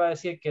gente le va a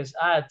decir que es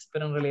at,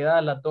 pero en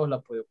realidad las dos la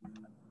puede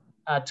ocupar.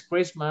 At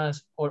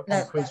Christmas or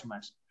on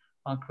Christmas.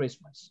 On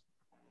Christmas.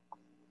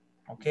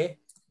 ¿Ok?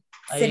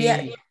 Sería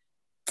Ahí,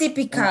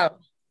 typical.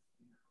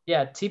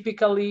 yeah,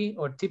 typically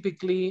or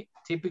typically,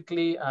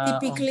 Typically.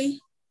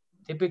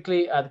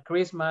 typically at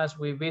Christmas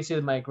we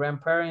visit my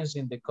grandparents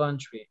in the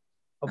country.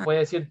 O puede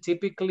decir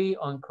typically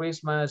on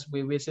Christmas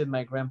we visit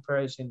my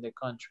grandparents in the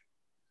country.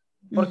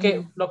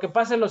 Porque lo que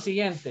pasa es lo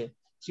siguiente,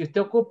 si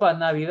usted ocupa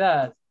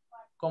Navidad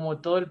como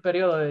todo el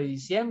periodo de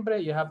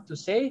diciembre, you have to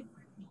say,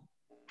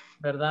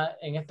 ¿verdad?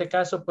 En este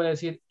caso puede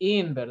decir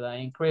in, ¿verdad?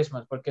 In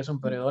Christmas, porque es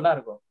un periodo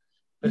largo.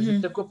 Pero si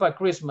usted ocupa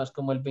Christmas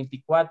como el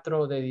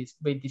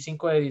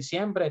 25 de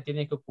diciembre,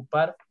 tiene que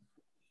ocupar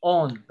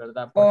on,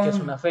 ¿verdad? Porque es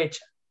una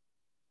fecha.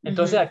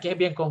 Entonces aquí es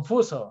bien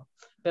confuso.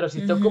 Pero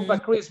si usted ocupa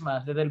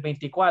Christmas desde el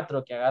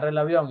 24 que agarra el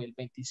avión y el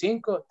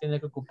 25, tiene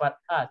que ocupar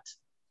at.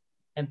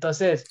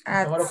 Entonces,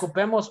 mejor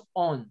ocupemos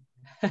on.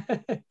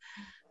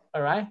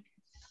 All right.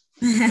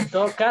 En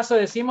todo caso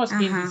decimos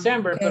in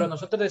December, pero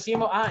nosotros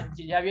decimos,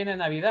 ya viene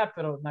Navidad,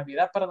 pero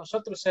Navidad para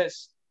nosotros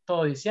es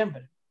todo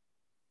diciembre,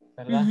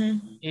 ¿verdad?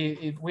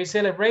 Y we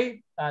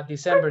celebrate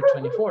December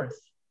 24th,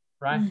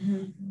 right?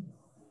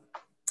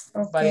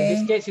 Okay. But in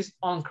this case, it's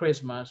on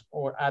Christmas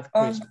or at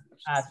Christmas.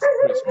 At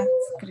Christmas. At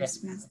Okay.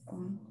 Christmas.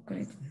 On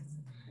Christmas.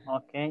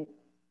 Ok.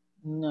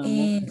 No,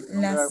 Y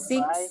la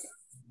 6.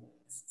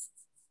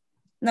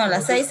 No,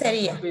 la 6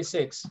 sería.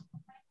 6.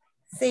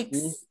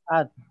 6.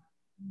 At.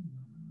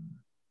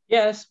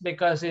 Yes,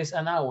 because it's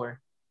an hour.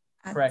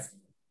 At. Correct.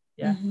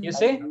 Yeah. You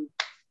see?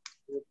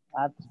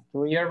 At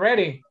 3. You're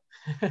ready.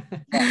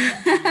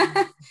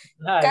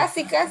 Nice.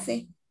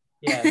 Casi.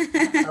 Yes.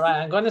 All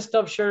right. I'm going to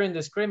stop sharing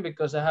the screen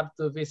because I have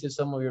to visit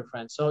some of your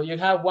friends. So you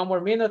have 1 more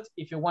minute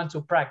if you want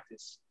to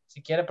practice.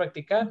 Si quiere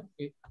practicar,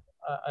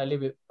 I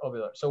leave it over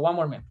there. So 1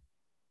 more minute.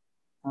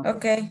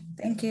 Okay.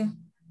 Thank you.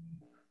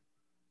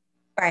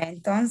 Vaya,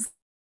 entonces.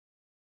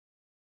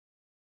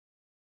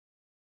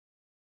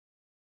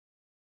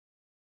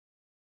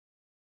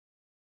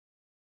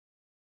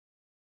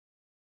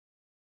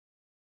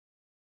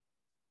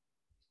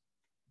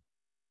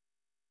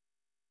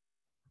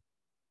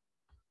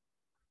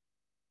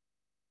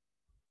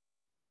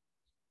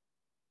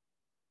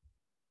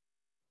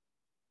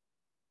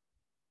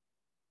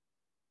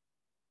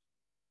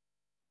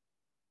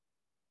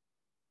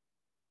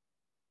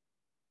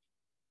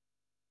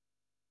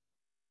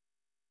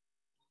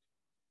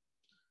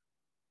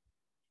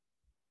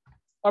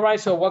 All right.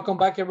 So welcome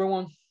back,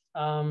 everyone.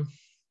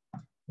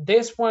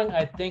 This one,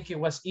 I think it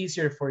was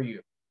easier for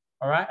you.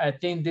 All right. I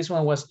think this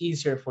one was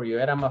easier for you.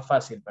 Era más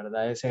fácil,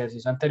 ¿verdad? Ese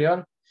ejercicio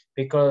anterior.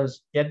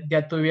 Because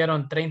ya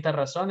tuvieron 30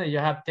 razones. You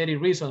have 30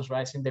 reasons,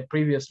 right? In the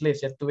previous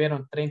list. Ya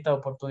tuvieron 30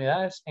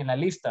 oportunidades en la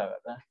lista,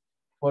 ¿verdad?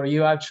 For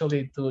you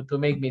actually to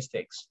make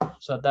mistakes.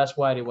 So that's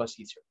why it was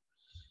easier.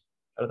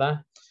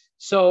 ¿Verdad?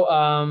 So,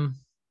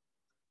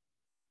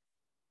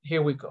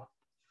 here we go.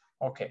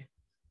 Okay.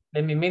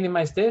 Let me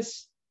minimize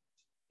this.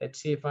 Let's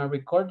see if I'm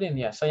recording.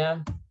 Yes, I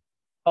am.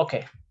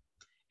 Okay.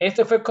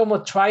 Este fue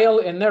como trial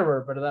and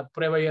error, ¿verdad?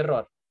 Prueba y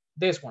error.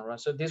 This one, right?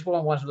 So this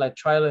one was like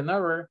trial and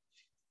error.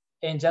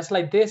 And just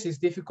like this, it's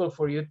difficult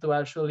for you to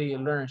actually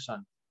learn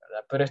something,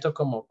 ¿verdad? Pero esto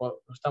como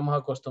estamos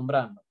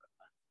acostumbrando,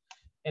 ¿verdad?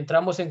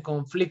 Entramos en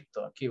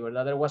conflicto aquí,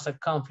 ¿verdad? There was a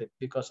conflict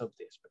because of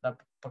this, ¿verdad?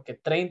 Porque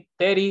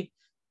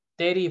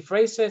 30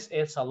 phrases,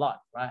 it's a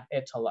lot, right?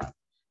 It's a lot.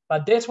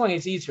 But this one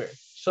is easier.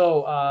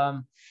 So,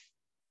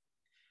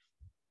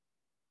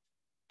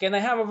 can I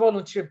have a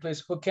volunteer,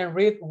 please, who can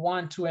read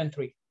 1, 2, and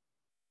 3?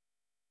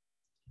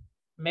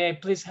 May I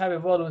please have a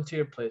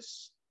volunteer,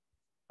 please?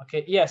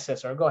 Okay, yes,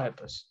 Cesar, go ahead,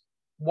 please.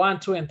 1,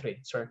 2, and 3,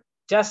 sir.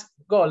 Just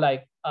go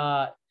like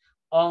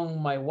on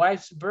my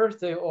wife's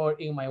birthday or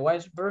in my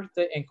wife's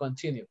birthday and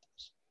continue.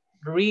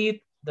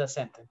 Read the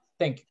sentence.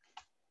 Thank you.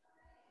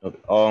 Okay.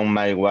 On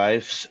my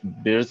wife's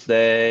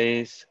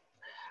birthdays,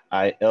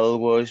 I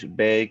always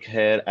bake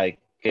her a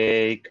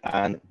cake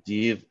and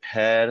give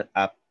her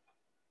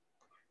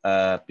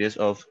a piece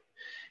of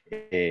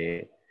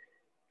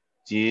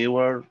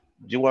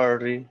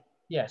jewelry.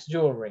 Yes,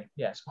 jewelry.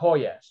 Yes. Oh,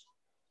 yes.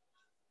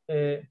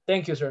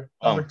 Thank you, sir.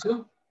 Number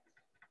 2.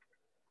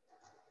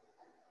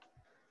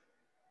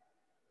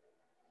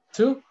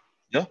 2?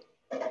 Yeah.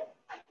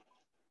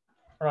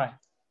 All right.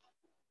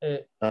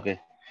 Okay.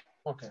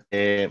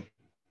 Okay.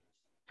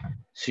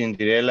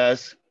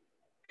 Cinderella's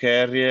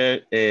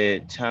carrier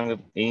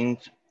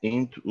changed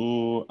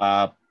into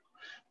a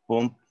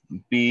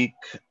pumpkin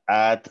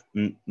at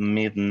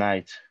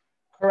midnight.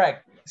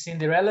 Correct.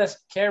 Cinderella's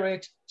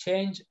carriage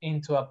changed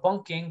into a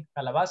pumpkin,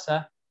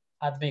 calabaza,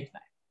 at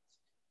midnight.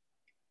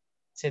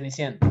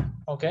 Cenicienta.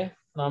 Okay.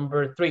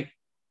 Number 3.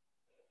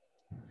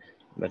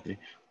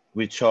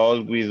 Which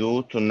shall we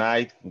do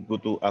tonight? Go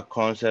to a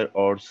concert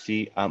or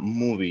see a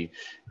movie?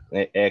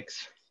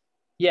 X.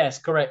 Yes,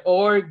 correct.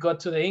 Or go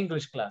to the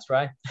English class,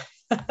 right?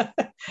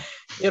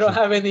 You don't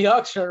have any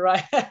option,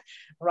 right?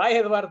 Right,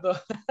 Eduardo?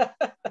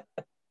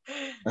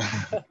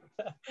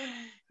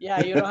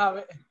 Yeah, you don't have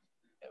it.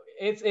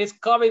 It's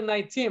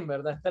COVID-19,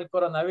 ¿verdad? Está el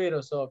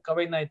coronavirus, so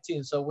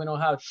COVID-19, so we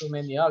don't have too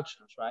many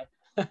options, right?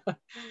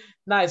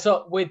 Nice.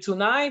 So with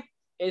tonight,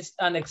 it's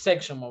an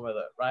exception over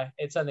there, right?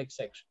 It's an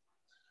exception.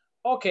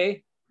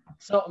 Okay.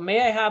 So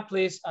may I have,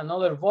 please,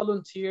 another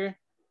volunteer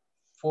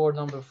for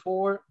number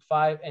 4,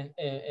 5,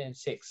 and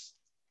 6?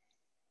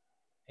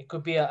 It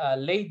could be a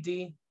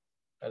lady,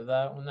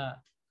 ¿verdad?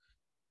 Una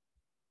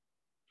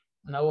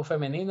voz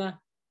femenina.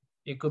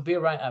 It could be,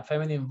 right, a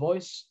feminine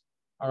voice.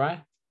 All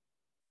right.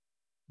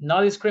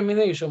 No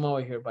discrimination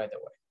over here, by the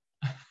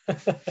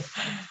way.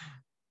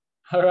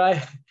 All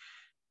right.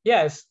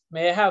 Yes.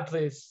 May I have,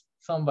 please,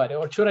 somebody?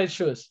 Or should I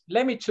choose?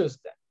 Let me choose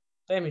that.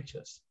 Let me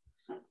choose.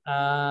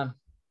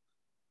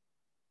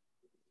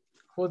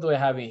 Who do I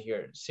have in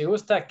here? Si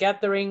gusta,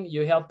 Catherine,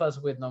 you help us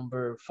with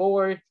number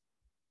 4.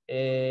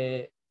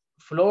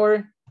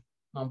 Flor,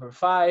 number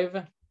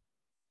 5.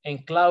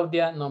 And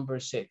Claudia, number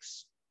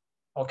 6.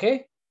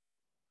 Okay?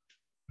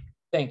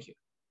 Thank you.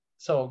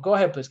 So go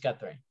ahead, please,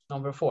 Catherine.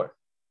 Number 4.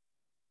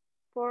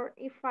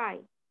 45.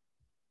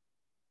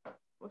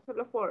 Or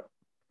solo 4.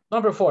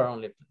 Number 4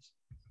 only, please.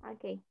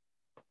 Okay.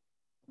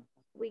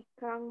 We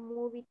can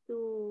move it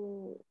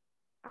to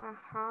a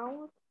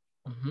house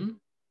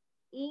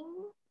in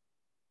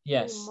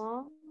yes. 3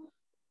 months.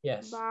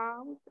 Yes.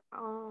 But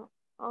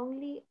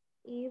only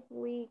if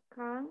we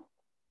can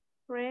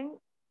rent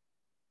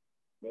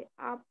the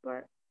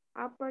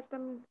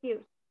apartment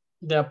here.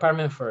 The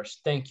apartment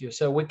first. Thank you.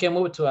 So we can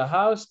move to a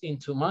house in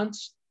 2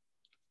 months,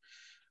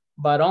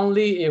 but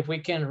only if we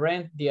can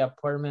rent the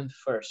apartment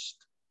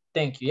first.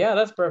 Thank you. Yeah,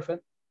 that's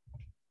perfect.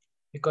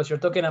 Because you're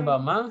talking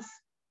about month,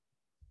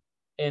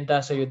 and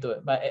that's how you do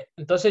it. But,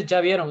 entonces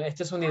ya vieron,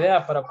 esta es una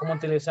idea para cómo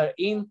utilizar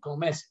in con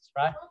meses,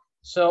 right?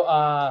 So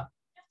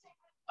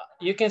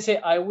you can say,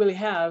 I will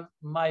have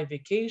my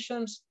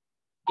vacations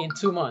in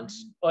 2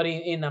 months or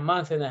in a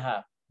month and a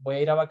half. Voy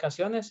a ir a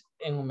vacaciones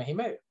en un mes y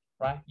medio,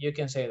 right? You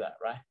can say that,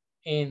 right?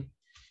 In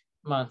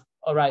month.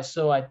 All right,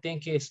 so I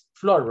think it's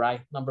Flor,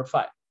 right? Number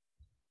 5.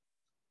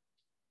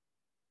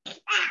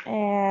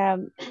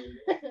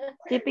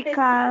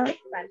 Typical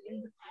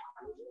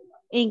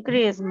in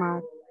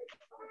Christmas.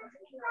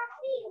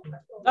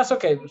 That's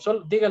okay.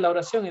 Solo diga la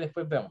oración y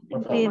después vemos.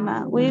 Por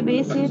favor. We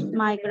visit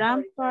my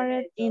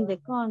grandparents in the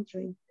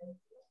country.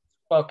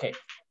 Okay.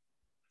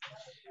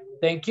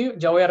 Thank you.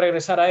 Ya voy a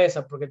regresar a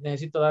esa porque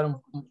necesito dar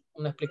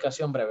una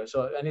explicación breve.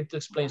 So I need to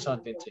explain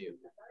something to you.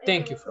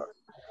 Thank you, Flor.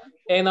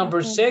 And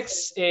number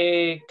 6,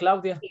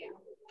 Claudia,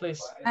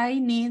 please. I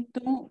need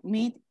to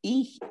meet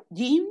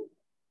Jim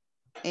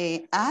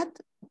at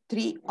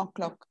 3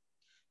 o'clock.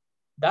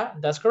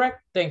 That's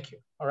correct. Thank you.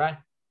 All right.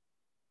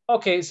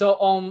 Okay, so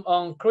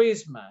on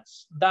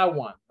Christmas, that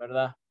one,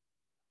 ¿verdad?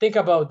 Think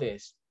about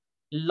this.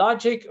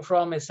 Logic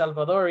from a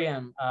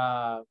Salvadorian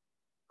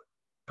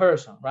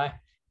person, right?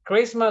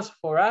 Christmas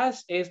for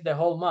us is the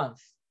whole month.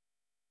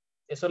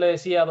 Eso le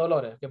decía a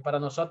Dolores, que para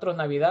nosotros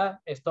Navidad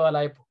es toda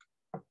la época,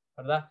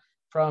 ¿verdad?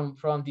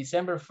 From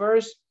December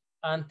 1st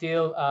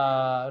until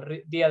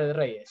Día de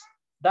Reyes.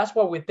 That's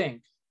what we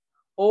think.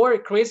 Or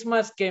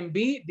Christmas can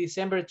be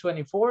December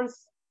 24th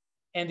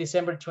and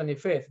December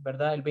 25th,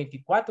 ¿verdad? El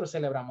 24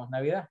 celebramos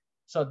Navidad.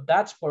 So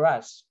that's for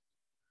us.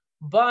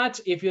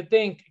 But if you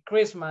think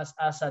Christmas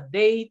as a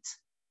date,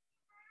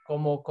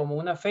 como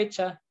una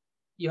fecha,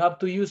 you have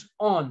to use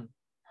on,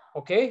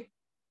 okay?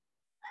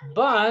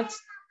 But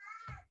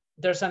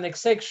there's an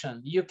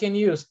exception. You can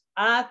use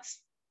at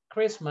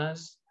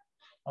Christmas,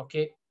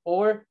 okay,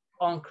 or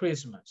on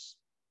Christmas.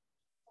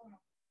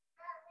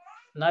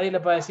 Nadie le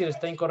va a decir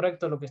está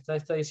incorrecto lo que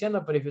está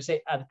diciendo, but if you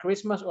say at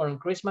Christmas or on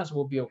Christmas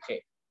will be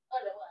okay.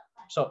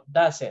 So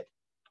that's it.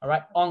 All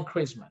right, on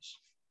Christmas.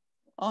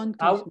 On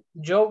Christmas.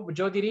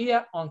 Yo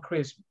diría on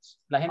Christmas.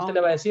 La gente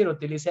le va a decir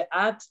utilice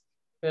at,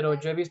 pero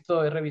yo he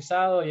visto, he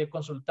revisado y he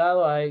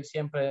consultado, hay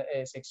siempre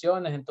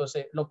secciones,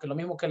 entonces lo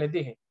mismo que les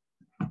dije.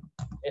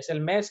 ¿Es el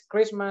mes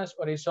Christmas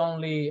or is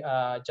only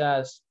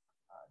just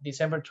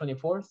December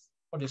 24th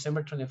or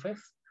December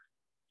 25th?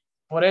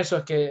 Por eso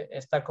es que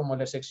está como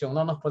la sección,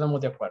 no nos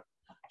ponemos de acuerdo.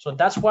 So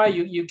that's why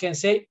you can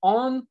say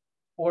on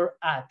or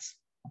at.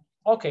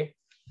 Okay.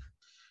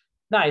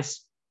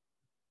 Nice.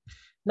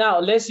 Now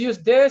let's use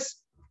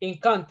this in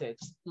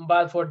context.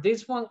 But for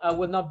this one, I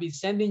will not be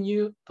sending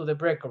you to the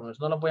breaker rooms.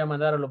 No los voy a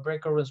mandar a los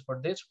breaker rooms for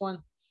this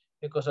one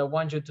because I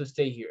want you to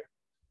stay here.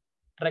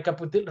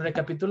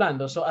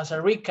 recapitulando, so as a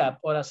recap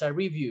or as a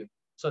review,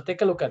 so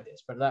take a look at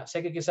this, ¿verdad?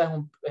 Sé que quizás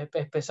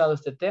es pesado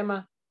este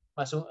tema,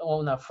 más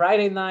on a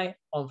Friday night,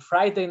 on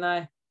Friday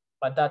night,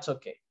 but that's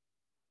okay.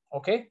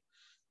 Okay?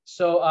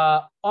 So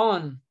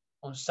on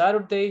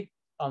Saturday,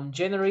 on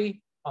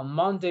January, on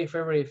Monday,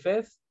 February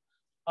 5th,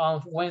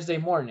 on Wednesday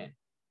morning.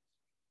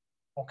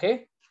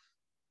 Okay?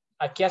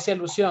 Aquí hace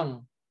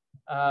alusión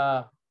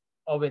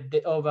of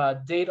a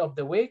date of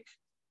the week,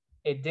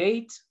 a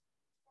date,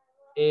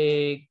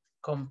 a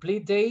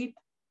complete date,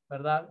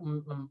 ¿verdad?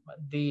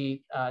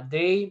 The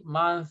day,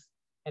 month,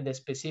 and the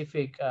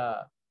specific,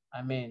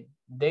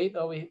 date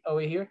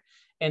over here,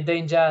 and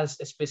then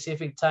just a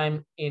specific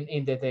time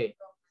in the day.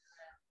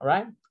 All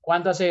right?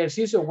 ¿Cuándo hace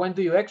ejercicio? When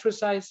do you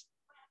exercise?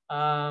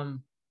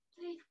 On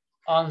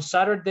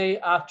Saturday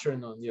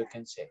afternoon, you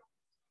can say.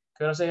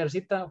 ¿Qué hora se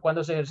ejercita?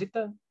 ¿Cuándo se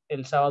ejercita?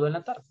 El sábado en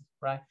la tarde,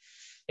 right?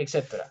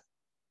 Etc.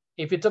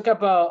 If you talk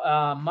about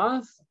a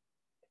month,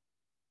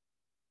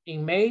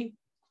 in May,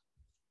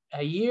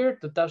 a year,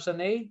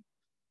 2008,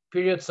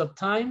 periods of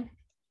time,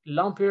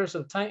 long periods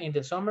of time in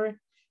the summer,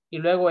 y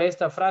luego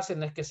esta frase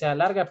no es que sea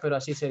larga, pero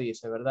así se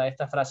dice, ¿verdad?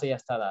 Esta frase ya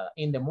está dada.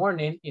 In the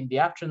morning, in the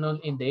afternoon,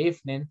 in the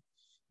evening,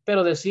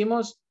 pero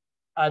decimos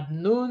at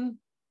noon,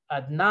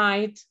 at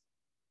night,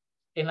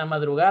 en la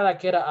madrugada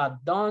que era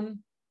at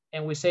dawn,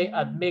 and we say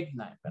at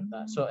midnight,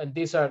 ¿verdad? So, and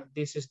this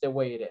is the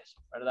way it is,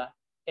 ¿verdad?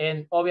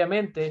 And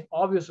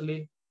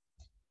obviously,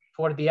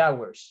 for the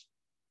hours.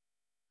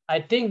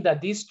 I think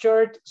that this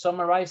chart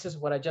summarizes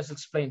what I just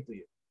explained to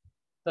you.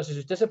 Entonces, si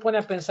usted se pone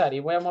a pensar, y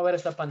voy a mover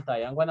esta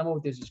pantalla, I'm going to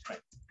move this screen.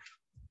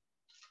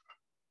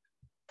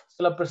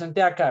 Se lo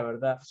presenté acá,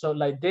 ¿verdad? So,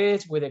 like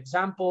this, with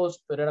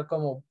examples, pero era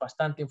como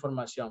bastante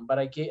información, but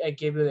I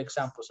gave you the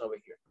examples over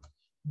here.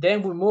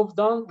 Then we moved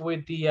on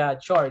with the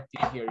chart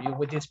here,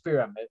 with this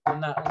pyramid,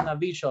 una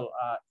visual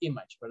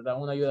image, ¿verdad?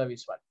 Una ayuda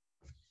visual.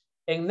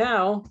 And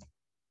now,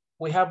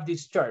 we have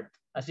this chart.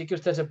 Así que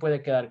usted se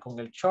puede quedar con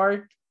el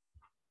chart,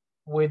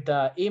 with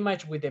the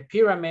image, with the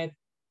pyramid,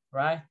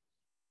 right?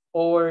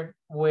 Or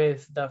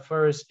with the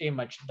first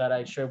image that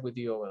I shared with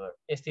you over there.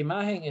 Esta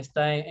imagen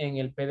está en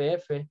el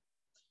PDF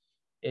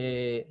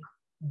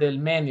del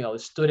manual,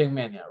 student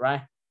manual,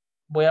 right?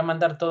 Voy a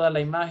mandar toda la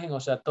imagen, o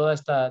sea, toda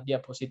esta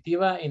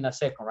diapositiva in a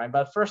second, right?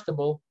 But first of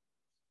all,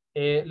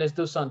 let's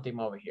do something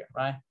over here,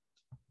 right?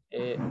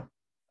 Let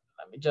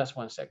me just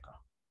 1 second.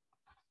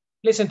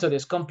 Listen to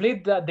this.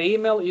 Complete the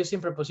email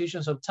using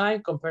prepositions of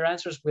time. Compare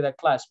answers with a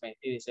classmate.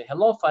 It is a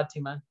hello,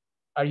 Fatima.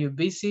 Are you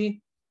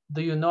busy?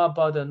 Do you know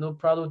about the new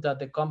product that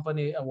the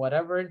company or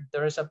whatever?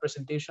 There is a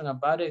presentation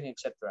about it,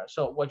 etc.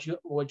 So what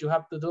you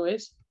have to do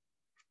is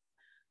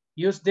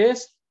use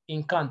this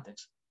in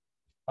context.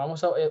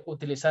 Vamos a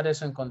utilizar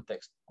eso en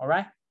contexto. All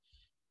right.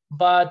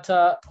 But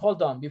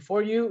hold on.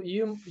 Before you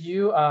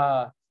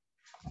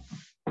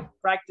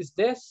practice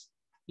this,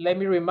 let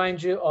me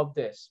remind you of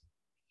this.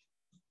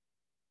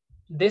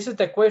 This is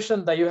the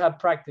question that you have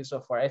practiced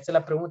so far. Esta es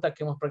la pregunta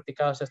que hemos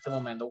practicado hasta este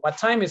momento. What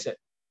time is it?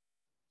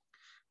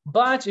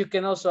 But you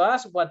can also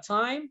ask, what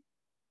time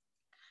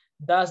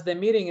does the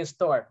meeting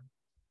start?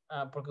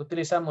 Porque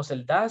utilizamos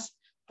el does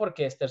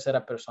porque es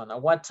tercera persona.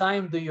 What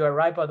time do you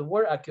arrive at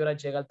work? ¿A qué hora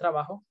llega al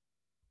trabajo?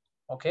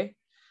 Okay.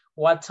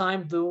 What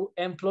time do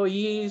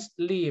employees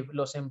leave?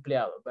 Los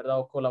empleados, ¿verdad?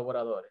 O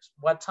colaboradores.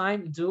 What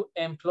time do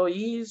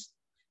employees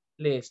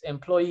leave?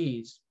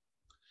 Employees.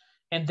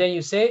 And then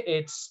you say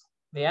it's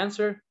the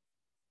answer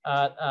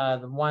at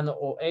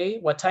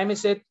 1:08. What time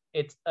is it?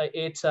 It's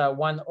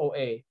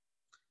 1:08.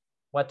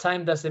 What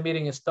time does the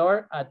meeting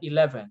start? At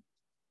 11.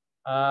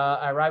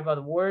 Arrive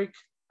at work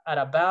at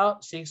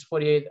about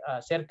 6:48.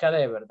 Cerca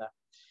de, ¿verdad?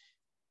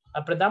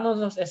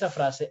 Aprendámonos esa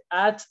frase.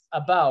 At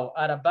about.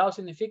 At about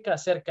significa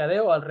cerca de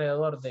o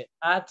alrededor de.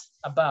 At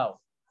about.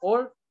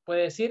 Or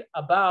puede decir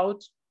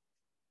about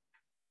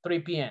 3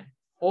 p.m.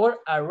 Or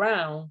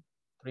around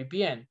 3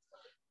 p.m.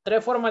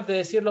 3 formas de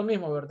decir lo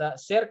mismo, ¿verdad?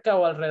 Cerca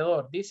o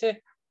alrededor.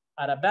 Dice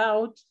at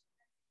about,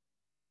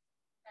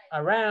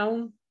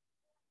 around,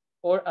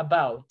 or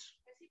about.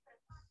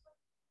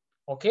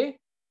 ¿Ok?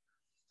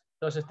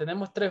 Entonces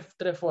tenemos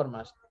tres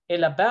formas.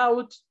 El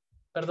about,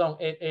 perdón,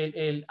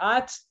 el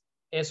at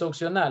es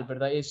opcional,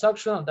 ¿verdad? It's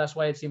optional, that's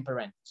why it's in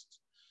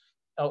parentheses.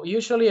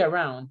 Usually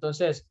around.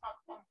 Entonces,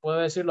 puedo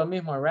decir lo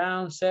mismo,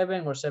 around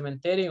 7 or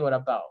 7:30 or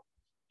about.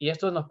 Y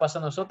esto nos pasa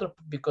a nosotros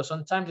because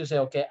sometimes you say,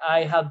 okay,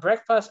 I had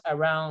breakfast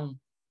around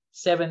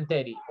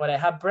 7:30 or I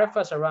had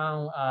breakfast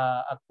around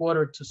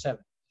 6:45.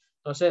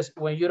 Entonces,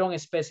 when you don't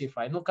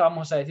specify, nunca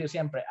vamos a decir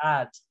siempre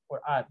at or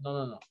at.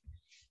 No.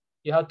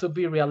 You have to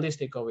be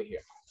realistic over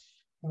here.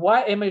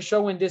 Why am I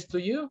showing this to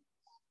you?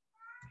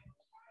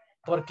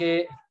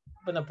 Porque,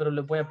 bueno, pero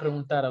les voy a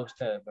preguntar a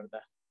ustedes,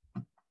 ¿verdad?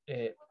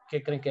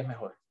 ¿Qué creen que es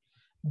mejor?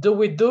 Do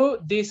we do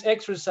this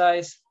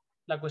exercise?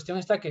 La cuestión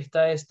está que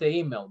está este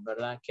email,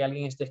 ¿verdad? Que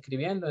alguien está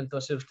escribiendo,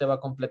 entonces usted va a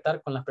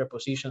completar con las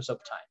prepositions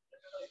of time.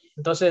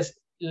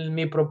 Entonces,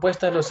 mi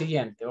propuesta es lo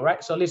siguiente, all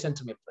right? So listen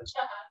to me, please.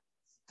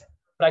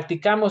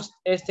 Practicamos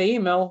este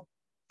email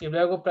y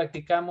luego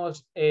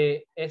practicamos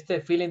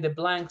este fill in the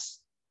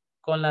blanks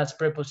con las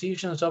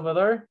prepositions over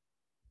there,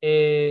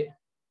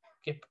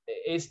 que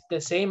es the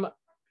same,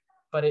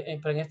 pero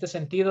en este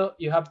sentido,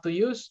 you have to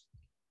use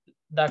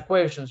the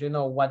questions, you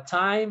know, what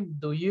time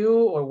do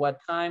you, or what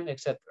time,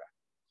 etc.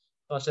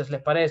 Entonces,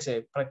 ¿les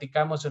parece?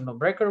 Practicamos en los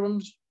breaker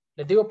rooms.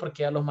 Les digo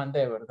porque ya los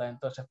mandé, ¿verdad?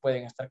 Entonces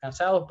pueden estar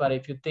cansados, but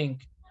if you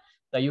think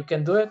that you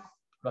can do it,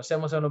 lo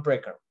hacemos en los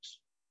breaker rooms.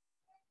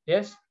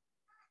 Yes?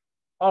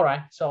 All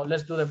right, so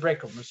let's do the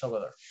breaker rooms over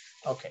there.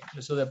 Okay,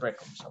 let's do the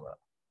breaker rooms over there.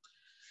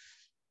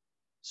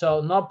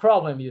 So no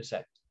problem, you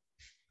said.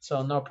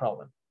 So no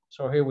problem.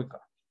 So here we go.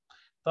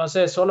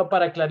 Entonces, solo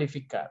para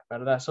clarificar,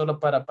 ¿verdad? Solo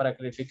para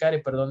clarificar,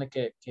 y perdone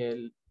que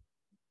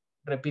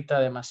repita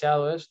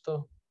demasiado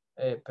esto,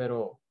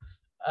 pero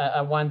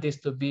I want this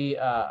to be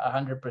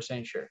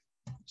 100% sure.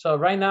 So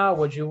right now,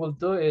 what you will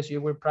do is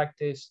you will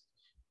practice,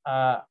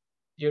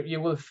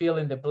 you will fill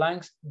in the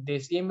blanks,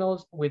 these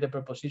emails with the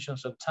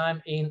prepositions of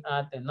time, in,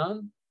 at, and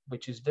on,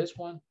 which is this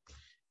one.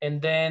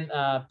 And then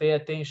pay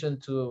attention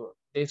to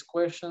this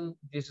question,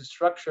 this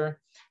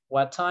structure.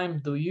 What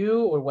time do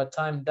you, or what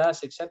time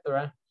does,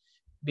 etc.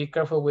 Be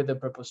careful with the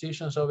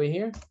prepositions over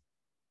here.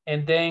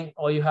 And then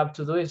all you have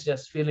to do is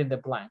just fill in the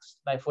blanks.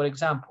 Like, for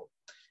example,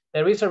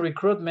 there is a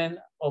recruitment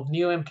of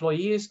new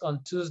employees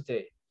on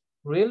Tuesday.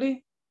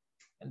 Really?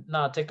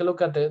 Now take a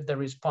look at the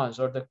response,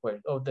 or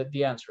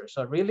the answer.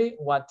 So really,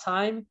 what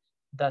time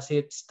does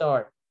it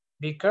start?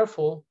 Be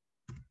careful.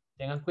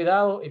 Tengan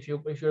cuidado if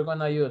you're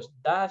gonna use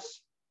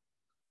does,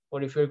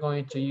 or if you're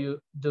going to use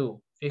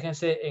do.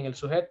 Fíjense en el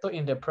sujeto,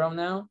 in the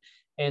pronoun,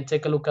 and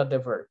take a look at the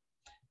verb.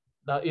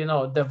 Now, you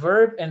know, the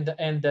verb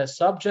and the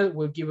subject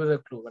will give you the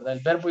clue, ¿verdad? El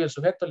verbo y el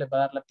sujeto les va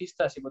a dar la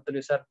pista si va a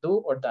utilizar do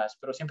or does,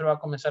 pero siempre va a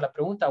comenzar la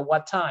pregunta,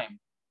 what time?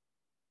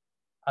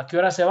 ¿A qué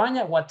hora se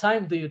baña? What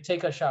time do you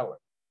take a shower?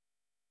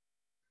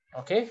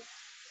 ¿Ok?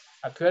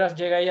 ¿A qué horas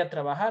llega ella a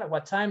trabajar?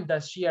 What time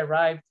does she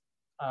arrive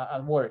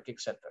at work,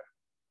 etc.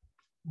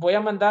 Voy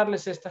a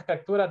mandarles estas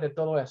capturas de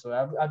todo eso.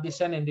 I'll be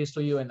sending this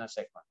to you in a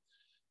second.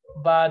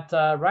 But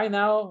right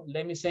now,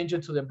 let me send you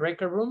to the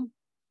breaker room,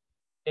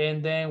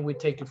 and then we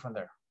take it from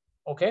there.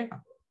 Okay?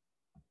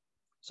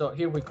 So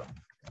here we go.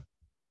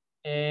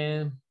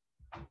 And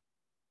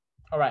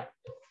all right,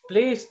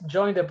 please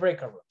join the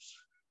breaker rooms.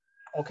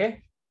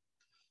 Okay?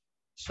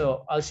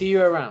 So I'll see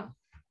you around.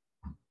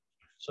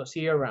 So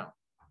see you around.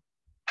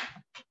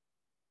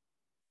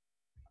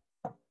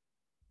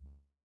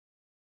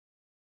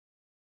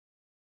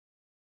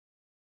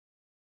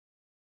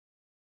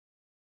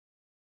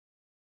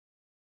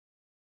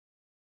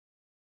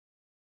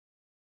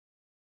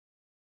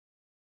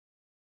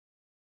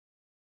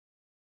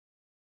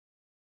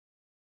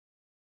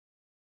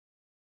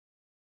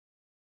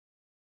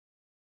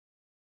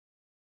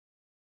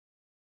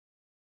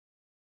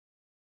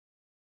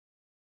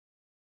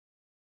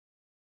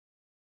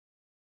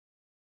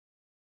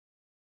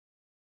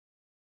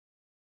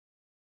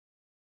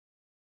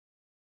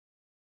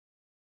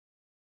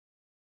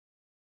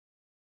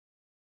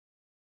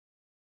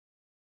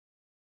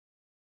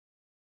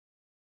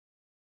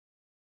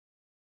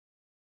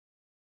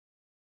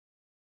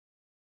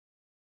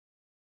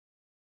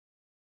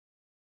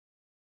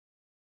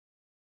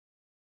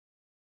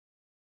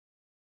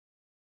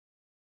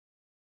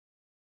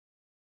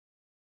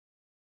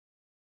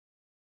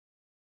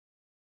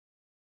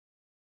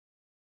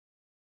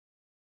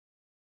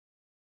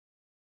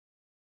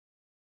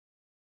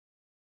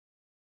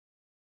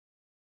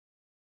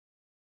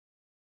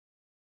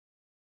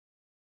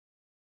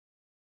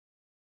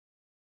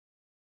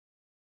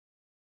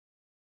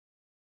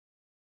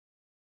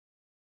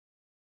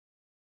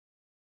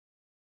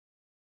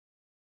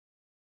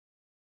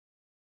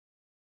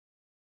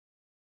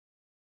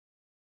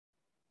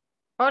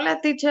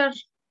 Hola, teacher.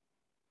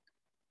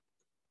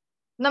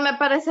 No me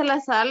aparece la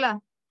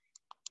sala.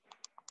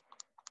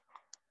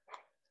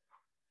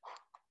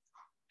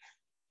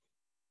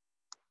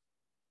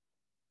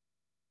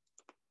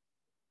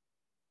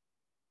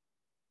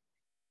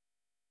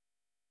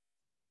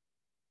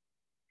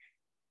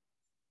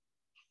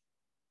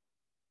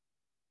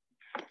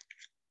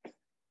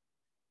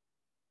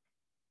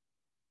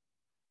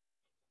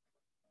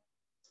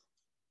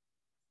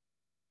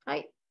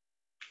 Ay,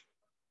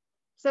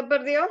 ¿se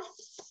perdió?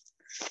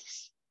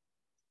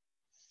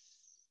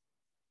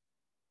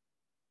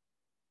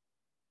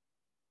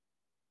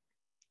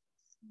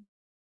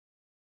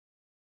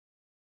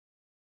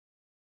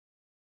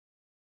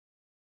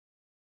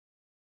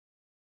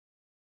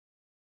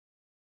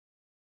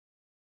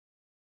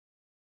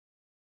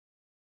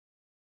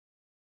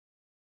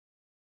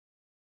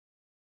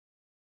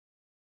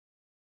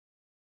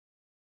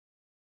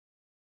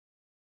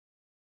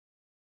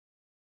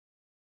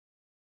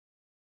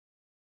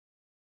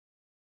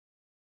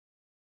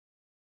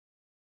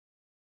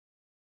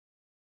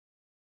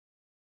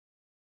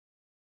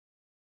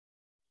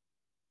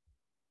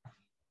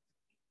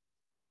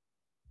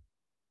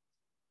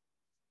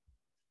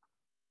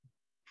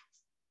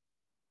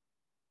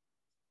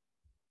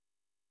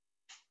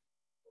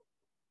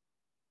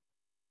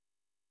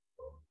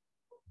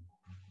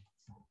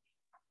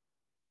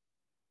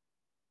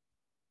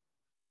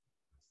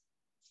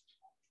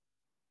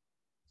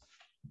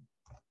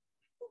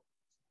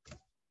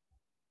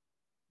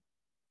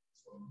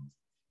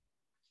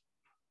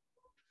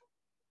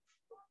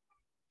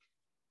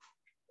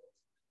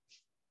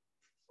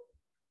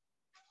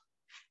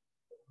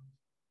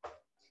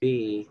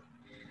 B,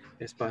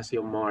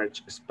 espacio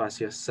March,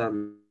 espacio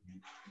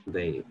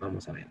Sunday.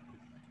 Vamos a ver.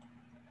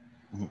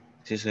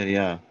 Sí,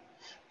 sería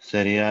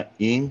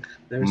in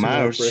There's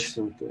another March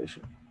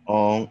presentation.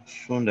 on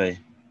Sunday.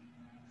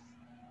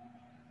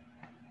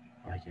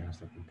 Ay, ya no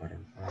está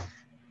comparando.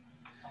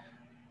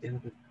 It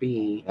would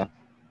be.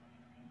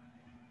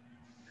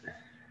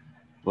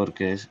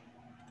 Porque es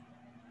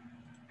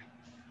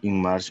in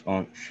March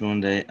on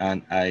Sunday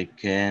and I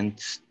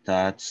can't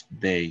touch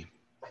day.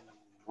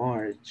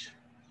 March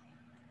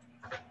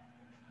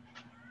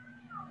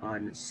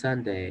on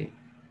Sunday.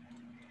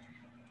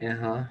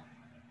 Yeah.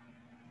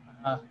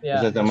 O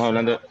sea, estamos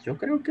hablando Yo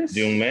creo que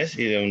de un mes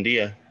y de un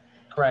día.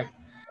 Correct.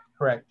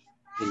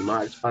 In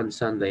March on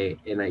Sunday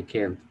and I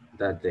can't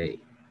that day.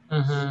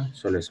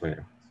 Solo eso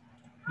era.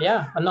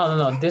 Yeah,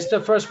 no. This is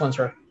the first one,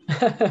 sir.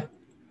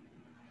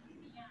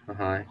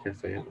 Ajá, que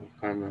estoy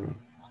buscando.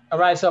 All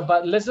right, so,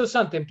 but let's do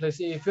something, please,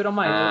 if you don't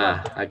mind.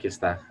 Aquí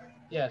está.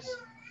 Yes.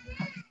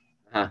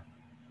 Ajá.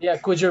 Yeah,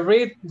 could you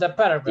read the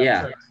paragraph?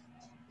 Yeah. Sir?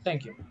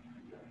 Thank you.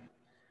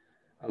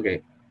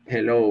 Okay.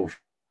 Hello,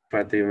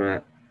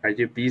 Fatima. Are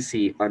you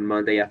busy on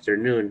Monday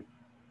afternoon?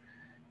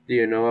 Do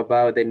you know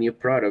about the new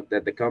product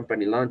that the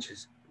company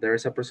launches? There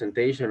is a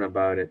presentation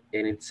about it,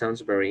 and it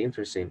sounds very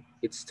interesting.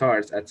 It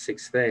starts at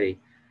 6:30.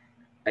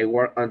 I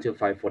work until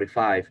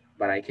 5:45,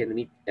 but I can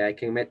meet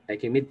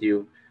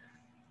you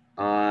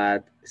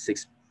at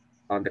 6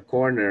 on the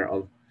corner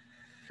of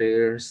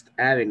First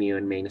Avenue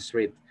and Main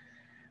Street.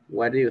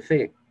 What do you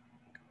think?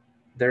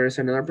 There is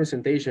another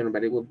presentation,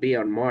 but it will be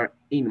in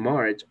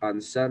March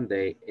on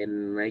Sunday,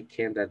 and I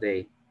can't that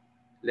day.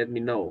 Let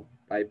me know.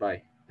 Bye.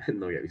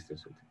 No había visto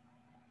eso.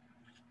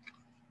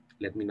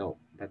 Let me know.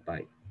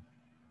 Bye.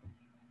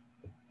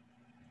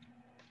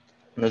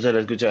 No se lo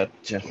escucha.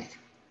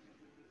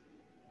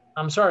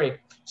 I'm sorry.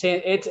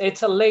 See,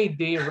 it's a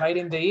lady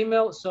writing the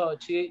email, so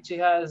she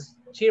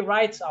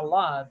writes a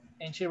lot,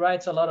 and she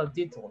writes a lot of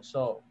details.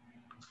 So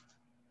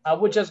I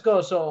would just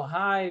go. So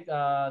hi,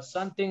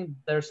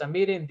 there's a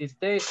meeting this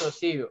day. So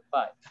see you.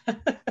 Bye.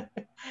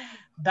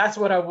 That's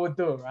what I would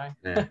do, right?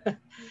 Yeah.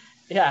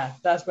 Yeah,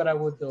 that's what I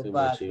would do. Too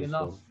but much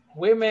info.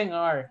 Women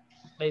are,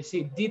 let's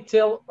see,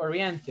 detail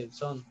oriented.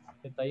 Son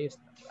detallistas.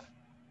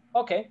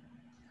 Okay,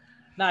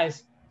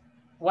 nice.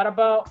 What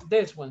about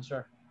this one,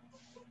 sir?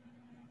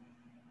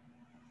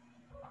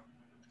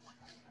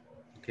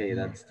 Okay,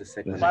 that's the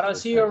second. But I'll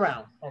see you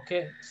around.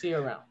 Okay, see you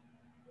around.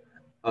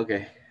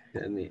 Okay,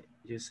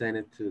 you send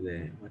it to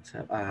the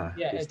WhatsApp.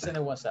 Yeah, it's in the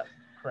WhatsApp.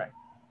 Correct.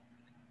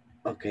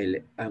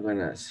 Okay, I'm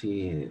gonna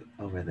see it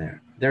over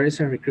there. There is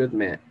a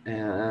recruitment.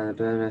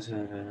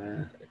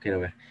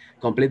 Okay,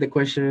 complete the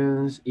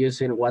questions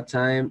using what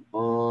time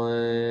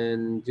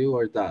on do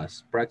or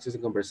does. Practice the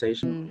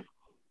conversation.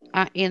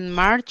 In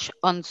March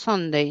on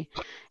Sunday,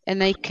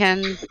 and I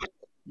can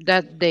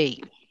that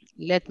day.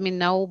 Let me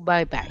know.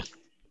 Bye. Bye.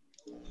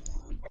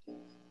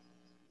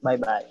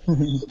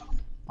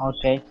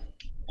 Okay,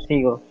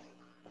 sigo.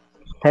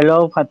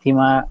 Hello,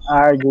 Fatima.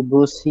 Are you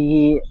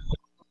busy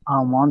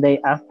on Monday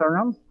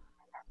afternoon?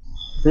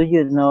 Do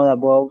you know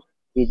about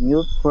the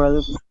new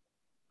products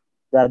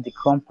that the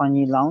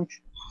company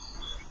launched?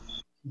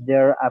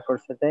 There a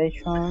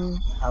presentation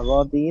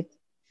about it,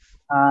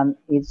 and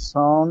it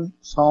sounds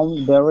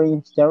very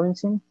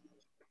interesting.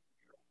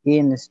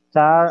 In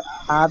start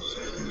at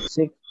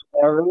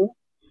 6:30.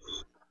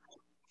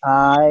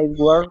 I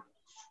work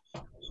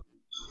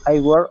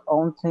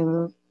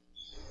until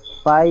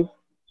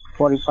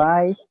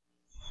 5:45,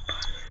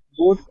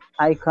 but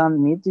I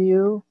can meet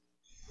you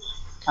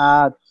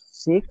at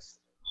 6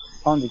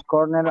 on the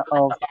corner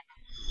of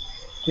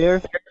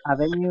First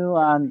Avenue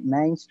and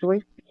Main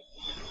Street.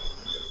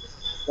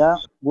 Yeah,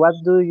 what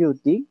do you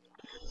think?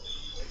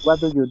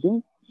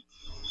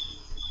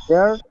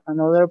 There's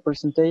another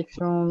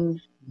presentation,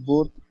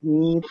 but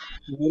it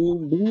will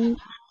be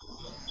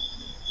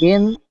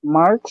in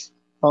March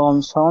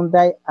on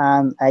Sunday,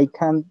 and I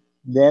can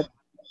that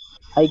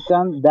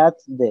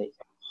day.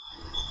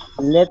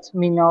 Let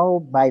me know.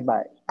 Bye.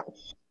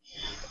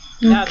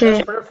 Yeah,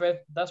 Okay.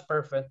 That's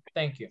perfect.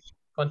 Thank you.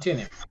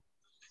 Continue.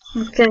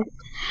 Okay.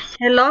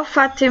 Hello,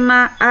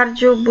 Fatima. Are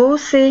you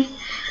busy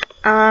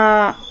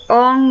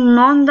on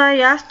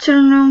Monday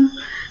afternoon?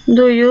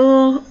 Do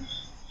you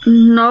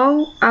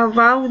know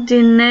about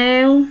the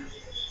new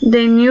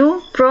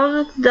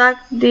product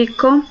that the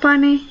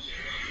company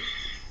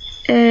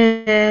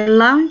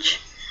launched?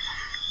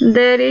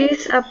 There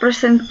is a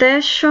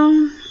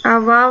presentation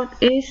about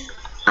it,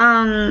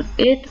 and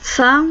it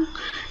sounds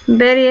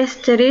very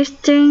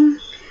interesting.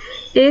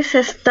 It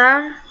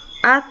starts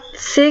at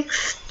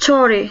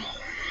 6:30.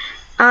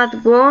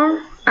 At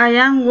work, I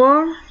am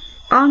work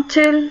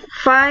until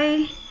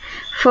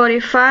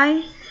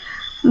 5:45,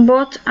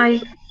 but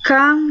I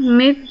can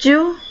meet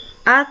you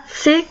at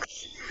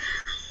 6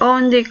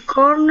 on the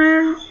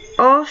corner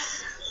of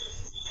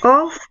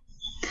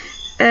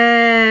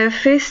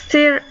Fifth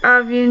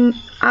Avenue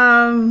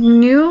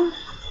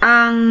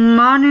and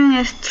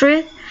Morning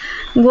Street.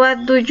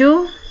 What do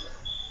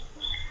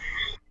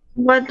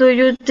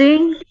you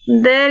think?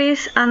 There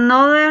is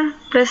another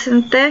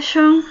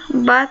presentation,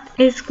 but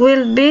it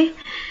will be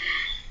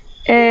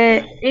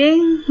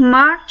in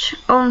March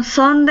on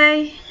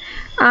Sunday,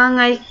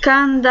 and I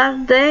can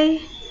that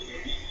day.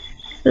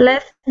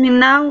 Let me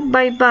know.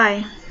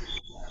 Bye-bye.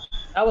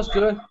 That was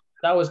good.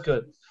 That was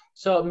good.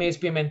 So, Miss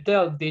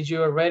Pimentel, did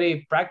you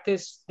already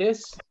practice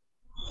this?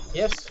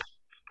 Yes?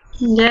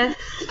 Yes.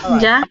 All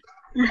right. Yeah.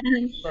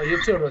 So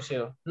you too,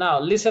 Rocio. Now,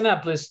 listen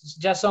up, please.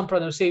 Just some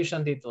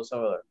pronunciation details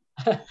over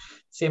there.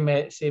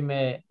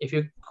 If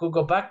you could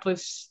go back,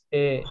 please,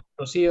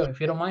 Rocio, if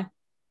you don't mind.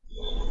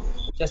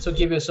 Just to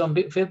give you some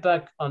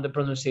feedback on the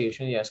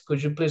pronunciation. Yes.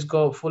 Could you please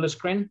go full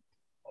screen?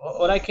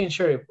 Or I can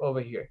share it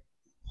over here.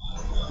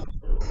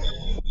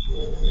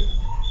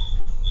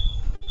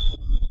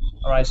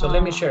 All right, so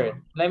let me share it.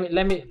 Let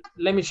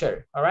me share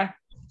it. All right.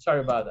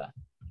 Sorry about that.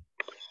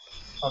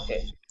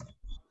 Okay.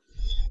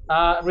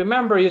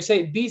 Remember, you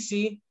say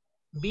busy,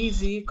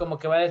 como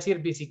que va a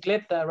decir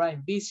bicicleta, right?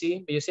 Busy,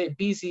 but you say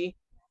busy,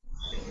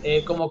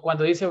 como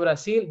cuando dice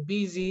Brasil,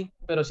 busy,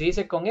 pero si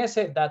dice con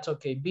S, that's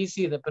okay.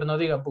 Busy, pero no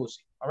diga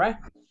busy. All right.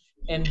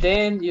 And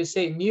then you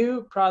say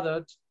new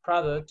product.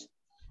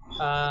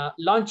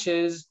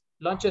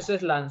 Launches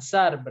es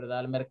lanzar, ¿verdad?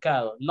 Al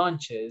mercado.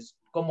 Launches,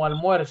 como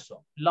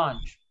almuerzo,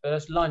 lunch, pero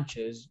es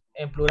launches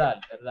en plural,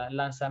 ¿verdad?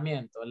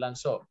 Lanzamiento,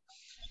 lanzó.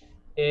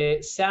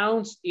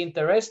 Sounds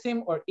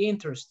interesting or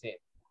interesting.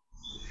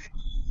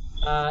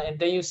 And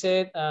then you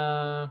said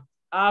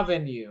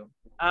avenue,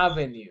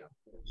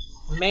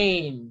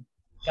 main,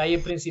 calle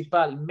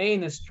principal,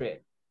 Main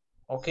Street.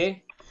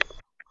 Okay.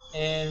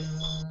 And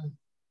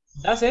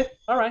that's it.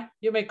 All right.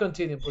 You may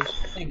continue, please.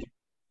 Thank you.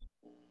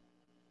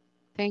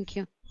 Thank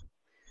you.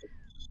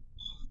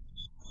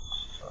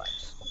 All right.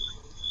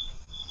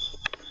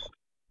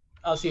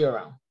 I'll see you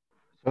around.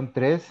 Son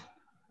 3.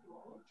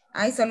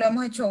 Ay, solo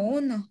hemos hecho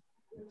uno.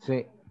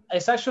 Sí.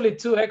 It's actually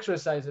 2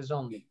 exercises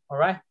only, all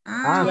right?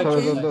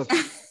 Solo son 2.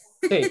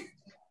 Sí,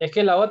 es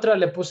que la otra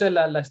le puse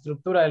la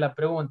estructura de la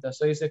pregunta,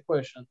 so dice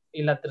question.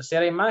 Y la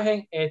tercera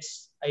imagen,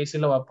 ahí sí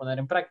lo va a poner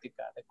en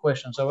práctica, the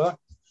question, ¿verdad?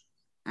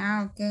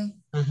 Ok.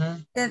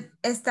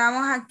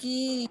 Estamos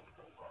aquí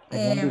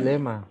En un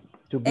dilema.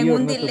 To be en or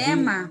un not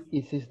dilema. To be,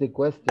 is this the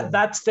question?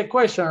 That's the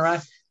question,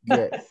 right?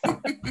 Yes.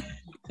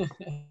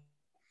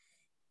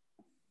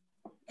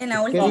 En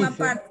la última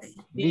parte.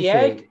 The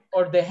egg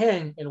or the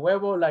hen, el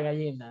huevo o la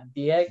gallina.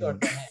 The egg or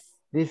the hen.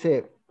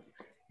 Dice,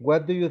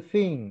 what do you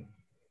think?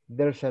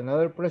 There's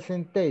another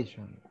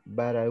presentation,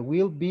 but I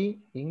will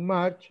be in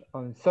March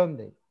on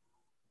Sunday.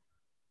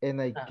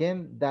 And I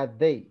can that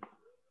day.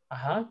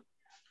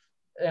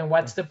 And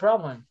what's the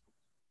problem?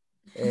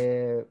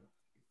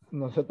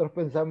 Nosotros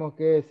pensamos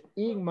que es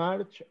in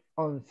March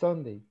on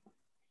Sunday.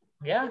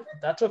 Yeah,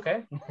 that's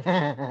okay.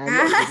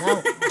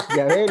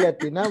 Ya ve, le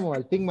atinamos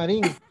al Team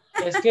Marín.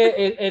 Es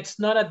que it's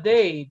not a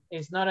day,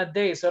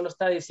 solo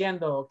está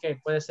diciendo, okay,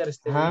 puede ser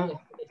este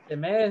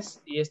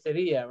mes y este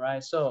día,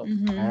 right? So,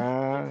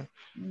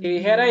 si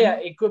dijera ya,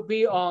 it could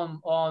be on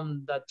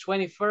the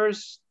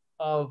 21st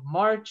of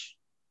March,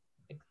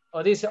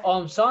 o dice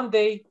on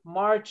Sunday,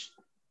 March,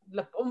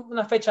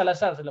 una fecha al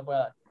azar se le puede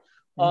dar.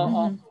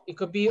 It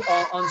could be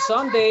on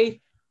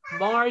Sunday,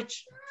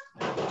 March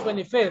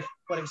 25th,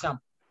 for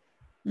example.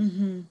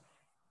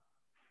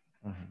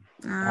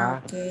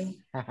 Ok.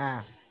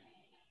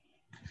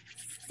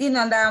 Sí,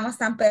 no andábamos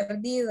tan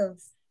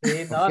perdidos.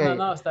 Sí,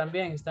 no, están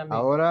bien.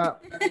 Ahora,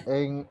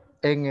 en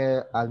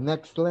al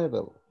next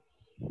level,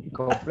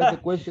 complete the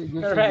question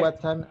using what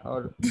time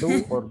or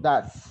do or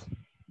does.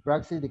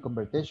 Practice the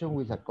conversation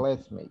with a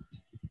classmate.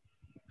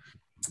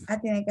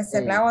 Tiene que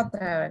ser la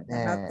otra,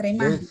 ¿verdad? La otra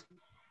imagen.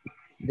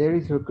 There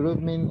is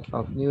recruitment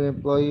of new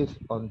employees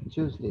on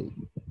Tuesday.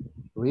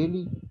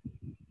 Really?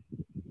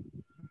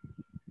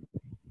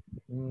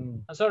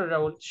 I'm sorry,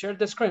 Raúl. Share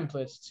the screen,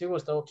 please. Si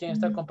gusta, o quién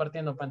está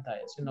compartiendo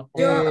pantalla. Si no,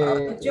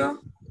 yo.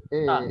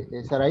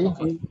 Saraí.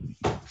 Okay.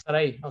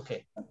 Saraí, ok.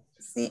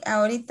 Sí,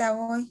 ahorita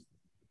voy.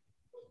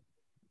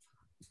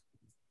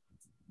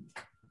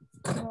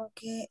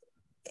 Ok.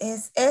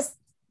 Esa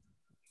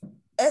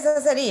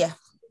sería.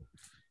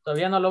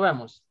 Todavía no lo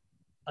vemos.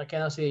 I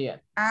cannot see it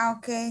yet.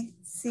 Ok.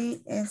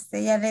 Sí,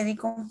 ya le di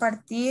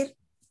compartir.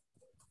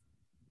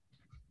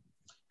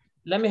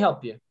 Let me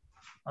help you.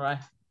 All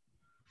right.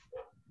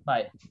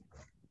 Bye.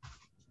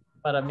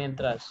 Para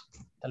mientras,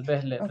 tal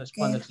vez le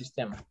responda el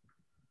sistema.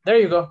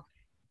 There you go.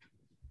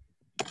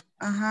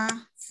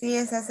 Sí,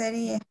 esa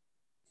sería.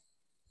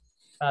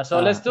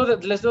 So let's do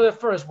the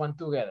first one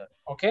together,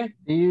 okay?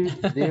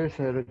 There's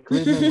a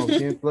recruitment of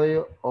new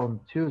employee on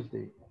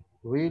Tuesday.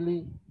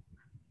 Really?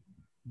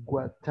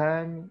 What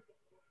time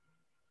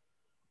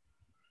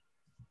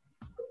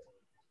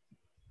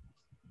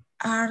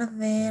are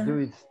there? Do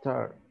it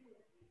start?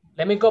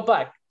 Let me go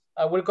back.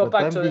 I will go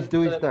back to the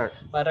start.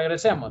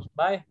 Regresemos.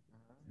 Bye.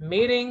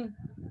 Meeting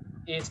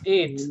is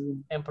it.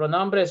 En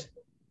pronombres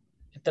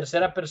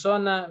tercera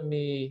persona,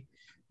 mi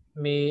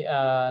mi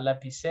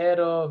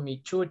lapicero,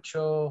 mi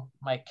chucho,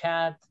 my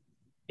cat,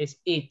 is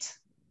it.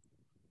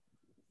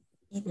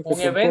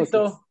 Un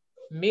evento,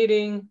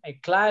 meeting, a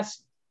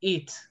class,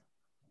 it.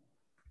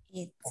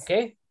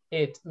 Ok,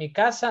 it. Mi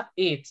casa,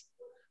 it.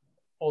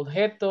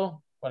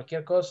 Objeto,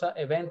 cualquier cosa,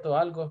 evento,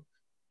 algo,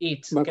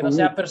 it. Que no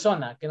sea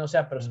persona,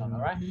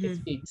 right?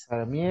 It's it.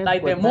 Para mí es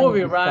Like the what time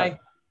movie, is right?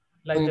 that?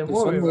 Like the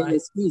movie,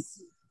 right?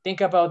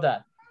 Think about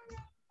that.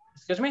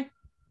 Excuse me?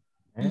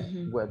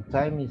 What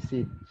time is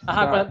it?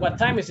 Ajá, what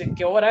time is it?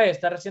 ¿Qué hora es?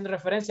 Está haciendo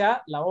referencia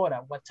a la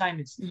hora. What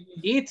time is it?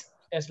 It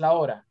es la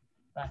hora.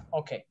 Right?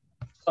 Okay.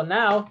 So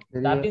now,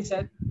 that being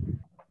said,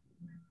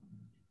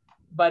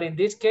 but in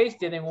this case,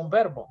 tienen un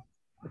verbo.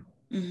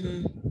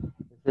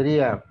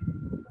 Sería,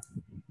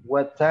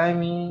 what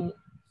time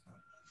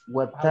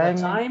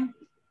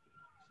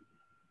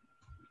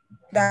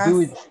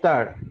do it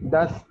start?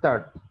 Does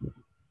start?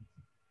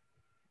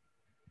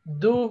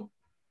 Do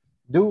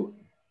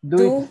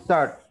it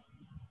start?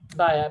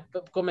 Vaya,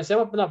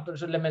 comencemos, no,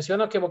 pero le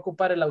menciono que va a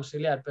ocupar el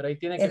auxiliar, pero ahí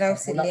tiene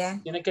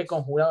que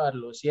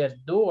conjugarlo, si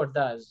es do or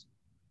does.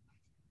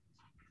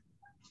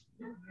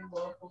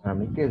 A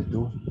mí que es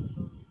do.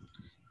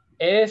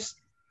 Es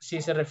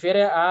si se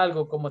refiere a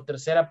algo como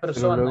tercera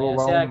persona, ya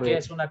sea que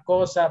es una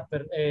cosa,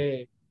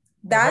 mujer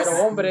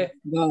o hombre,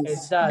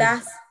 es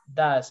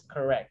does,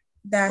 correct.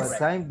 What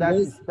time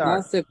does it start?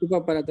 Does se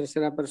ocupa para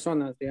tercera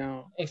persona,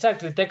 digamos.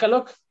 Exactly, take a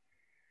look.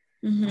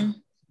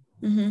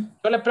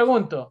 Yo le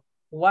pregunto,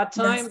 what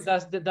time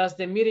does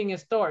the meeting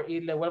start?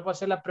 Y le vuelvo a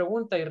hacer la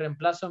pregunta y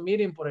reemplazo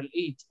meeting por el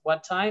it.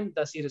 What time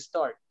does it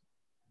start?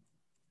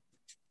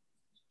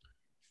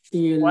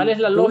 ¿Cuál es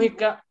la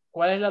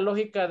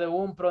lógica de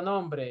un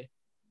pronombre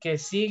que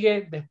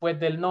sigue después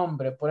del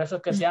nombre? Por eso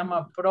es que se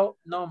llama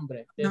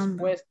pronombre.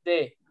 Después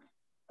de,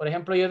 por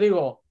ejemplo, yo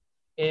digo,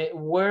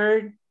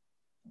 where,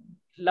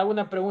 le hago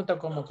una pregunta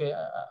como que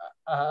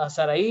a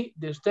Saraí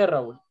de usted,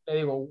 Raúl. Le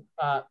digo,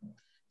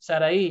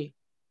 Saraí,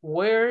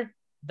 where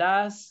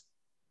does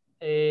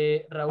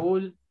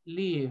Raúl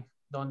live?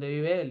 ¿Dónde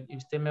vive él? Y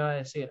usted me va a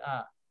decir,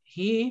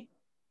 he,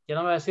 ya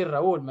no me va a decir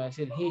Raúl, me va a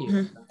decir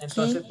he.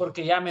 Entonces,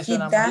 porque ya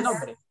mencionamos el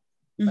nombre,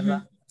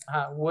 ¿verdad?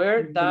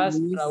 Where does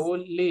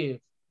Raúl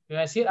live? Me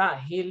va a decir,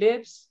 he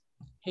lives,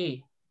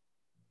 he.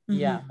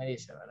 Ya, me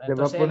dice, ¿verdad?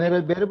 Entonces, le va a poner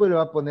el verbo y le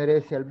va a poner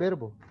ese al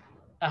verbo.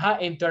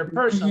 Third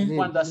person.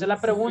 Cuando hace la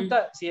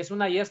pregunta, si es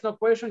una yes, no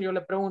question, yo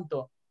le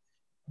pregunto,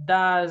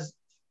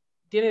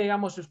 tiene,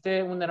 digamos,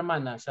 usted una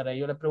hermana, Sara,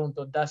 yo le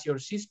pregunto, does your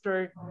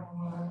sister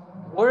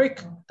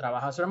work?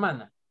 Trabaja su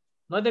hermana.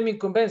 No es de mi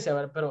incumbencia,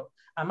 ¿verdad? Pero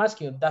I'm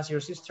asking you, does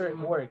your sister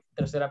work?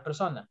 Tercera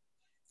persona.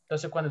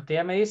 Entonces, cuando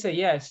ella me dice,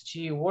 yes,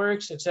 she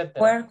works,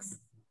 etc.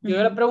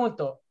 Yo le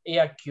pregunto, ¿y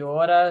a qué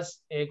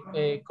horas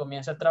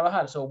comienza a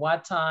trabajar? So,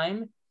 what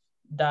time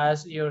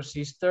does your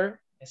sister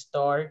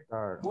start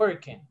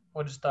working?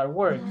 Or start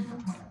work?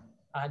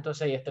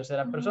 Entonces, ella es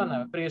tercera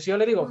persona. Pero si yo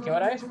le digo, ¿qué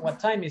hora es? What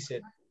time is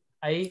it?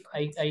 Ahí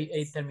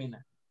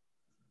termina.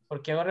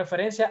 Porque hago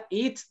referencia a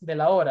it de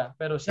la hora,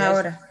 pero si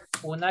es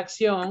una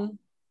acción,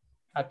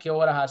 ¿a qué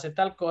horas hace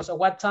tal cosa?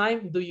 What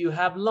time do you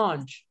have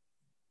lunch?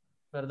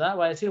 ¿Verdad?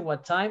 Voy a decir,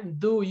 what time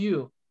do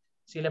you?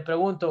 Si le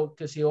pregunto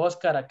que si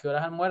Oscar a qué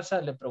horas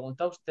almuerza, le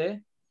pregunta a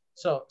usted.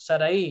 So,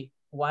 Saraí,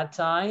 what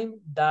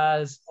time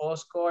does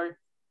Oscar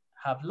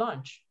have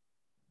lunch?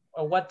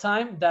 Or what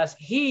time does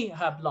he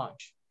have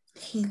lunch?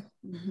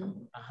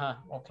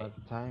 Ajá, okay.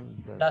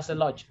 That's the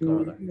logic.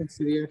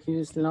 Sería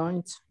his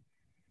lunch.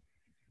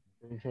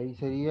 Ahí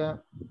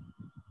sería,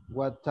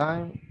 what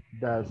time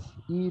does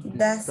it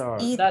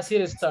start? Does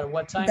it start?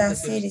 What time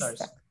does it start?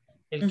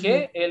 ¿El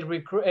qué?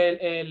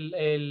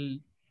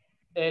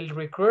 El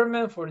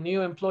recruitment for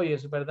new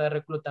employees, ¿verdad? El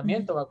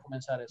reclutamiento va a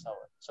comenzar a esa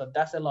hora. So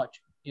that's the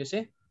logic. You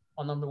see?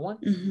 On number one.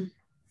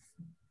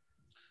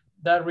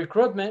 The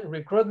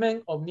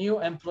recruitment of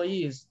new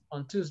employees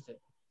on Tuesday.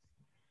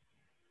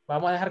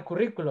 Vamos a dejar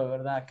currículo,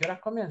 ¿verdad? ¿A qué horas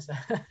comienza?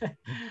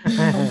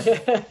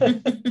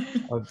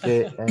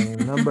 Okay,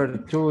 and number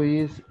 2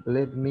 is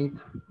let's meet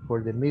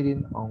for the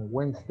meeting on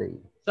Wednesday.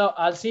 So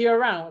I'll see you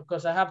around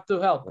because I have to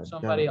help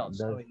somebody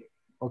else over here.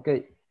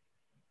 Okay.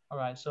 All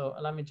right, so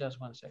let me just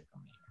 1 second.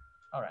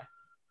 All right.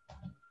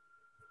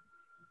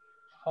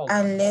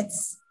 And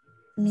let's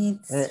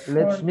meet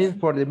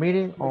for the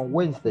meeting on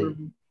Wednesday.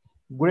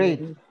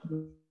 Great.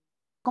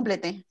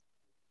 Complete.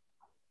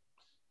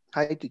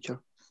 Hi, teacher.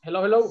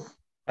 Hello, hello.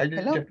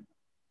 Hello.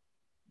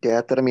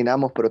 Ya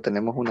terminamos, pero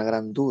tenemos una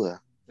gran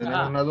duda.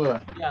 Tenemos una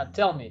duda. Yeah,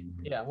 tell me.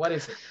 Yeah, what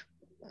is it?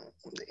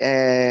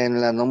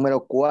 En la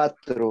número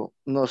 4,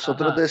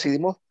 nosotros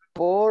decidimos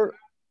por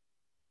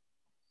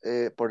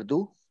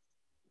do.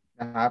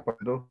 Por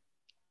do.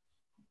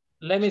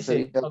 Let me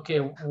see. Okay,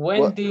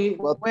 Wendy.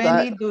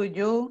 Wendy, do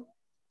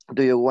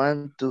you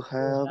want to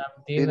have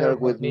dinner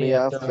with me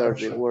after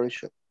the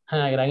workshop?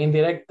 Gran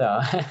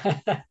indirecta.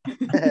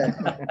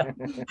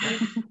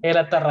 El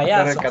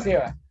atarrayazo.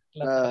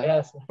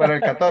 Para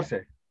el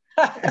 14.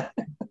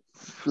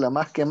 La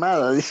más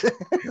quemada, dice.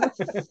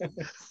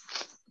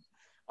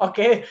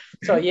 Okay,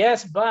 so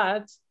yes,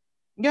 but.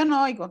 Yo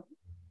no oigo.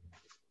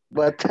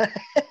 What time?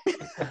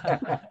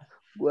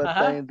 What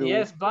time do?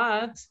 Yes,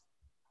 but.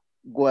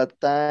 What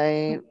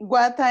time?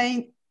 What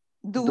time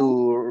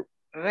do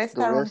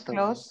restaurant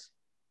close?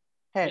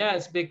 Here.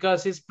 Yes,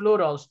 because it's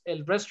plurals.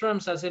 El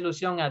restaurants hace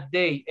alusión a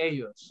they,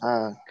 ellos.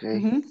 Ah,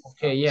 okay.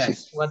 Okay,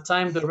 yes. Sí. What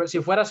time si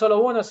fuera solo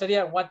uno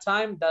sería what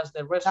time does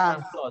the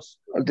restaurant close?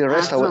 The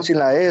restaurant, sí,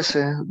 la S,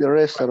 the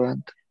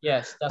restaurant.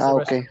 Yes, that's the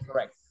restaurant, okay.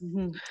 correct.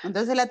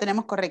 Entonces la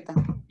tenemos correcta.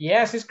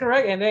 Yes, it's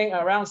correct. And then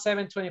around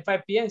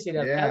 7:25 p.m. si le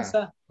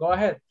alcanza, go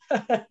ahead.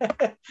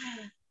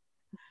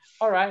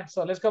 All right,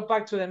 so let's go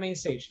back to the main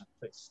station,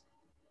 please.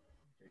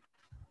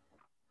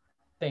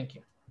 Thank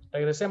you.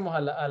 Regresemos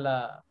a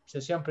la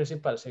sesión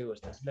principal, si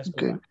gusta. Let's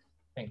go back.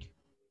 Thank you.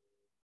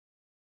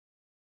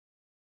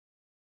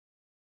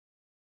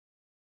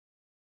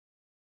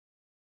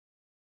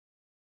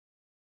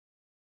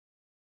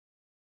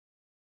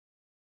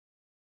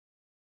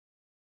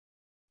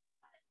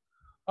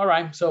 All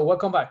right, so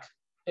welcome back.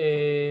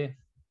 Yeah,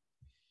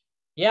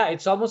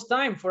 it's almost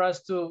time for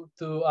us to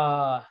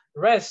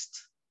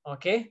rest,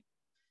 okay?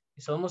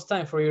 It's almost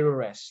time for you to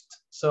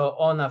rest. So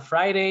on a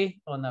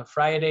Friday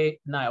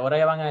night, ahora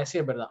ya van a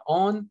decir, ¿verdad?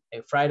 On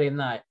a Friday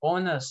night,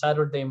 on a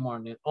Saturday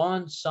morning,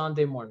 on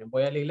Sunday morning.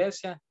 Voy a la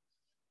iglesia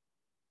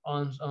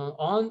on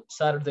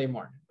Saturday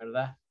morning,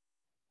 ¿verdad?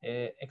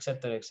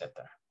 Etcétera,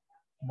 etcétera.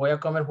 Voy a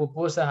comer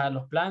pupusas a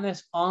los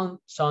planes on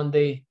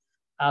Sunday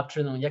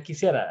afternoon. Ya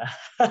quisiera.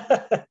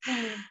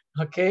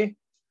 Okay,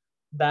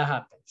 that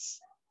happens.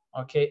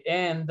 Okay,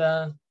 and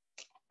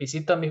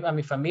visito a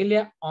mi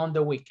familia on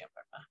the weekend,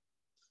 ¿verdad?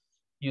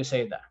 You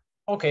say that.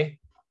 Okay,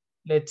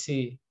 let's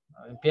see.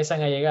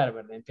 Empiezan a llegar,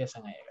 ¿verdad?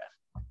 Empiezan a llegar.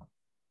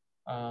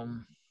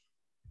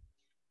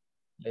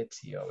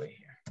 Let's see over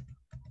here.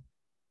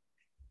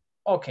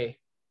 Okay.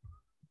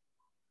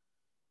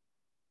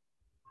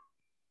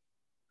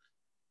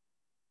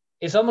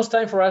 It's almost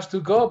time for us to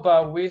go,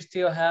 but we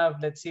still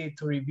have, let's see,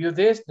 to review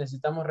this.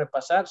 Necesitamos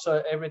repasar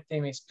so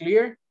everything is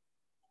clear.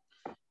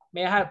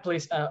 May I have,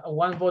 please,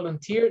 one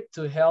volunteer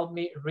to help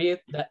me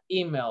read the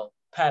email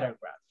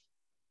paragraph?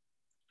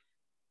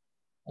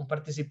 Un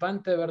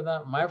participante,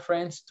 ¿verdad? My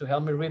friends, to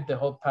help me read the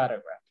whole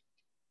paragraph.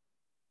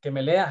 Que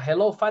me lea,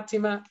 hello,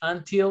 Fatima,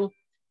 until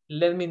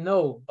let me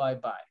know,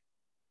 bye-bye.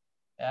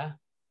 Yeah?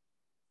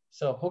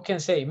 So who can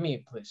say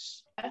me,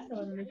 please?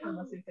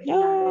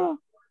 Yo.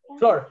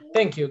 Flor,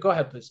 thank you. Go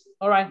ahead, please.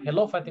 All right.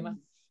 Hello, Fatima.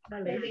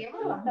 Bye.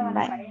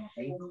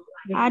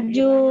 Are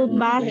you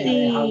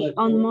busy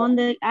on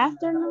Monday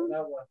afternoon?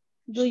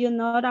 Do you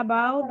know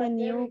about the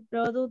new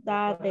product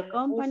that the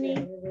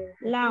company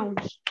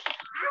launched?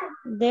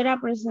 There are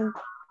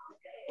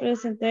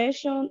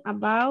presentation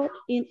about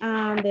it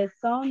and they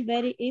sound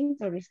very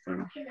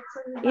interesting.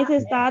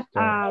 It starts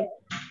at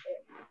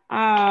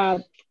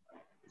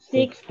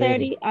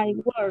 6:30.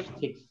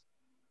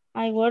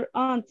 I work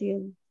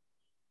until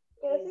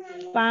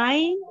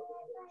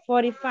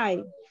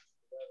 5:45.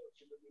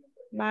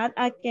 But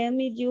I can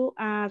meet you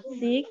at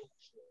 6.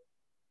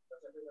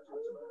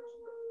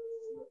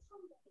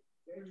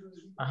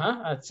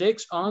 At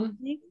 6 on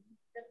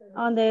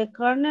the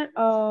corner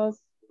of,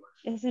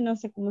 ese no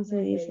sé cómo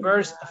se dice.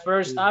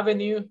 First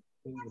Avenue.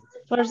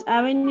 First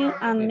Avenue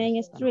and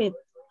Main Street.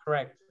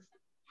 Correct.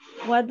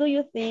 What do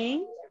you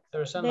think?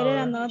 There is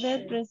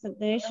another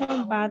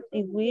presentation, but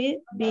it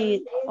will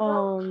be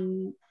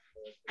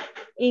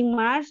in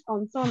March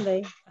on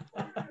Sunday.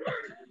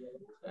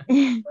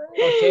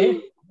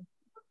 Okay.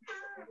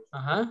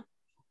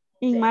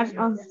 In March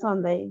on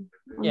Sunday.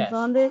 On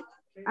Sunday,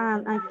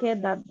 and I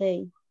get that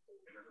day.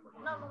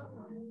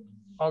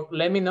 Oh,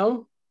 let me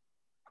know.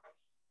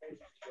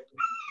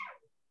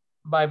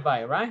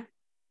 Bye-bye, right?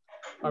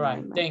 All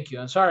right, thank you.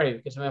 I'm sorry,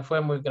 because me fue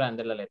muy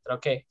grande la letra.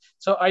 Okay,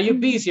 so are you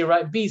busy,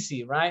 right?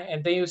 Busy, right?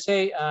 And then you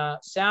say,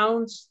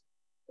 sounds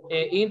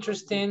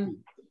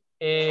interesting.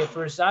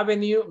 First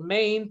Avenue,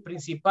 main,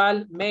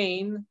 principal,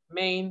 main,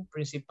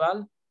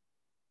 principal.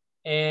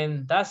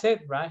 And that's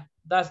it, right?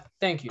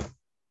 Thank you.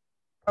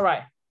 All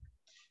right.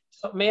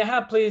 So may I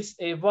have, please,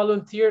 a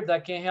volunteer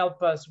that can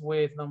help us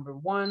with number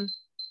 1,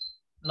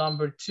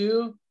 number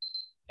 2,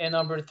 and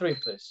number 3,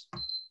 please.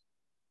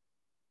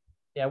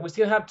 Yeah, we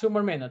still have 2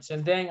 more minutes,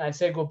 and then I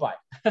say goodbye.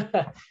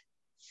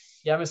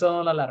 Ya me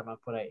sonó la alarma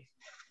por ahí.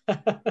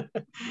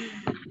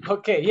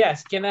 Okay,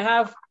 yes. Can I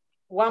have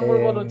one more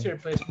volunteer,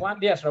 please?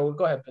 Yes, Raul,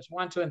 go ahead, please.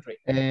 1, 2, and 3.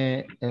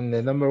 And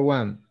the number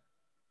 1.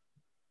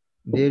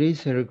 There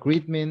is a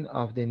recruitment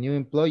of the new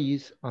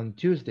employees on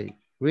Tuesday.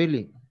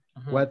 Really?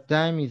 What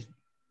time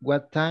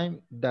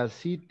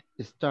does it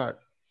start?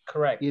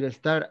 Correct. It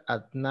starts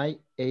at 9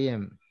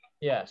 a.m.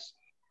 Yes.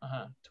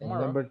 And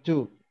number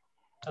 2.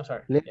 I'm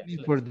sorry. Let's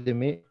meet for the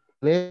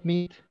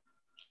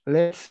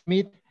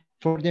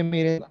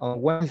meeting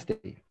on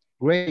Wednesday.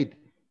 Great.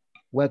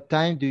 What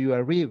time do you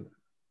arrive?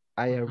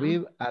 I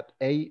arrive at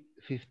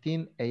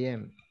 8:15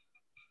 a.m.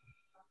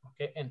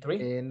 Okay, and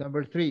 3? And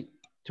number 3.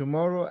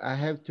 Tomorrow I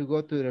have to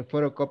go to the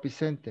photocopy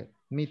center.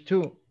 Me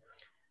too.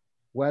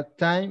 What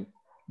time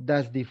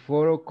does the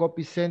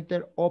photocopy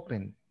center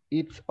open?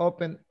 It's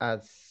open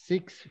at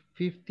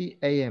 6:50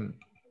 a.m.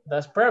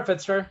 That's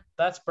perfect, sir.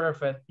 That's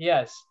perfect.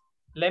 Yes.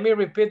 Let me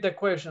repeat the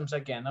questions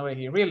again over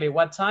here. Really,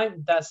 what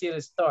time does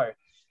it start?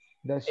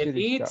 El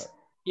it,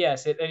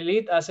 yes, el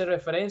it hace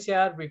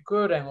referencia al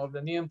recruiting of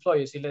the new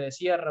employees. Y le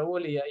decía a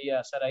Raúl y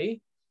a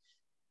Saraí,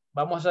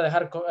 vamos a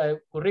dejar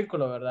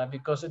currículo, ¿verdad?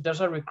 Because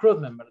there's a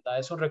recruitment, ¿verdad?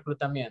 Es un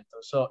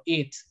reclutamiento. So,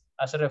 it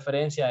hace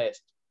referencia a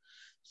esto.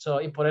 So,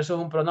 y por eso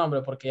es un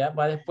pronombre, porque ya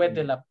va después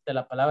de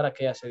la palabra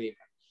que ya se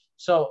dijo.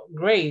 So,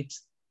 great,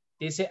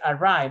 dice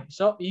arrive.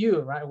 So,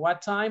 you, right?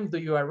 What time do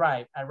you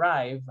arrive?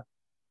 Arrive.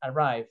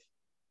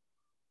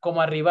 Como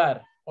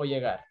arribar o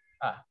llegar.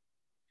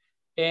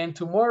 And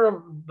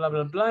tomorrow, blah,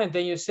 blah, blah. And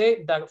then you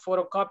say that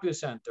photocopy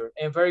center.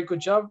 And very good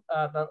job,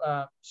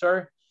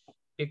 sir,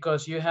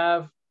 because you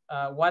have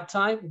what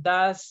time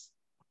does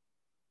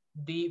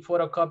the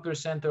photocopier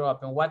center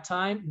open? What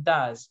time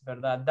does,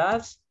 ¿verdad?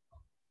 Does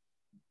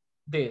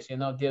this, you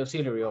know, the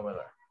auxiliary over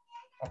there.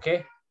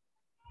 Okay.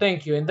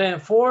 Thank you. And then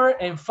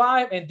 4 and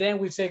 5, and then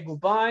we say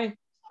goodbye.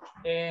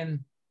 And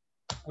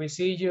we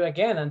see you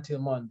again until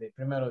Monday.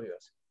 Primero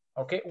Dios.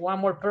 Okay. One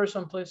more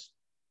person, please.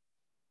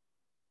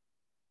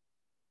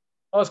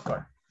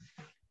 Oscar.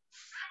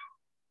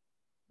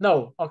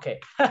 No. Okay.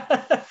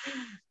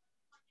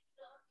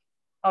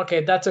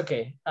 Okay. That's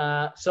okay.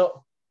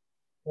 So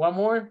one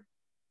more.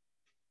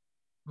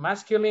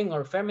 Masculine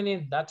or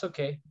feminine, that's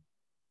okay.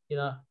 You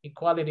know,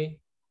 equality.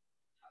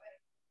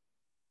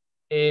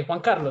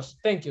 Juan Carlos,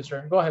 thank you,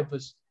 sir. Go ahead,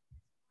 please.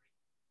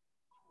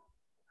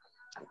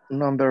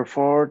 Number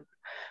 4,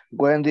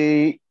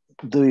 Wendy,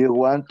 do you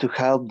want to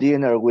have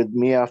dinner with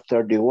me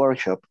after the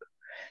workshop?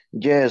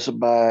 Yes,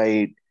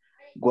 by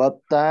what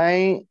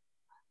time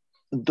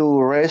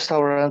do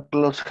restaurant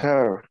close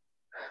here?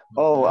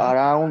 Oh,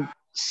 around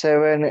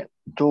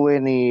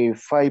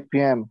 7:25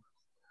 p.m.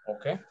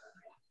 Okay.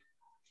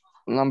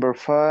 Number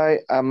 5,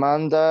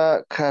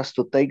 Amanda has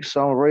to take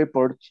some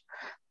reports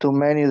to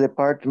many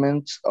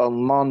departments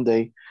on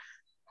Monday.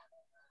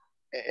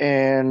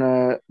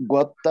 And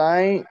what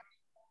time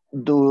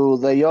do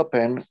they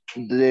open?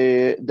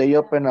 They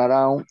open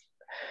around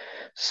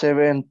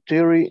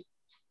 7:30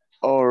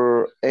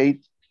 or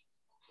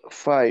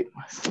 8:05.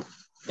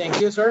 Thank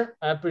you, sir.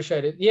 I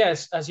appreciate it.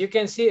 Yes, as you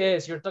can see,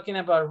 you're talking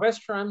about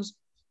restaurants.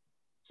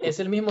 Es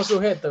el mismo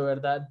sujeto,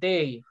 ¿verdad?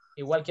 They,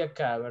 igual que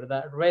acá,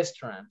 ¿verdad?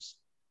 Restaurants.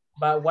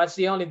 But what's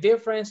the only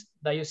difference?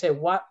 That you say,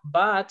 what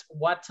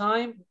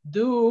time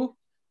do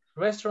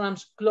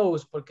restaurants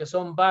close? Porque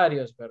son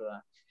varios,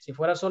 ¿verdad? Si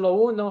fuera solo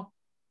uno,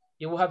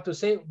 you will have to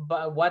say,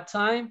 but what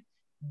time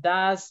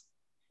does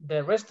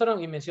the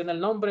restaurant, y menciona el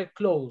nombre,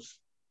 close?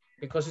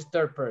 Because it's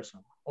third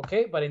person,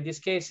 okay? But in this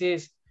case,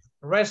 it's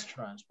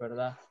restaurants,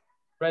 ¿verdad?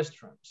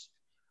 Restaurants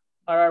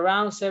are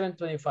around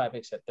 7:25,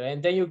 etc.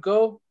 And then you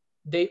go,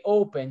 they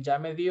open. Ya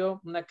me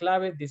dio una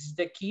clave. This is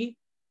the key.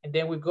 And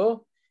then we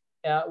go,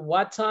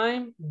 what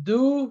time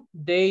do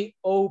they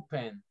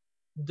open?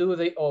 Do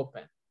they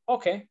open?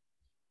 Okay.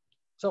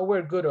 So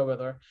we're good over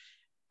there.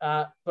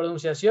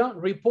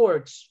 Pronunciación,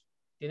 reports.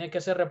 Tiene que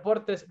ser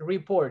reportes,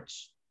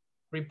 reports.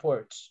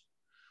 Reports.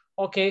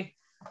 Okay.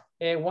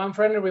 One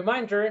friendly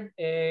reminder,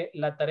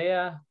 la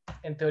tarea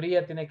en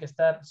teoría tiene que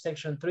estar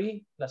section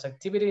 3, las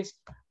activities.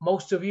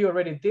 Most of you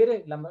already did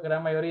it. La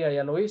gran mayoría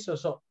ya lo hizo.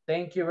 So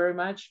thank you very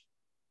much.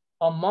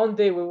 On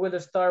Monday, we will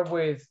start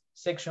with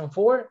section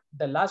 4,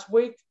 the last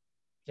week.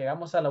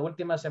 Llegamos a la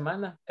última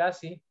semana,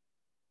 casi.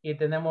 Y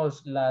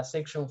tenemos la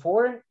section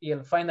 4 y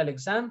el final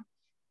exam.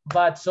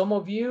 But some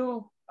of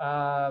you,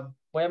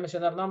 voy a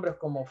mencionar nombres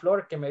como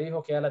Flor, que me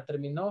dijo que ya la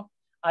terminó.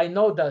 I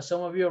know that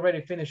some of you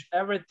already finished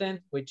everything,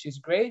 which is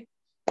great.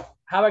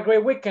 Have a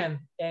great weekend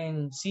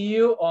and see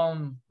you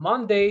on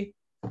Monday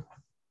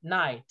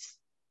night.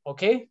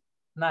 Okay?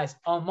 Nice.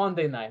 On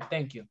Monday night.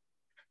 Thank you.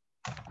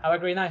 Have a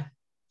great night.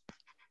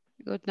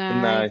 Good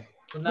night.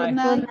 Good night. Good night.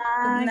 Good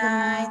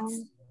night.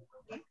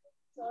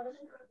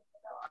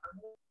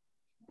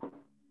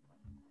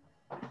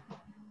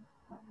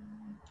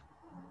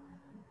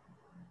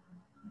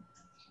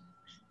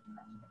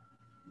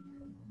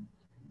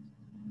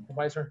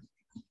 Bye, sir.